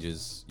that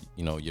changes,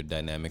 your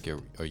dynamic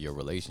or your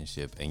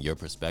relationship and your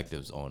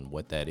perspectives on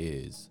what that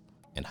is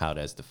and how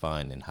that's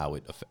defined and how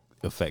it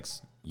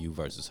affects you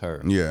versus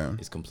her. Yeah,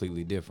 is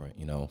completely different.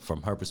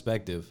 From her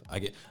perspective,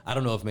 I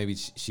don't know if maybe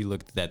she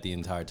looked at that the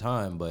entire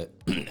time, but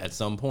at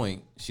some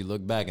point she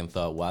looked back and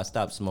thought, well, I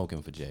stopped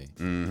smoking for Jay.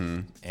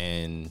 Mm-hmm.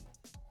 And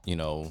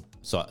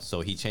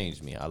so he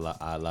changed me. I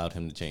allowed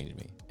him to change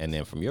me. And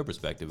then from your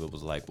perspective, it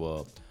was like,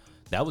 well,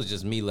 that was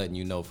just me letting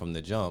you know from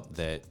the jump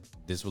that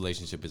this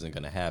relationship isn't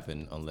going to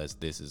happen unless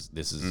this is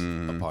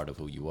a part of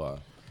who you are.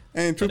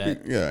 And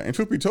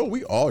truth be told,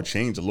 we all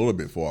change a little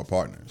bit for our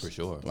partners. For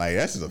sure. Like,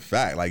 that's just a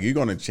fact. Like, you're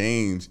going to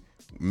change.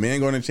 Men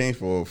going to change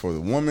for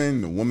the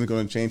woman. The woman's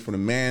going to change for the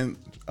man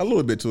a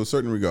little bit to a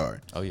certain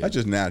regard. Oh, yeah. That's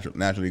just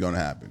naturally going to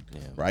happen.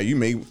 Yeah. Right? You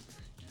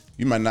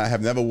might not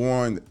have never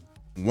worn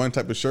one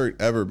type of shirt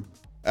ever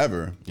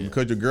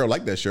because your girl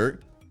liked that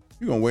shirt.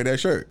 You're going to wear that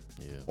shirt.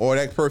 Yeah. Or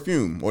that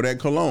perfume or that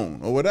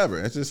cologne or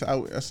whatever. That's just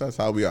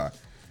how we are.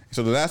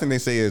 So the last thing they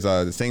say is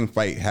the same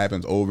fight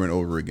happens over and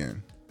over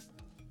again.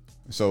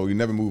 So you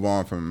never move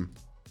on from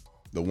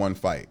the one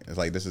fight. It's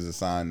like this is a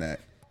sign that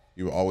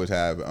you will always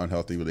have an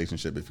unhealthy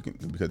relationship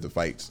because the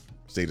fights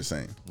stay the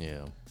same.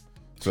 Yeah.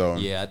 So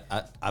yeah,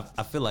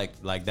 I feel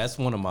like that's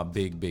one of my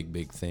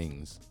big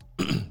things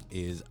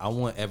is I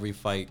want every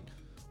fight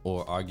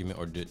or argument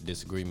or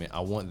disagreement, I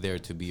want there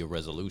to be a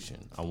resolution.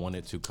 I want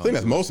it to come. I think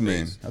that's most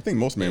men. I think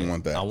most men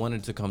want that. I want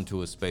it to come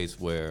to a space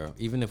where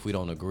even if we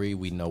don't agree,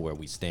 we know where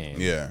we stand.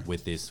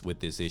 With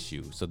this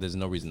issue. So there's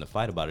no reason to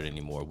fight about it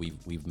anymore.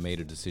 We've made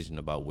a decision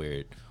about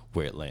where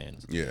it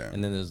lands. Yeah.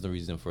 And then there's no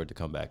reason for it to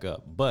come back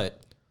up.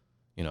 But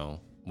you know,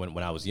 when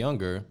I was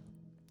younger,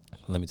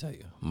 let me tell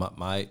you,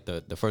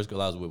 the first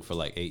girl I was with for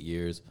like 8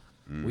 years,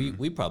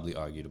 we probably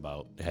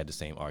had the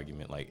same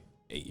argument like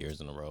 8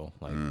 years in a row,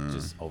 like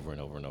just over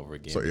and over and over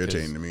again. So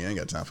irritating to me. I ain't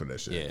got time for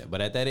that shit. Yeah,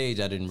 but at that age,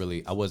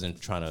 I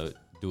wasn't trying to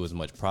do as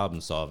much problem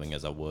solving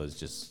as I was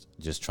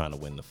just trying to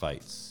win the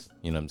fights.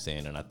 You know what I'm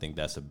saying? And I think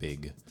that's a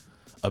big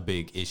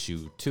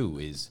issue too.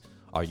 Is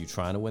are you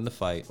trying to win the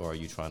fight or are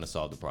you trying to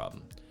solve the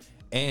problem?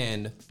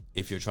 And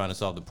if you're trying to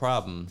solve the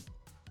problem,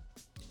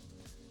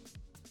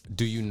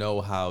 do you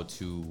know how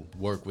to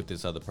work with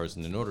this other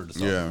person in order to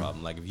solve the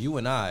problem? Like if you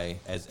and I,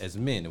 as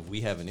men, if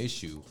we have an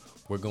issue,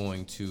 we're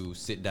going to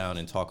sit down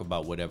and talk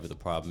about whatever the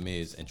problem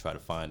is and try to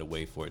find a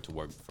way for it to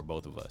work for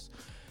both of us.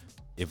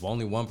 If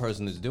only one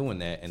person is doing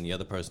that and the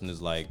other person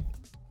is like,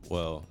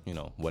 well, you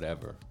know,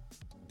 whatever.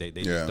 They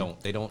just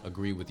don't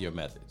agree with your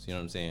methods. You know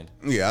what I'm saying?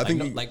 Yeah, I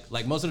think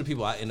like most of the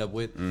people I end up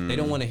with, they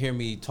don't want to hear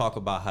me talk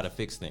about how to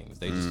fix things.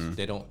 They just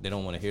they don't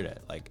want to hear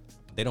that. Like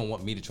they don't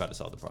want me to try to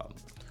solve the problem.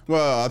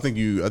 Well, I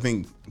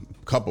think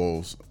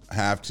couples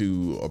have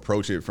to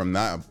approach it from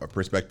not a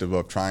perspective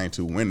of trying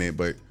to win it,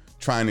 but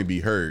trying to be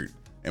heard.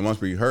 And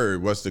once we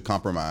heard, what's the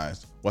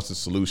compromise? What's the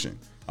solution?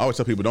 I always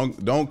tell people,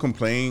 don't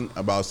complain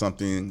about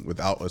something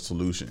without a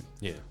solution.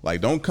 Yeah. Like,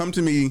 don't come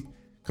to me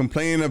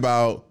complaining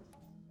about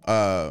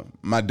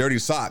my dirty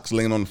socks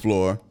laying on the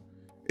floor.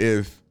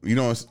 If you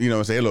don't,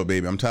 say, "Hello,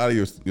 baby, I'm tired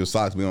of your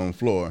socks being on the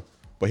floor,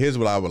 but here's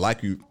what I would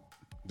like you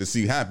to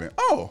see happen."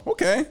 Oh,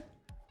 okay.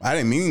 I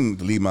didn't mean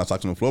to leave my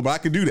socks on the floor, but I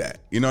could do that.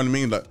 You know what I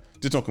mean? Like,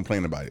 just don't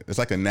complain about it. It's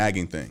like a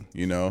nagging thing,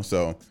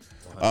 So.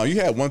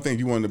 You had one thing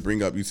you wanted to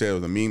bring up. You said it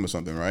was a meme or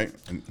something, right?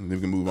 And then we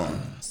can move on.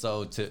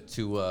 So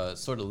to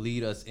sort of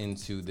lead us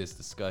into this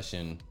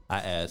discussion,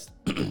 I asked,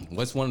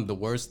 what's one of the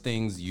worst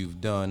things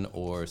you've done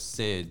or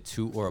said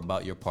to or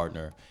about your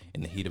partner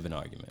in the heat of an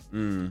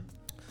argument?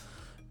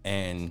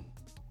 And,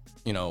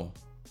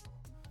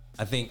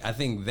 I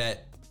think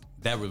that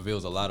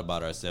reveals a lot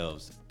about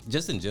ourselves,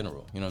 just in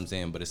general, you know what I'm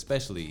saying? But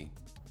especially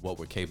what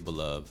we're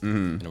capable of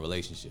in a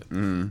relationship.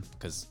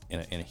 Because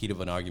in a heat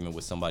of an argument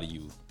with somebody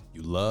you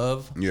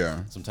love,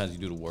 sometimes you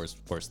do the worst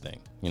thing.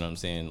 You know what I'm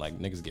saying? Like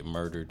niggas get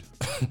murdered.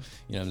 You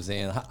know what I'm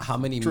saying? How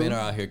many men are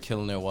out here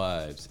killing their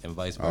wives and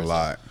vice versa? A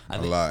lot.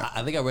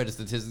 I think I read a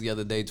statistic the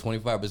other day.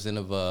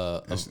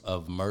 25%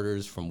 of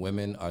murders from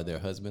women are their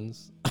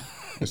husbands.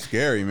 It's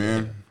scary,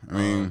 man. I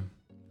mean,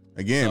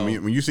 again,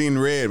 when you see in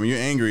red, when you're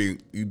angry,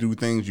 you do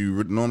things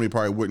you normally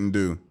probably wouldn't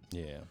do.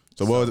 Yeah.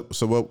 So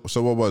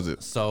what was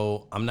it?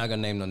 So I'm not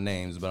gonna name no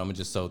names, but I'm gonna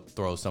just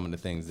throw some of the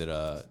things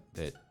that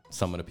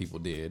some of the people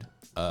did.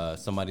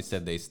 Somebody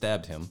said they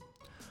stabbed him.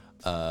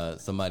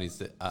 Somebody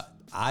said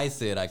I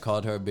said I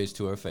called her a bitch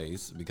to her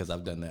face because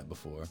I've done that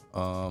before.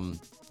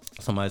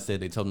 Somebody said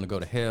they told him to go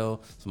to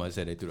hell. Somebody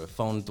said they threw their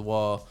phone at the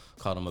wall,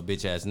 called him a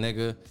bitch ass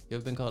nigga. You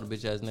ever been called a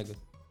bitch ass nigga?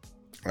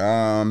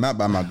 Not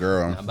by my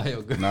girl. Not by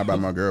your girl. Not by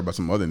my girl, by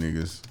some other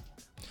niggas.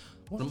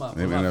 One of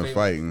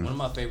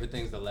my favorite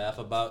things to laugh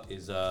about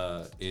is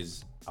I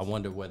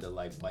wonder whether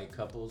like white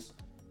couples,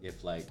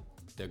 if like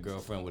their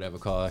girlfriend would ever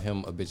call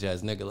him a bitch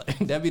ass nigga, like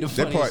that'd be the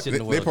funniest shit in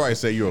the world. They probably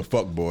say you're a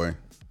fuck boy.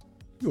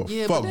 You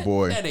a fuck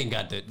boy. That ain't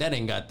got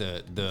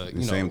the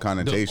same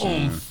connotation, the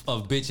oomph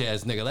of bitch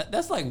ass nigga.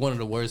 That's like one of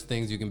the worst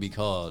things you can be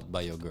called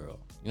by your girl.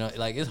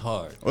 Like it's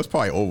hard. Well, it's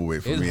probably over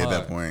with for me at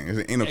that point.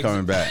 Ain't no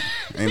coming back.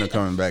 Ain't no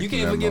coming back. You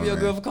can't forgive your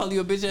girl for calling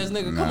you a bitch ass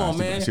nigga. Come on,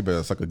 man. She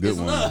better suck a good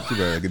one. Love. She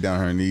better get down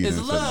on her knees. It's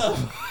and love.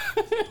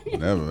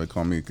 Whatever. They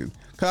call me. Cause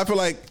I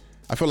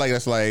feel like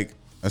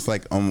that's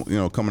like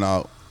coming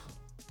out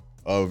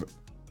of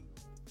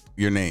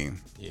your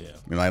name. Yeah.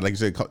 I mean, like you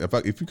said,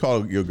 if you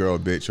call your girl a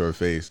bitch or a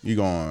face, you're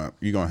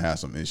gonna have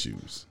some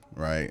issues,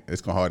 right?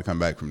 It's gonna hard to come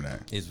back from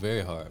that. It's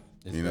very hard.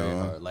 It's very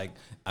hard. Like,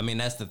 I mean,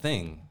 that's the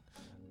thing.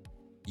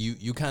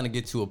 You kind of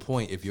get to a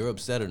point, if you're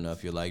upset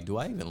enough, you're like, do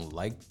I even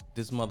like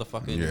this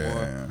motherfucker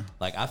anymore? Yeah.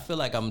 Like, I feel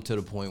like I'm to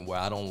the point where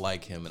I don't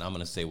like him and I'm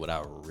going to say what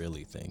I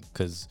really think.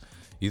 Because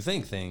you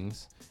think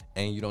things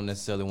and you don't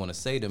necessarily want to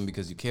say them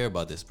because you care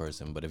about this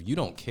person. But if you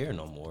don't care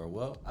no more,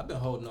 well, I've been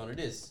holding on to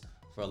this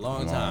for a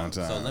long time.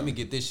 So let me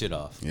get this shit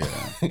off. Yeah.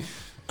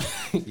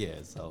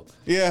 Yeah, so.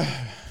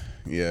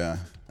 Yeah.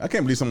 I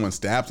can't believe someone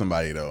stabbed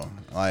somebody, though.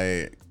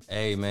 Like...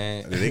 Hey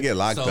man, did they get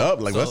locked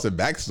up? Like, what's the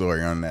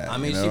backstory on that? I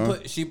mean,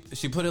 she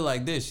put it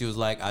like this. She was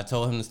like, I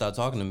told him to stop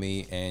talking to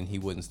me, and he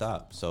wouldn't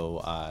stop. So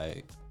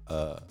I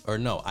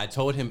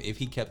told him if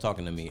he kept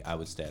talking to me, I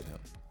would stab him.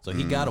 So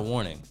he got a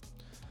warning.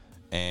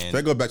 And so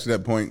that goes back to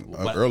that point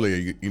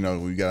earlier.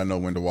 We gotta know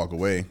when to walk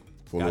away.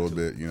 for a little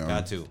bit, you know.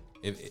 Got to.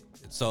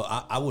 So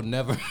I would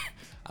never,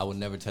 I would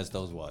never test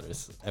those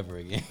waters ever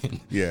again.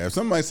 Yeah, if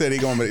somebody said they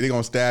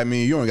gonna stab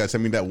me, you only got to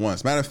tell me that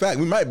once. Matter of fact,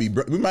 we might be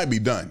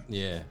done.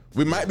 Yeah,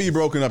 we might be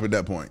broken up at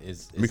that point.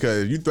 It's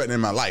because you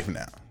threatening my life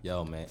now.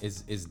 Yo, man,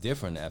 it's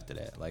different after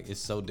that. Like, it's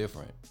so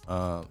different.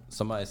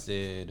 Somebody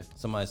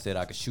said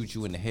I could shoot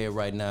you in the head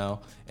right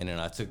now, and then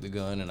I took the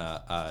gun and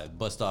I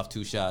bust off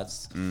 2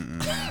 shots.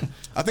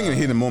 I think in the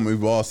heat of the moment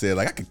we've all said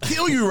like I could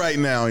kill you right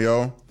now,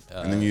 yo,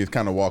 and then you just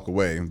kind of walk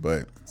away.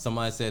 But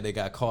somebody said they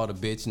got called a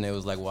bitch, and they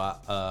was like, "Well,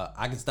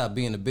 I can stop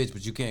being a bitch,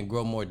 but you can't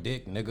grow more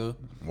dick, nigga."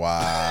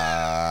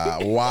 Wow.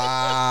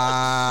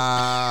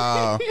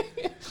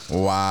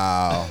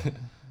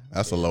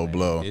 That's a low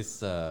blow.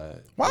 It's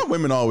why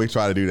women always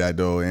try to do that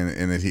though?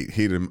 In the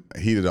heat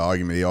of the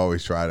argument, they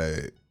always try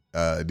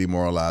to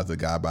demoralize the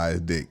guy by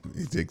his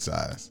dick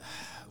size.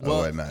 Well,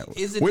 or whatnot.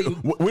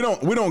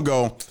 we don't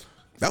go.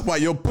 That's why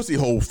your pussy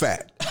hole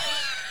fat.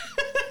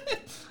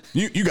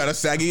 You got a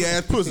saggy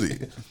ass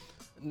pussy.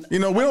 You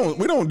know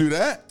we don't do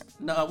that.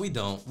 No, we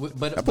don't.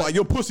 That's why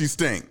your pussy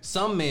stink.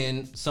 Some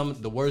men,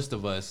 the worst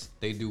of us,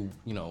 they do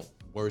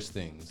worse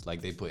things.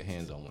 Like they put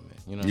hands on women.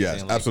 You know what I'm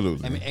saying? Like,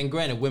 absolutely. And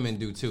granted, women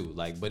do too.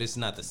 Like, but it's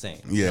not the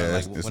same.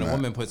 Yeah, like when a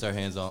woman puts her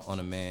hands on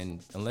a man,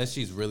 unless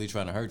she's really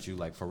trying to hurt you,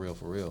 like for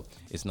real,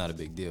 it's not a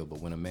big deal. But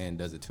when a man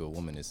does it to a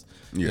woman, it's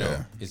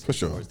it's for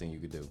sure the worst thing you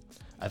could do.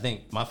 I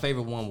think my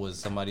favorite one was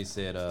somebody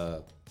said,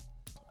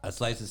 I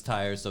sliced his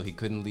tires so he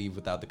couldn't leave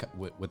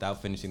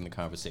without finishing the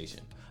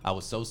conversation. I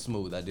was so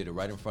smooth, I did it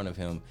right in front of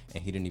him,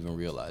 and he didn't even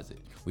realize it.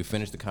 We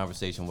finished the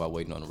conversation while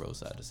waiting on the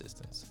roadside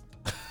assistance.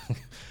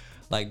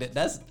 Like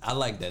I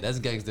like that. That's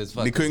gangster as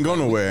fuck. He couldn't go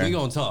nowhere. We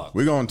gonna talk.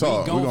 We gonna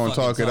talk. We gonna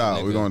talk it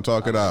out. We gonna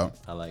talk it out.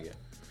 I like it.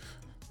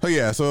 Oh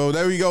yeah, so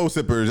there we go,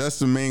 sippers. That's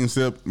the main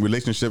sip.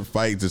 Relationship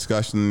fight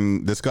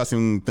discussion,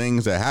 discussing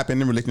things that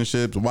happen in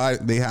relationships, why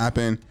they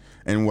happen,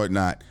 and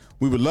whatnot.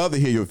 We would love to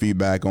hear your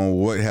feedback on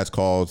what has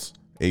caused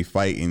a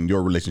fight in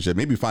your relationship.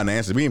 Maybe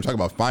finances. We didn't even talk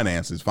about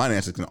finances.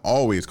 Finances can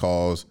always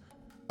cause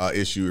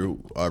issue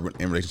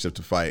in relationship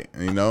to fight,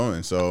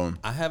 and so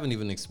I haven't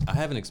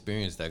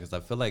experienced that because I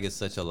feel like it's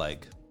such a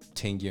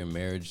 10-year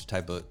marriage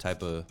type of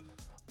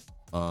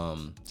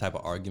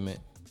argument,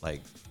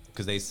 like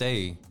because they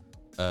say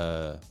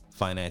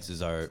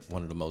finances are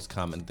one of the most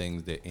common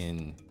things that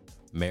in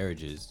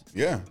marriages.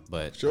 Yeah,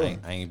 but sure.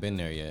 I ain't been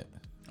there yet.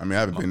 I mean,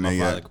 I haven't been there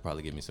yet. My father could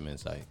probably give me some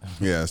insight.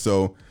 Yeah,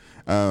 so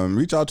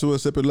reach out to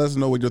us, Sipper. Let us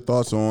know what your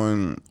thoughts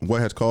on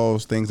what has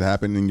caused things to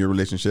happen in your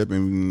relationship,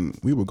 and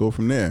we will go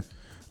from there.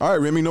 All right,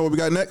 Remy, know what we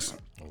got next?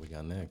 What we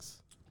got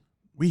next?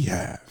 We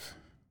have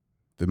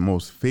the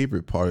most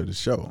favorite part of the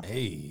show.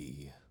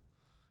 Hey.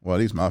 Well, at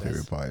least my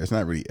favorite part. It's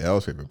not really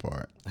L's favorite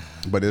part,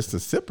 but it's the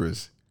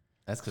Sipper's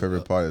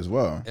favorite part as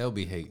well. L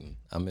be hating.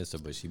 I miss her,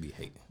 but she be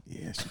hating.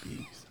 Yeah,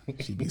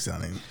 she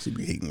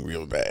be hating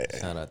real bad.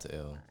 Shout out to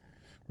L.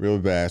 Real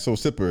bad. So,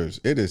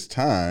 Sippers, it is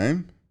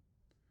time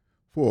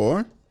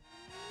for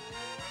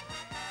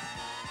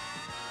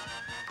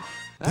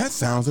That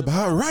Sounds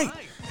About Right.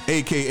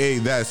 AKA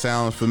That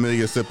Sounds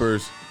Familiar,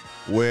 Sippers,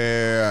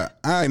 where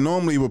I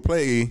normally would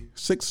play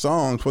 6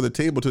 songs for the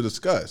table to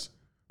discuss.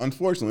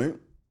 Unfortunately,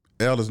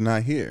 L is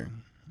not here.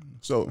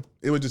 So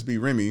it would just be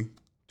Remy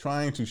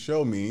trying to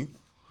show me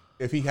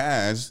if he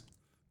has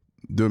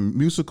the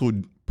musical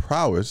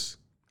prowess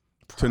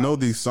to know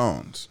these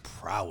songs.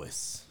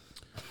 Prowess.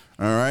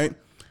 All right.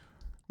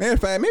 Matter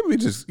of fact, maybe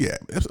that's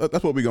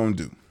what we're going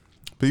to do.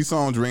 These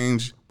songs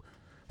range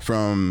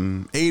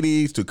from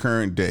 80s to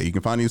current day. You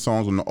can find these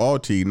songs on the All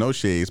T, No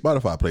Shade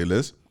Spotify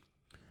playlist.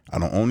 I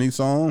don't own these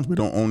songs. We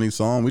don't own these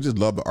songs. We just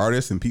love the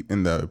artists and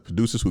the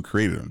producers who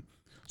created them.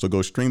 So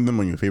go stream them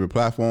on your favorite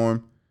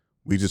platform.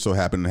 We just so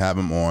happen to have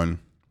them on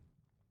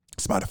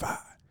Spotify.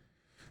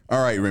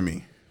 All right,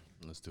 Remy.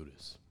 Let's do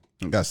this.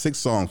 I got 6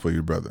 songs for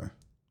you, brother.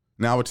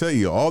 Now, I will tell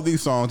you, all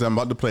these songs that I'm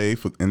about to play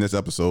in this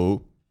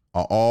episode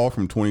are all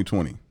from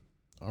 2020.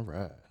 All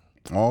right.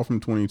 All from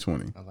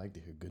 2020. I like to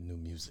hear good new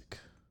music.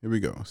 Here we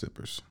go,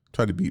 Sippers.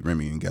 Try to beat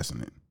Remy in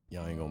guessing it.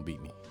 Y'all ain't gonna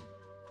beat me.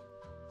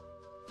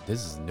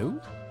 This is new?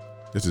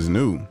 This is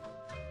new.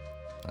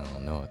 I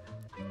don't know it.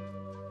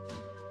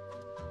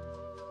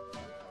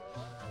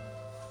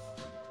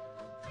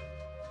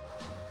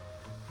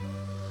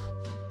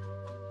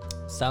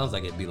 Sounds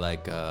like it'd be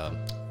like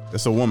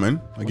That's a woman.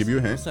 I'll give you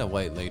a hint. What's that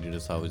white lady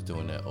that's always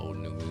doing that old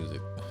new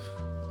music?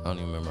 I don't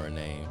even remember her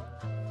name.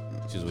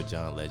 She was with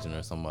John Legend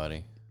or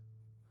somebody.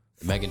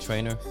 Megan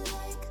Trainor?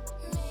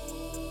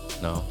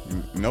 No.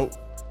 Nope.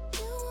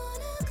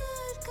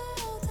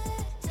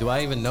 Do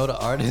I even know the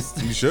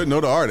artist? You should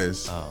know the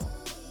artist. Oh.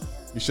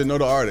 You should know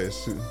the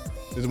artist.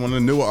 This is one of the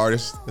newer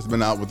artists that's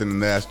been out within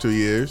the last 2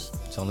 years.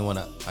 It's the only one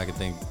I can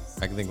think.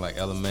 I can think like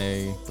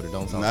LMA, but it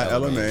don't sound not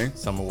like LMA.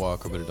 Summer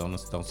Walker, but it don't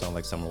sound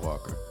like Summer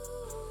Walker.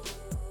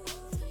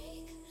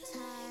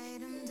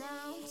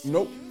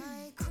 Nope.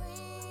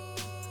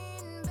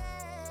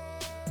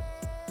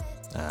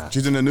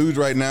 She's in the news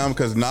right now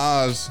because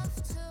Nas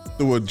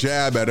threw a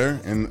jab at her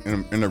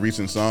in a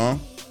recent song.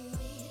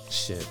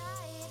 Shit.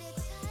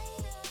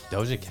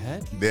 Doja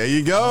Cat? There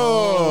you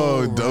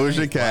go.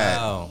 Doja Cat.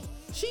 Wow.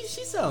 She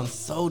sounds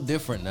so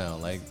different now.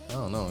 Like, I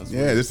don't know. It's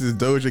Yeah, weird. this is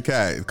Doja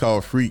Cat. It's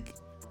called Freak.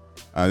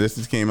 This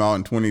just came out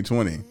in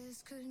 2020.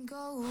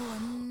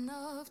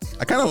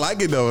 I kind of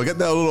like it though. I got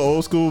that little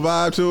old school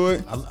vibe to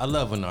it. I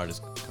love when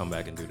artists come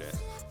back and do that.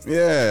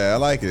 Yeah, I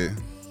like it.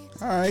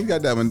 All right, you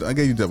got that one. I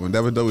gave you that one.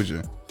 That was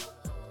Doja.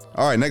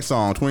 All right, next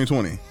song,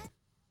 2020.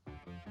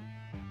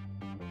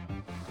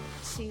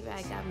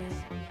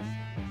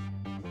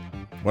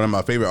 One of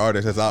my favorite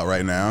artists that's out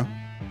right now.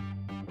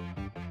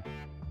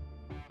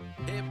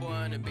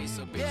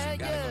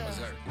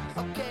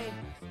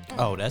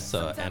 Oh, that's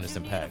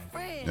Anderson .Paak.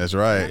 That's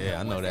right. Yeah,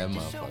 I know that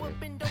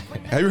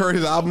motherfucker. Have you heard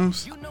his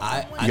albums?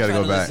 I gotta tried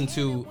go to back. listen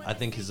to, I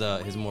think his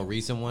more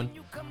recent one.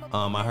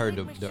 I heard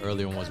the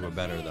earlier ones were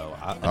better though.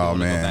 I do Oh, wanna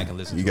man. go back and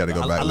listen. You to gotta it.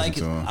 go back and like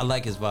listen to him. I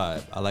like his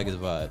vibe. I like his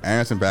vibe.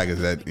 Anderson .Paak is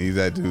that. He's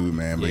that dude,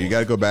 man. But Yeah. you got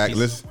to go back.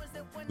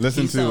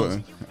 Listen He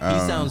to.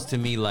 sounds to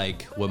me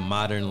like what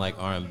modern like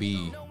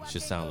R&B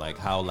should sound like.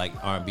 How like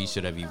R&B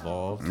should have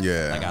evolved.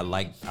 Yeah.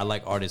 Like I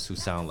like artists who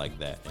sound like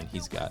that, and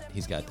he's got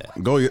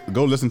that.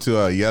 Go listen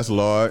to Yes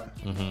Lord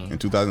in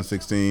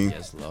 2016.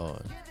 Yes,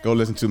 Lord. Go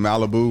listen to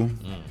Malibu.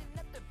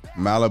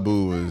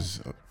 Malibu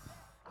was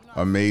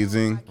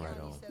amazing. Right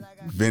on.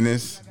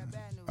 Venice,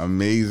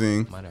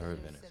 amazing. Might have heard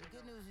Venice.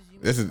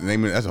 This is the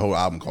name of that's a whole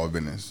album called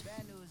Venice.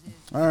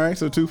 All right,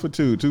 so 2 for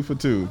 2, 2 for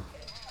 2.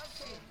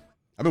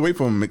 I've been waiting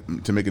for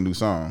him to make a new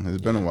song. It's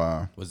been a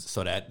while.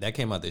 So that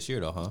came out this year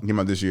though, huh? Came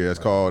out this year. It's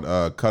called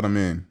Cut 'Em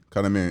In,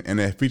 and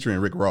they're featuring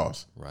Rick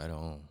Ross. Right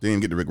on. They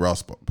didn't get the Rick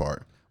Ross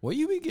part. Where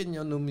you be getting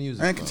your new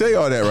music? I can tell you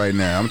all that right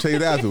now. I'm gonna tell you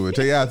that afterwards.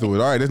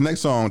 All right, this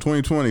next song,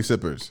 2020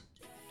 Sippers.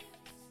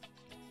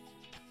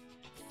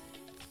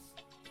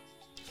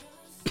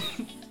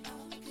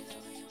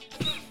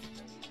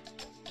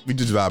 We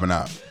just vibing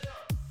out.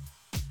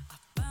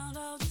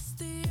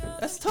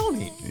 That's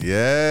Tony.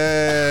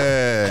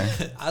 Yeah.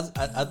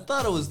 I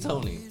thought it was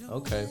Tony.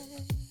 Okay.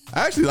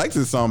 I actually like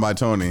this song by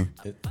Tony.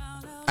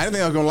 I didn't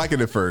think I was gonna like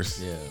it at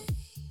first. Yeah.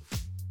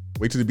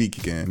 Wait till the beat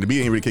kick in. The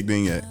beat ain't really kicked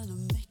in yet.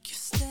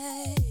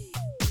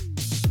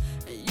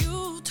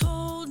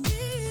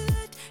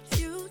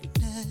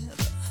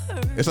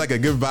 It's like a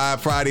good vibe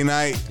Friday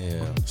night.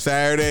 Yeah.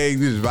 Saturday,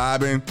 just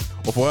vibing.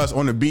 Or for us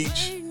on the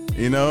beach,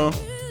 you know.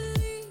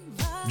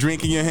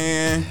 Drink in your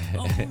hand.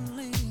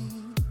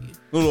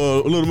 a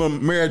little more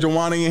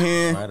marijuana in your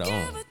hand. Right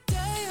on.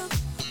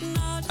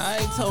 All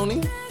right,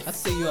 Tony. I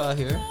see you out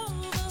here.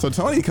 So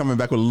Tony coming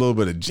back with a little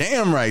bit of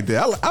jam right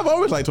there. I've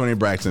always liked Tony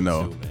Braxton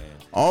though. Too, man.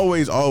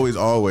 Always. One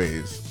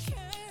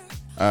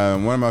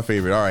of my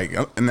favorite. All right,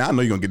 and I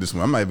know you're gonna get this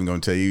one. I'm not even gonna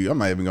tell you. I'm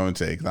not even gonna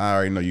take. I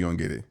already know you're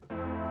gonna get it.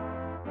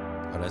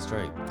 Oh, that's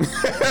Drake.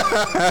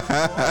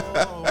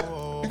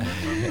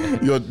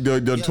 Your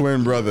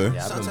twin brother.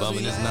 Yeah, I've been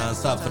bumping this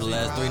nonstop for the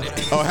last 3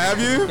 days. Oh, have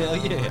you? Hell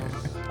yeah.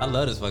 I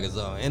love this fucking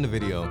song and the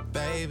video.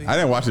 I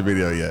didn't watch the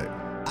video yet.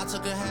 I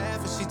took a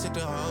half and she took the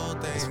whole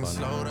thing.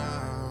 Slow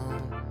down.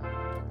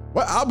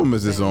 What album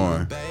is this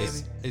on?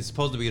 It's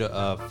supposed to be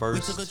the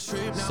first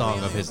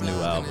song of his new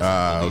album.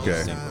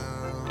 Okay. Single.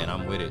 And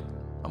I'm with it.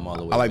 I'm all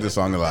the way. I like with this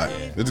song a lot.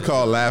 This is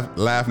called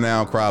Laugh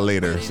Now, Cry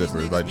Later,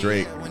 Sippers by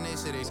Drake. it.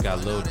 It's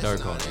got Lil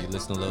Durk on it. You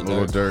listen to Lil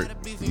Little Durk?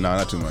 Durk. No,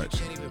 not too much.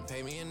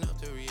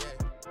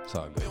 It's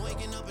all good.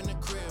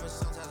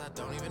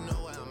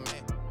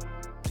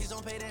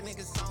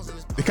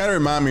 It kind of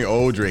remind me of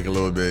old Drake a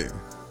little bit.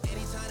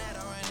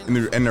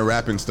 In the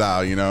rapping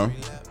style, you know?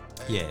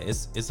 Yeah,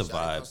 it's a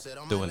vibe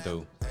through and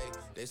through.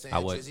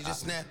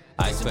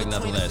 I expect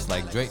nothing less.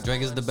 Like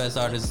Drake is the best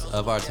artist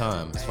of our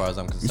time, as far as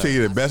I'm concerned. You say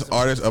you're the best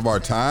artist of our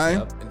time?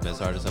 Yep,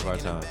 best artist of our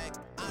time.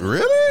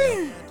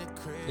 Really?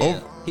 Yeah.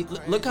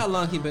 Look how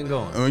long he been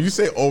going. When you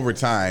say over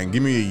time,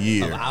 give me a Of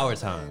year. our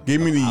time.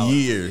 Give me the Of ours.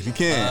 years. You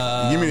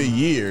can't. Give me the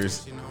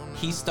years.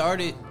 He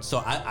started.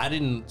 So I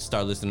didn't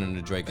start listening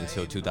to Drake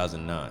until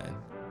 2009.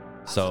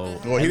 So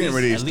Well, he didn't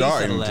really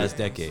start at the until- last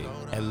decade.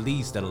 At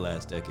least at the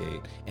last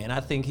decade, and I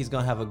think he's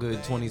gonna have a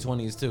good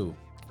 2020s too.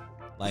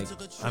 Like,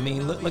 I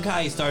mean, look how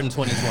he started in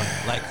 2020.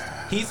 Like,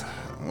 he's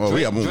Well,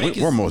 Drake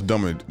we're almost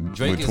done with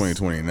Drake is-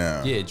 2020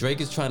 now. Yeah,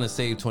 Drake is trying to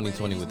save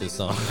 2020 with this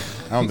song.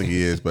 I don't think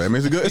he is, but I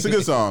mean, it's a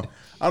good song.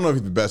 I don't know if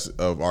he's the best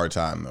of our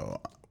time though.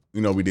 You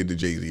know, we did the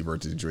Jay-Z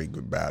versus Drake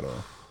battle.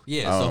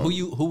 Yeah. So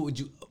who would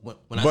you?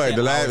 When I But say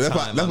the last, our that's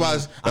time,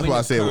 why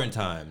I said current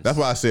times. That's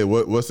why I said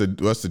what's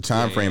the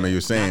time frame that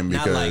you're saying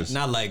because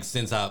not like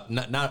since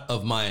not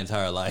of my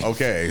entire life.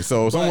 okay,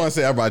 so someone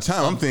said about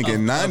time, I'm thinking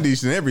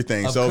 90s and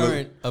everything. Of So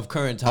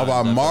current times. of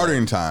our I feel modern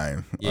like.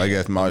 time, Yeah, I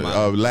guess of last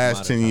modern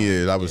 10 time.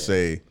 years, I would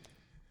say.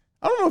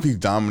 I don't know if he's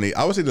dominated.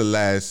 I would say the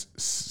last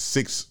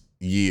 6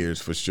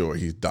 years for sure.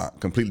 He's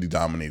completely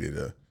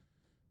dominated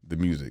the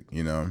music.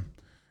 You know.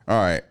 All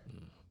right,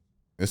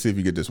 let's see if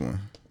you get this one.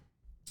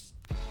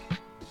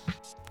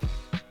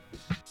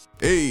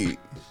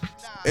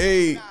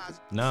 Hey.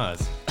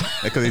 Nas.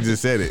 Because they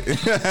just said it.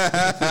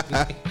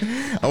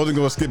 I wasn't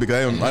going to skip it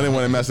because I didn't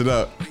want to mess it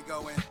up.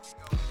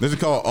 This is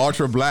called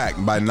Ultra Black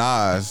by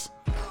Nas.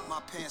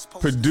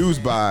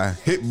 Produced by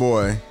Hit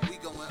Boy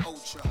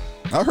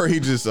I heard he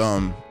just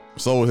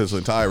sold his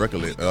entire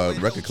record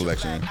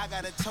collection.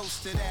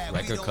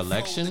 Record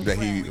collection? That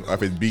he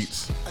of his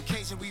beats.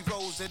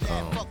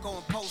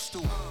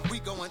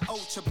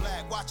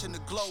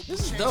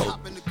 This is dope.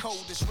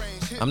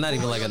 I'm not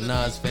even like a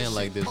Nas fan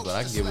like this, but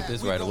I can get with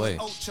this right away.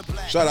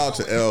 Shout out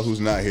to L, who's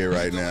not here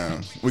right now.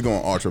 We're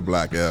going ultra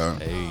black, L.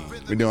 Hey.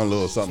 We're doing a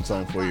little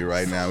something for you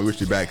right now. We wish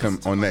you back come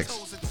on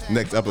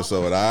next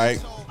episode. All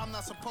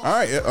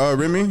right,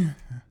 Remy.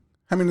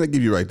 How many did I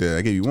give you right there?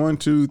 I gave you 1,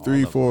 2,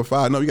 3, 4,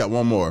 5. No, you got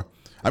one more.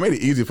 I made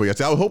it easy for you.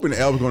 See, I was hoping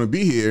L was going to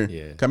be here.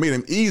 Yeah. I made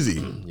him easy.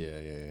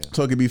 Yeah.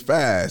 So it could be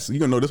fast. You're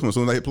going to know this one as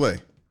soon as I hit play.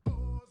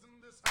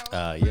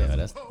 Yeah,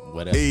 that's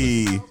whatever.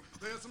 Hey.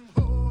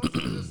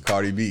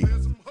 Cardi B.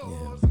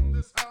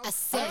 I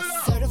said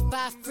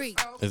certified free.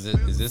 Is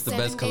this the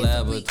best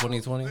collab of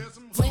 2020?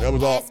 That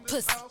was all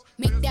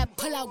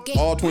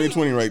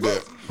 2020 right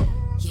there.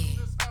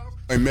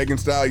 Hey, Megan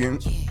Stallion.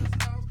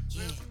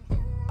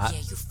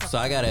 So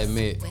I gotta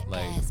admit,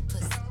 like,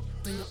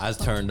 I was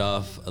turned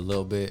off a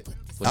little bit.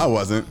 I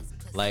wasn't.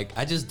 Like,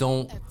 I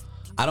don't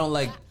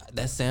like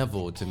that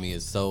sample. To me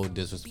is so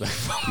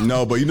disrespectful.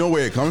 No, but you know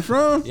where it comes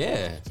from?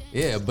 Yeah,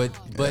 but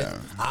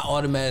I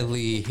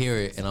automatically hear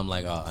it and I'm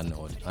like, oh,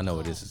 I know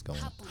where this is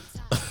going.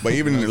 But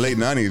even in the late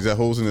 90s, that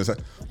hoes in this.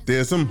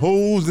 There's some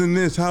hoes in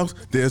this house.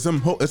 There's some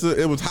hoes.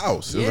 It was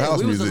house. It was house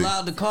we music. was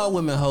allowed to call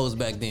women hoes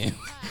back then.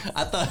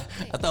 I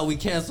thought we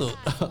canceled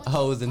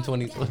hoes in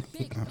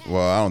 2020.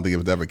 Well, I don't think it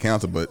was ever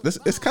canceled, but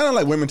it's kind of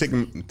like women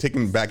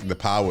taking back the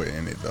power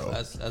in it, though.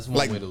 That's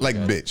one way to look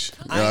at bitch.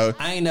 It.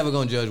 I ain't never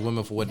gonna judge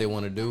women for what they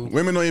want to do.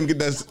 Women don't even get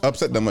that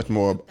upset that much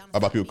more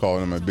about people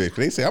calling them a bitch.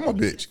 They say I'm a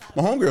bitch.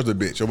 My homegirl's a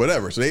bitch or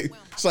whatever. So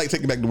it's like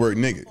taking back the word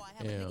nigga,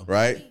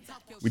 right?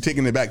 We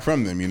taking it back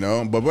from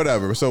them, but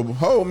whatever.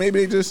 So maybe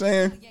they just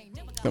saying,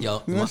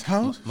 yo,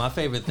 my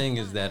favorite thing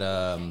is that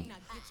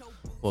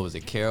what was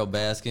it, Carol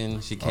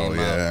Baskin? She came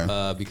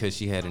out because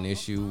she had an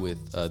issue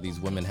with these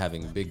women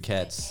having big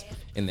cats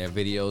in their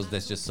videos.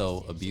 That's just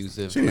so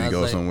abusive. She need to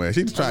go somewhere.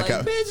 She just trying to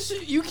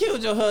bitch, you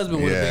killed your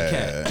husband with a big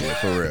cat. Yeah,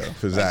 for real,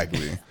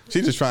 exactly.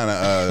 She just trying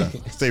to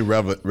stay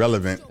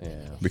relevant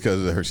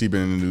because of her. She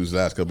been in the news the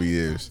last couple of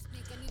years.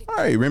 All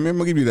right, Remy, I'm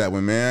gonna give you that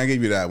one, man. I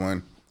gave you that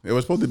one. It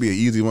was supposed to be an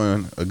easy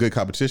one, a good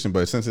competition,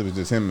 but since it was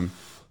just him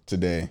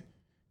today,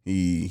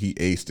 he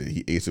aced it.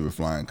 He aced it with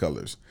flying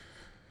colors.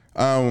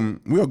 We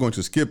are going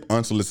to skip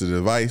unsolicited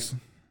advice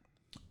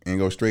and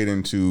go straight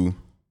into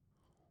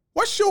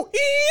what's your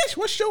ish?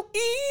 What's your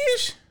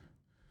ish?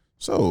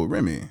 So,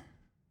 Remy,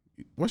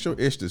 what's your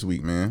ish this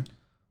week, man?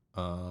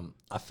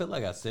 I feel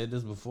like I said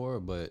this before,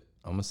 but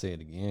I'm gonna say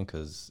it again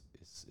because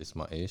it's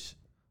my ish.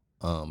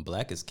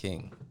 Black is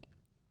king.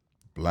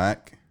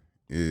 Black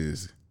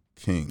is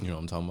king. You know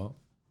what I'm talking about?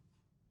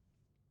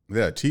 Is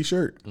that a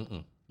T-shirt?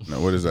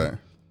 No, what is that?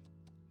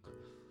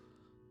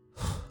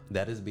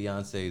 That is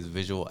Beyonce's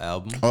visual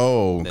album.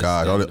 Oh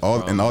God! All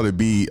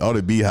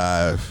the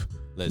Beehive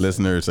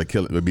listeners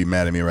would be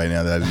mad at me right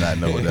now that I did not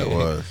know what that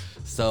was.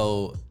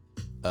 So,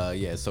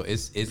 so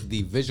it's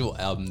the visual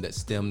album that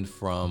stemmed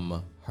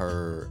from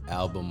her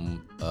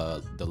album,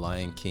 The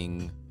Lion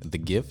King, The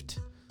Gift,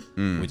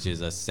 which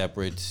is a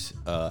separate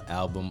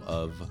album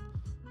of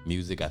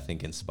music, I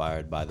think,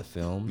 inspired by the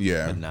film,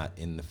 but not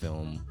in the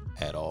film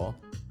at all.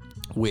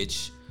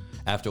 Which,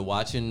 after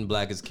watching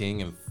Black is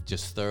King and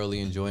just thoroughly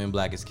enjoying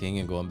Black is King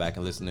and going back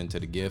and listening to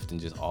The Gift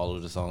and just all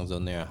of the songs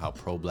on there and how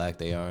pro-black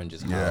they are and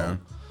just how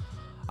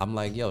I'm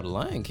like, yo, The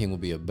Lion King would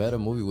be a better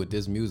movie with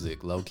this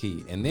music, low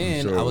key. And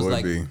then I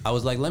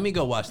was like, let me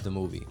go watch the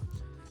movie,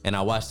 and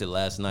I watched it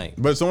last night.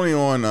 But it's only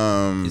on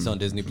it's on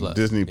Disney Plus.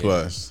 Disney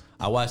Plus.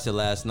 I watched it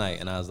last night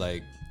and I was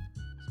like,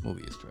 this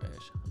movie is trash.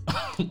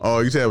 Oh,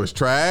 you said it was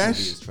trash?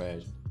 This movie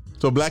is trash.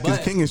 So Black is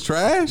King is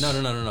trash?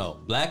 No.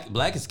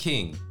 Black is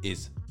King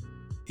is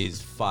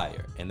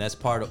fire, and that's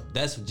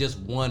just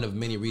one of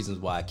many reasons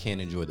why I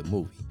can't enjoy the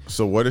movie.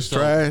 So what is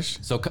trash?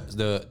 So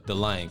the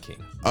Lion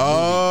King.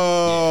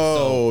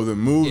 The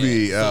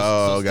movie.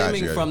 So gotcha.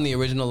 stemming from the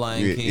original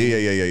Lion King.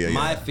 Yeah.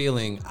 My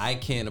feeling, I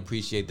can't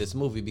appreciate this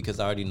movie because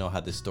I already know how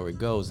this story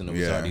goes, and it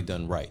was already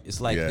done right. It's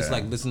like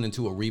listening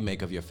to a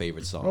remake of your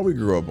favorite song. Oh, we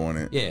grew up on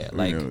it. Yeah,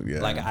 like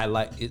I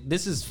like it.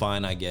 This is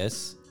fine, I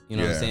guess. You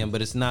know what I'm saying?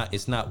 But it's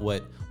not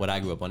what I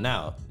grew up on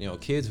now. You know,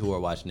 kids who are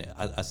watching it,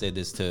 I said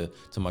this to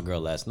my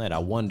girl last night. I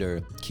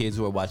wonder, kids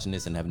who are watching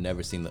this and have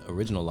never seen the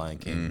original Lion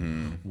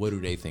King, what do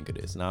they think of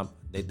this? Now,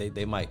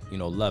 they might,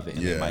 love it,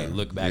 and they might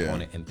look back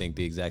on it and think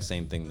the exact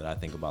same thing that I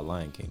think about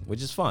Lion King,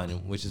 which is fine,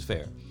 which is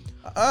fair.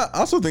 I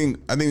also think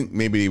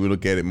maybe we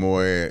look at it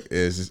more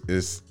as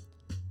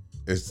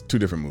it's two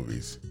different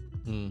movies.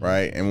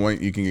 Right? And one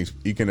you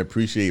can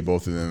appreciate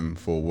both of them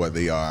for what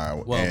they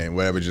are and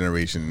whatever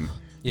generation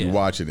you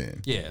watch it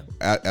in. Yeah.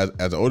 As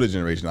an older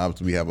generation,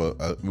 obviously we have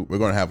we're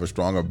going to have a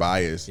stronger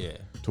bias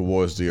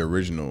towards the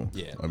original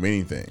of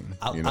anything.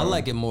 I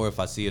like it more if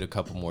I see it a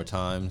couple more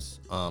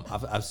times.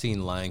 I've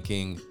seen Lion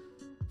King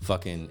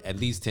fucking at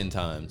least 10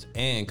 times,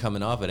 and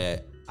coming off of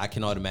that, I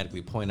can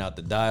automatically point out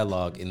the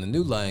dialogue in the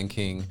new Lion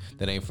King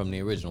that ain't from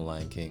the original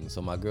Lion King.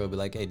 So my girl would be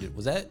like, hey,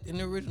 was that in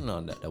the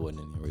original? No, that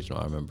wasn't in the original,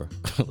 I remember.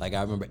 Like,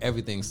 I remember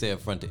everything said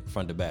front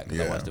to back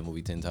because I watched the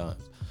movie 10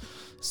 times.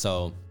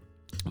 So,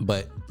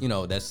 but, you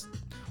know, that's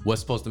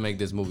what's supposed to make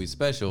this movie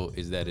special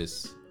is that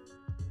it's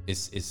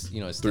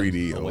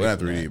 3D. Well, not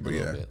 3D, but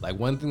yeah. Like,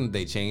 one thing that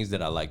they changed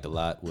that I liked a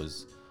lot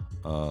was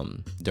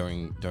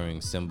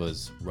during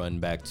Simba's run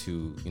back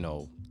to, you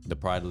know, the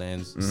Pride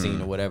Lands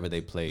scene or whatever, they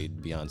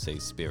played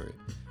Beyonce's Spirit.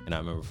 And I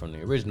remember from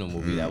the original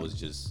movie that was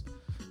just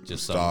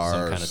some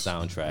kind of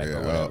soundtrack or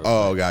whatever.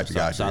 Oh,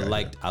 gotcha. So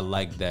I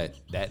liked that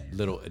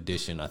little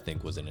addition. I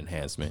think was an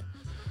enhancement.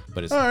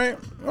 But it's all right.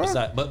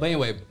 But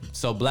anyway,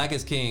 so Black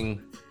is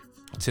King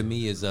to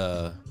me is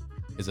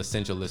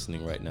essential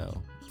listening right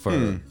now.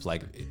 For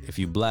like, if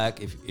you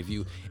Black, if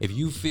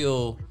you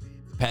feel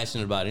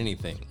passionate about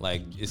anything,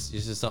 like it's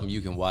just something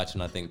you can watch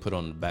and I think put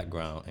on the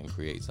background and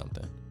create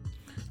something.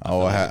 I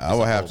will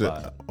have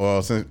to.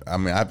 Well, since I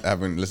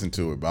haven't listened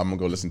to it, but I'm gonna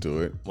go listen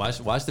to it.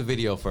 Watch the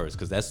video first,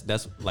 because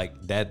that's like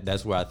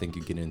that's where I think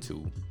you get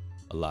into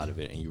a lot of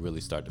it and you really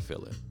start to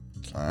feel it.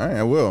 All right,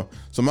 I will.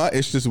 So my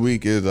ish this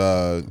week is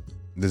the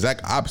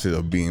exact opposite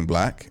of being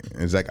Black.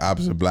 The exact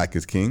opposite of Black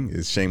is King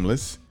is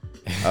Shameless.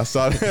 I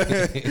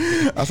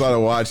started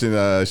watching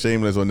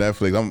Shameless on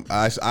Netflix.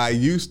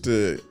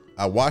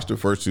 I watched the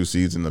first 2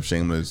 seasons of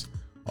Shameless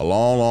a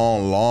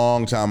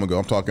long time ago.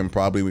 I'm talking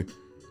probably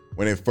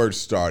when it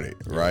first started,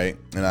 right?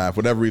 And for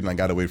whatever reason, I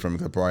got away from it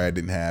because probably I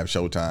didn't have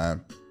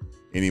Showtime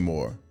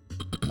anymore.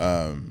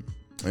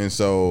 And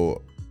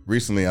so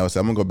recently I was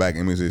like, I'm gonna go back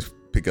and just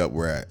pick up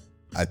where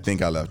I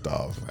think I left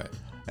off. Right.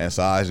 And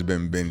so I've just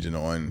been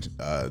binging on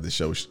the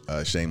show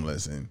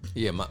Shameless. And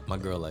yeah, my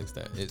girl likes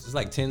that. It's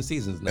like 10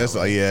 seasons now. It's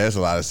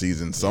a lot of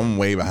seasons. So I'm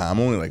way behind.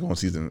 I'm only like on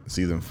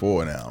season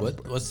 4 now.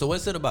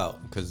 What's it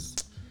about? Because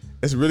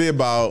it's really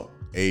about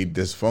a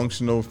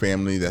dysfunctional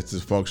family that's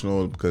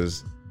dysfunctional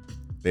because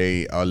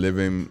they are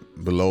living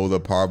below the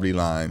poverty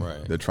line.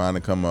 Right. They're trying to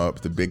come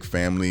up. The big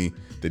family.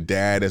 The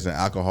dad is an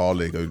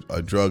alcoholic,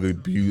 a drug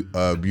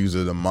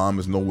abuser. The mom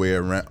is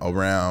nowhere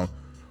around.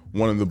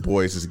 One of the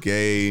boys is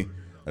gay.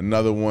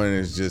 Another one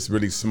is just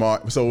really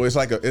smart. So it's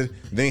like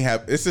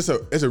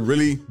it's a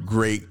really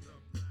great,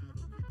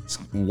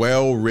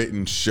 well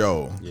written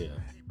show. Yeah.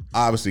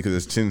 Obviously,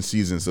 because it's 10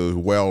 seasons, so it's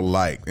well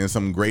liked and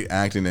some great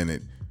acting in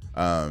it.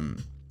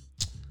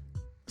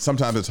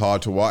 Sometimes it's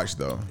hard to watch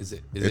though. Is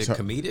it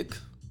comedic?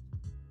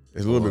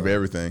 It's a little bit of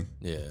everything.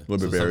 Yeah. A little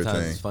bit of everything.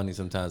 Sometimes it's funny,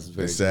 sometimes it's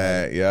very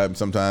sad. Yeah.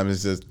 Sometimes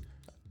it's just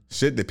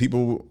shit that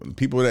people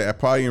that are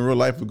probably in real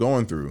life are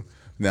going through.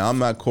 Now I'm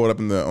not caught up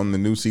on the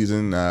new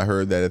season. I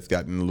heard that it's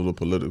gotten a little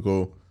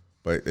political,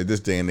 but at this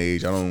day and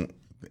age, I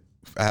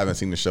haven't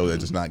seen the show that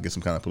does not get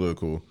some kind of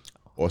political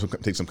or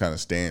take some kind of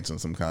stance in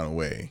some kind of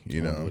way.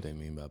 You know what they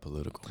mean by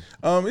political?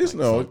 It's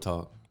like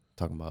talking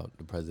about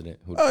the president.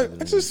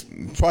 It's just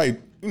probably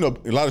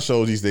a lot of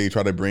shows these days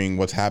try to bring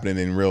what's happening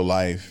in real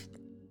life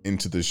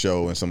into the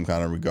show in some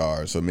kind of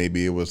regard. So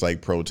maybe it was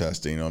like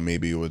protesting, or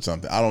maybe it was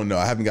something. I don't know.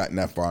 I haven't gotten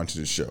that far into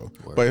the show,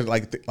 but it's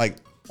like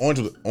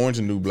Orange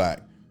and New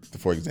Black,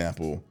 for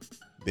example,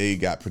 they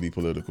got pretty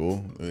political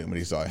when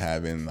they started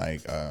having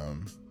like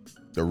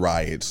the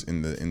riots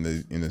in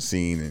the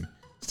scene and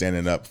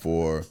standing up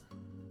for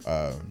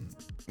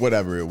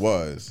whatever it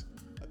was.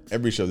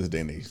 Every show this day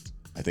and age,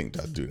 I think,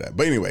 does do that.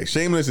 But anyway,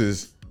 Shameless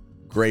is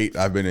great.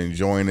 I've been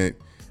enjoying it.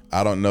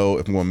 I don't know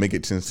if I'm gonna make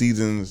it 10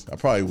 seasons. I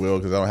probably will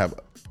because I don't have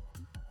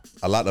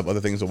a lot of other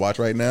things to watch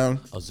right now.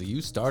 Oh, so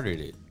you started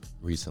it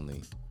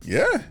recently?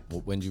 Yeah.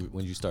 When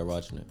you start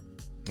watching it?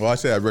 Well, I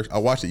said I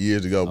watched it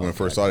years ago when it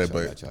first started,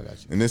 but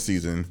in this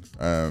season,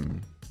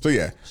 so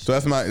yeah. So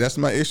that's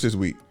my ish this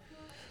week.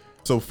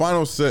 So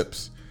final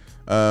sips.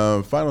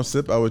 Final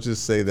sip. I would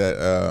just say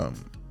that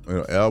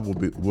Elle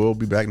will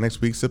be back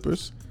next week.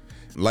 Sippers,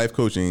 life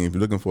coaching. If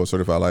you're looking for a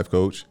certified life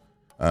coach,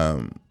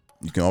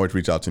 you can always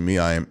reach out to me.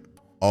 I am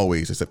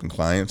always accepting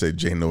clients at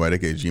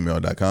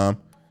jnoetic@gmail.com.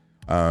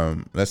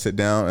 Let's sit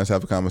down. Let's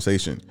have a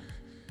conversation.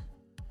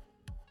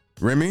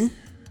 Remy.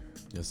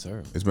 Yes,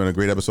 sir. It's been a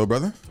great episode,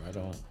 brother. Right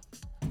on.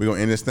 We're going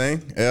to end this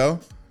thing. Elle,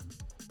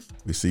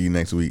 we see you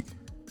next week.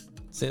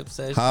 Sip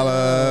session.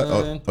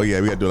 Holla. Oh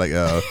yeah, we got to do like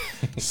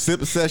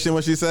sip session.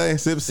 What she say?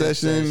 Sip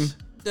session.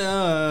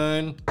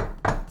 Done.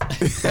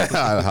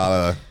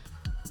 Holla.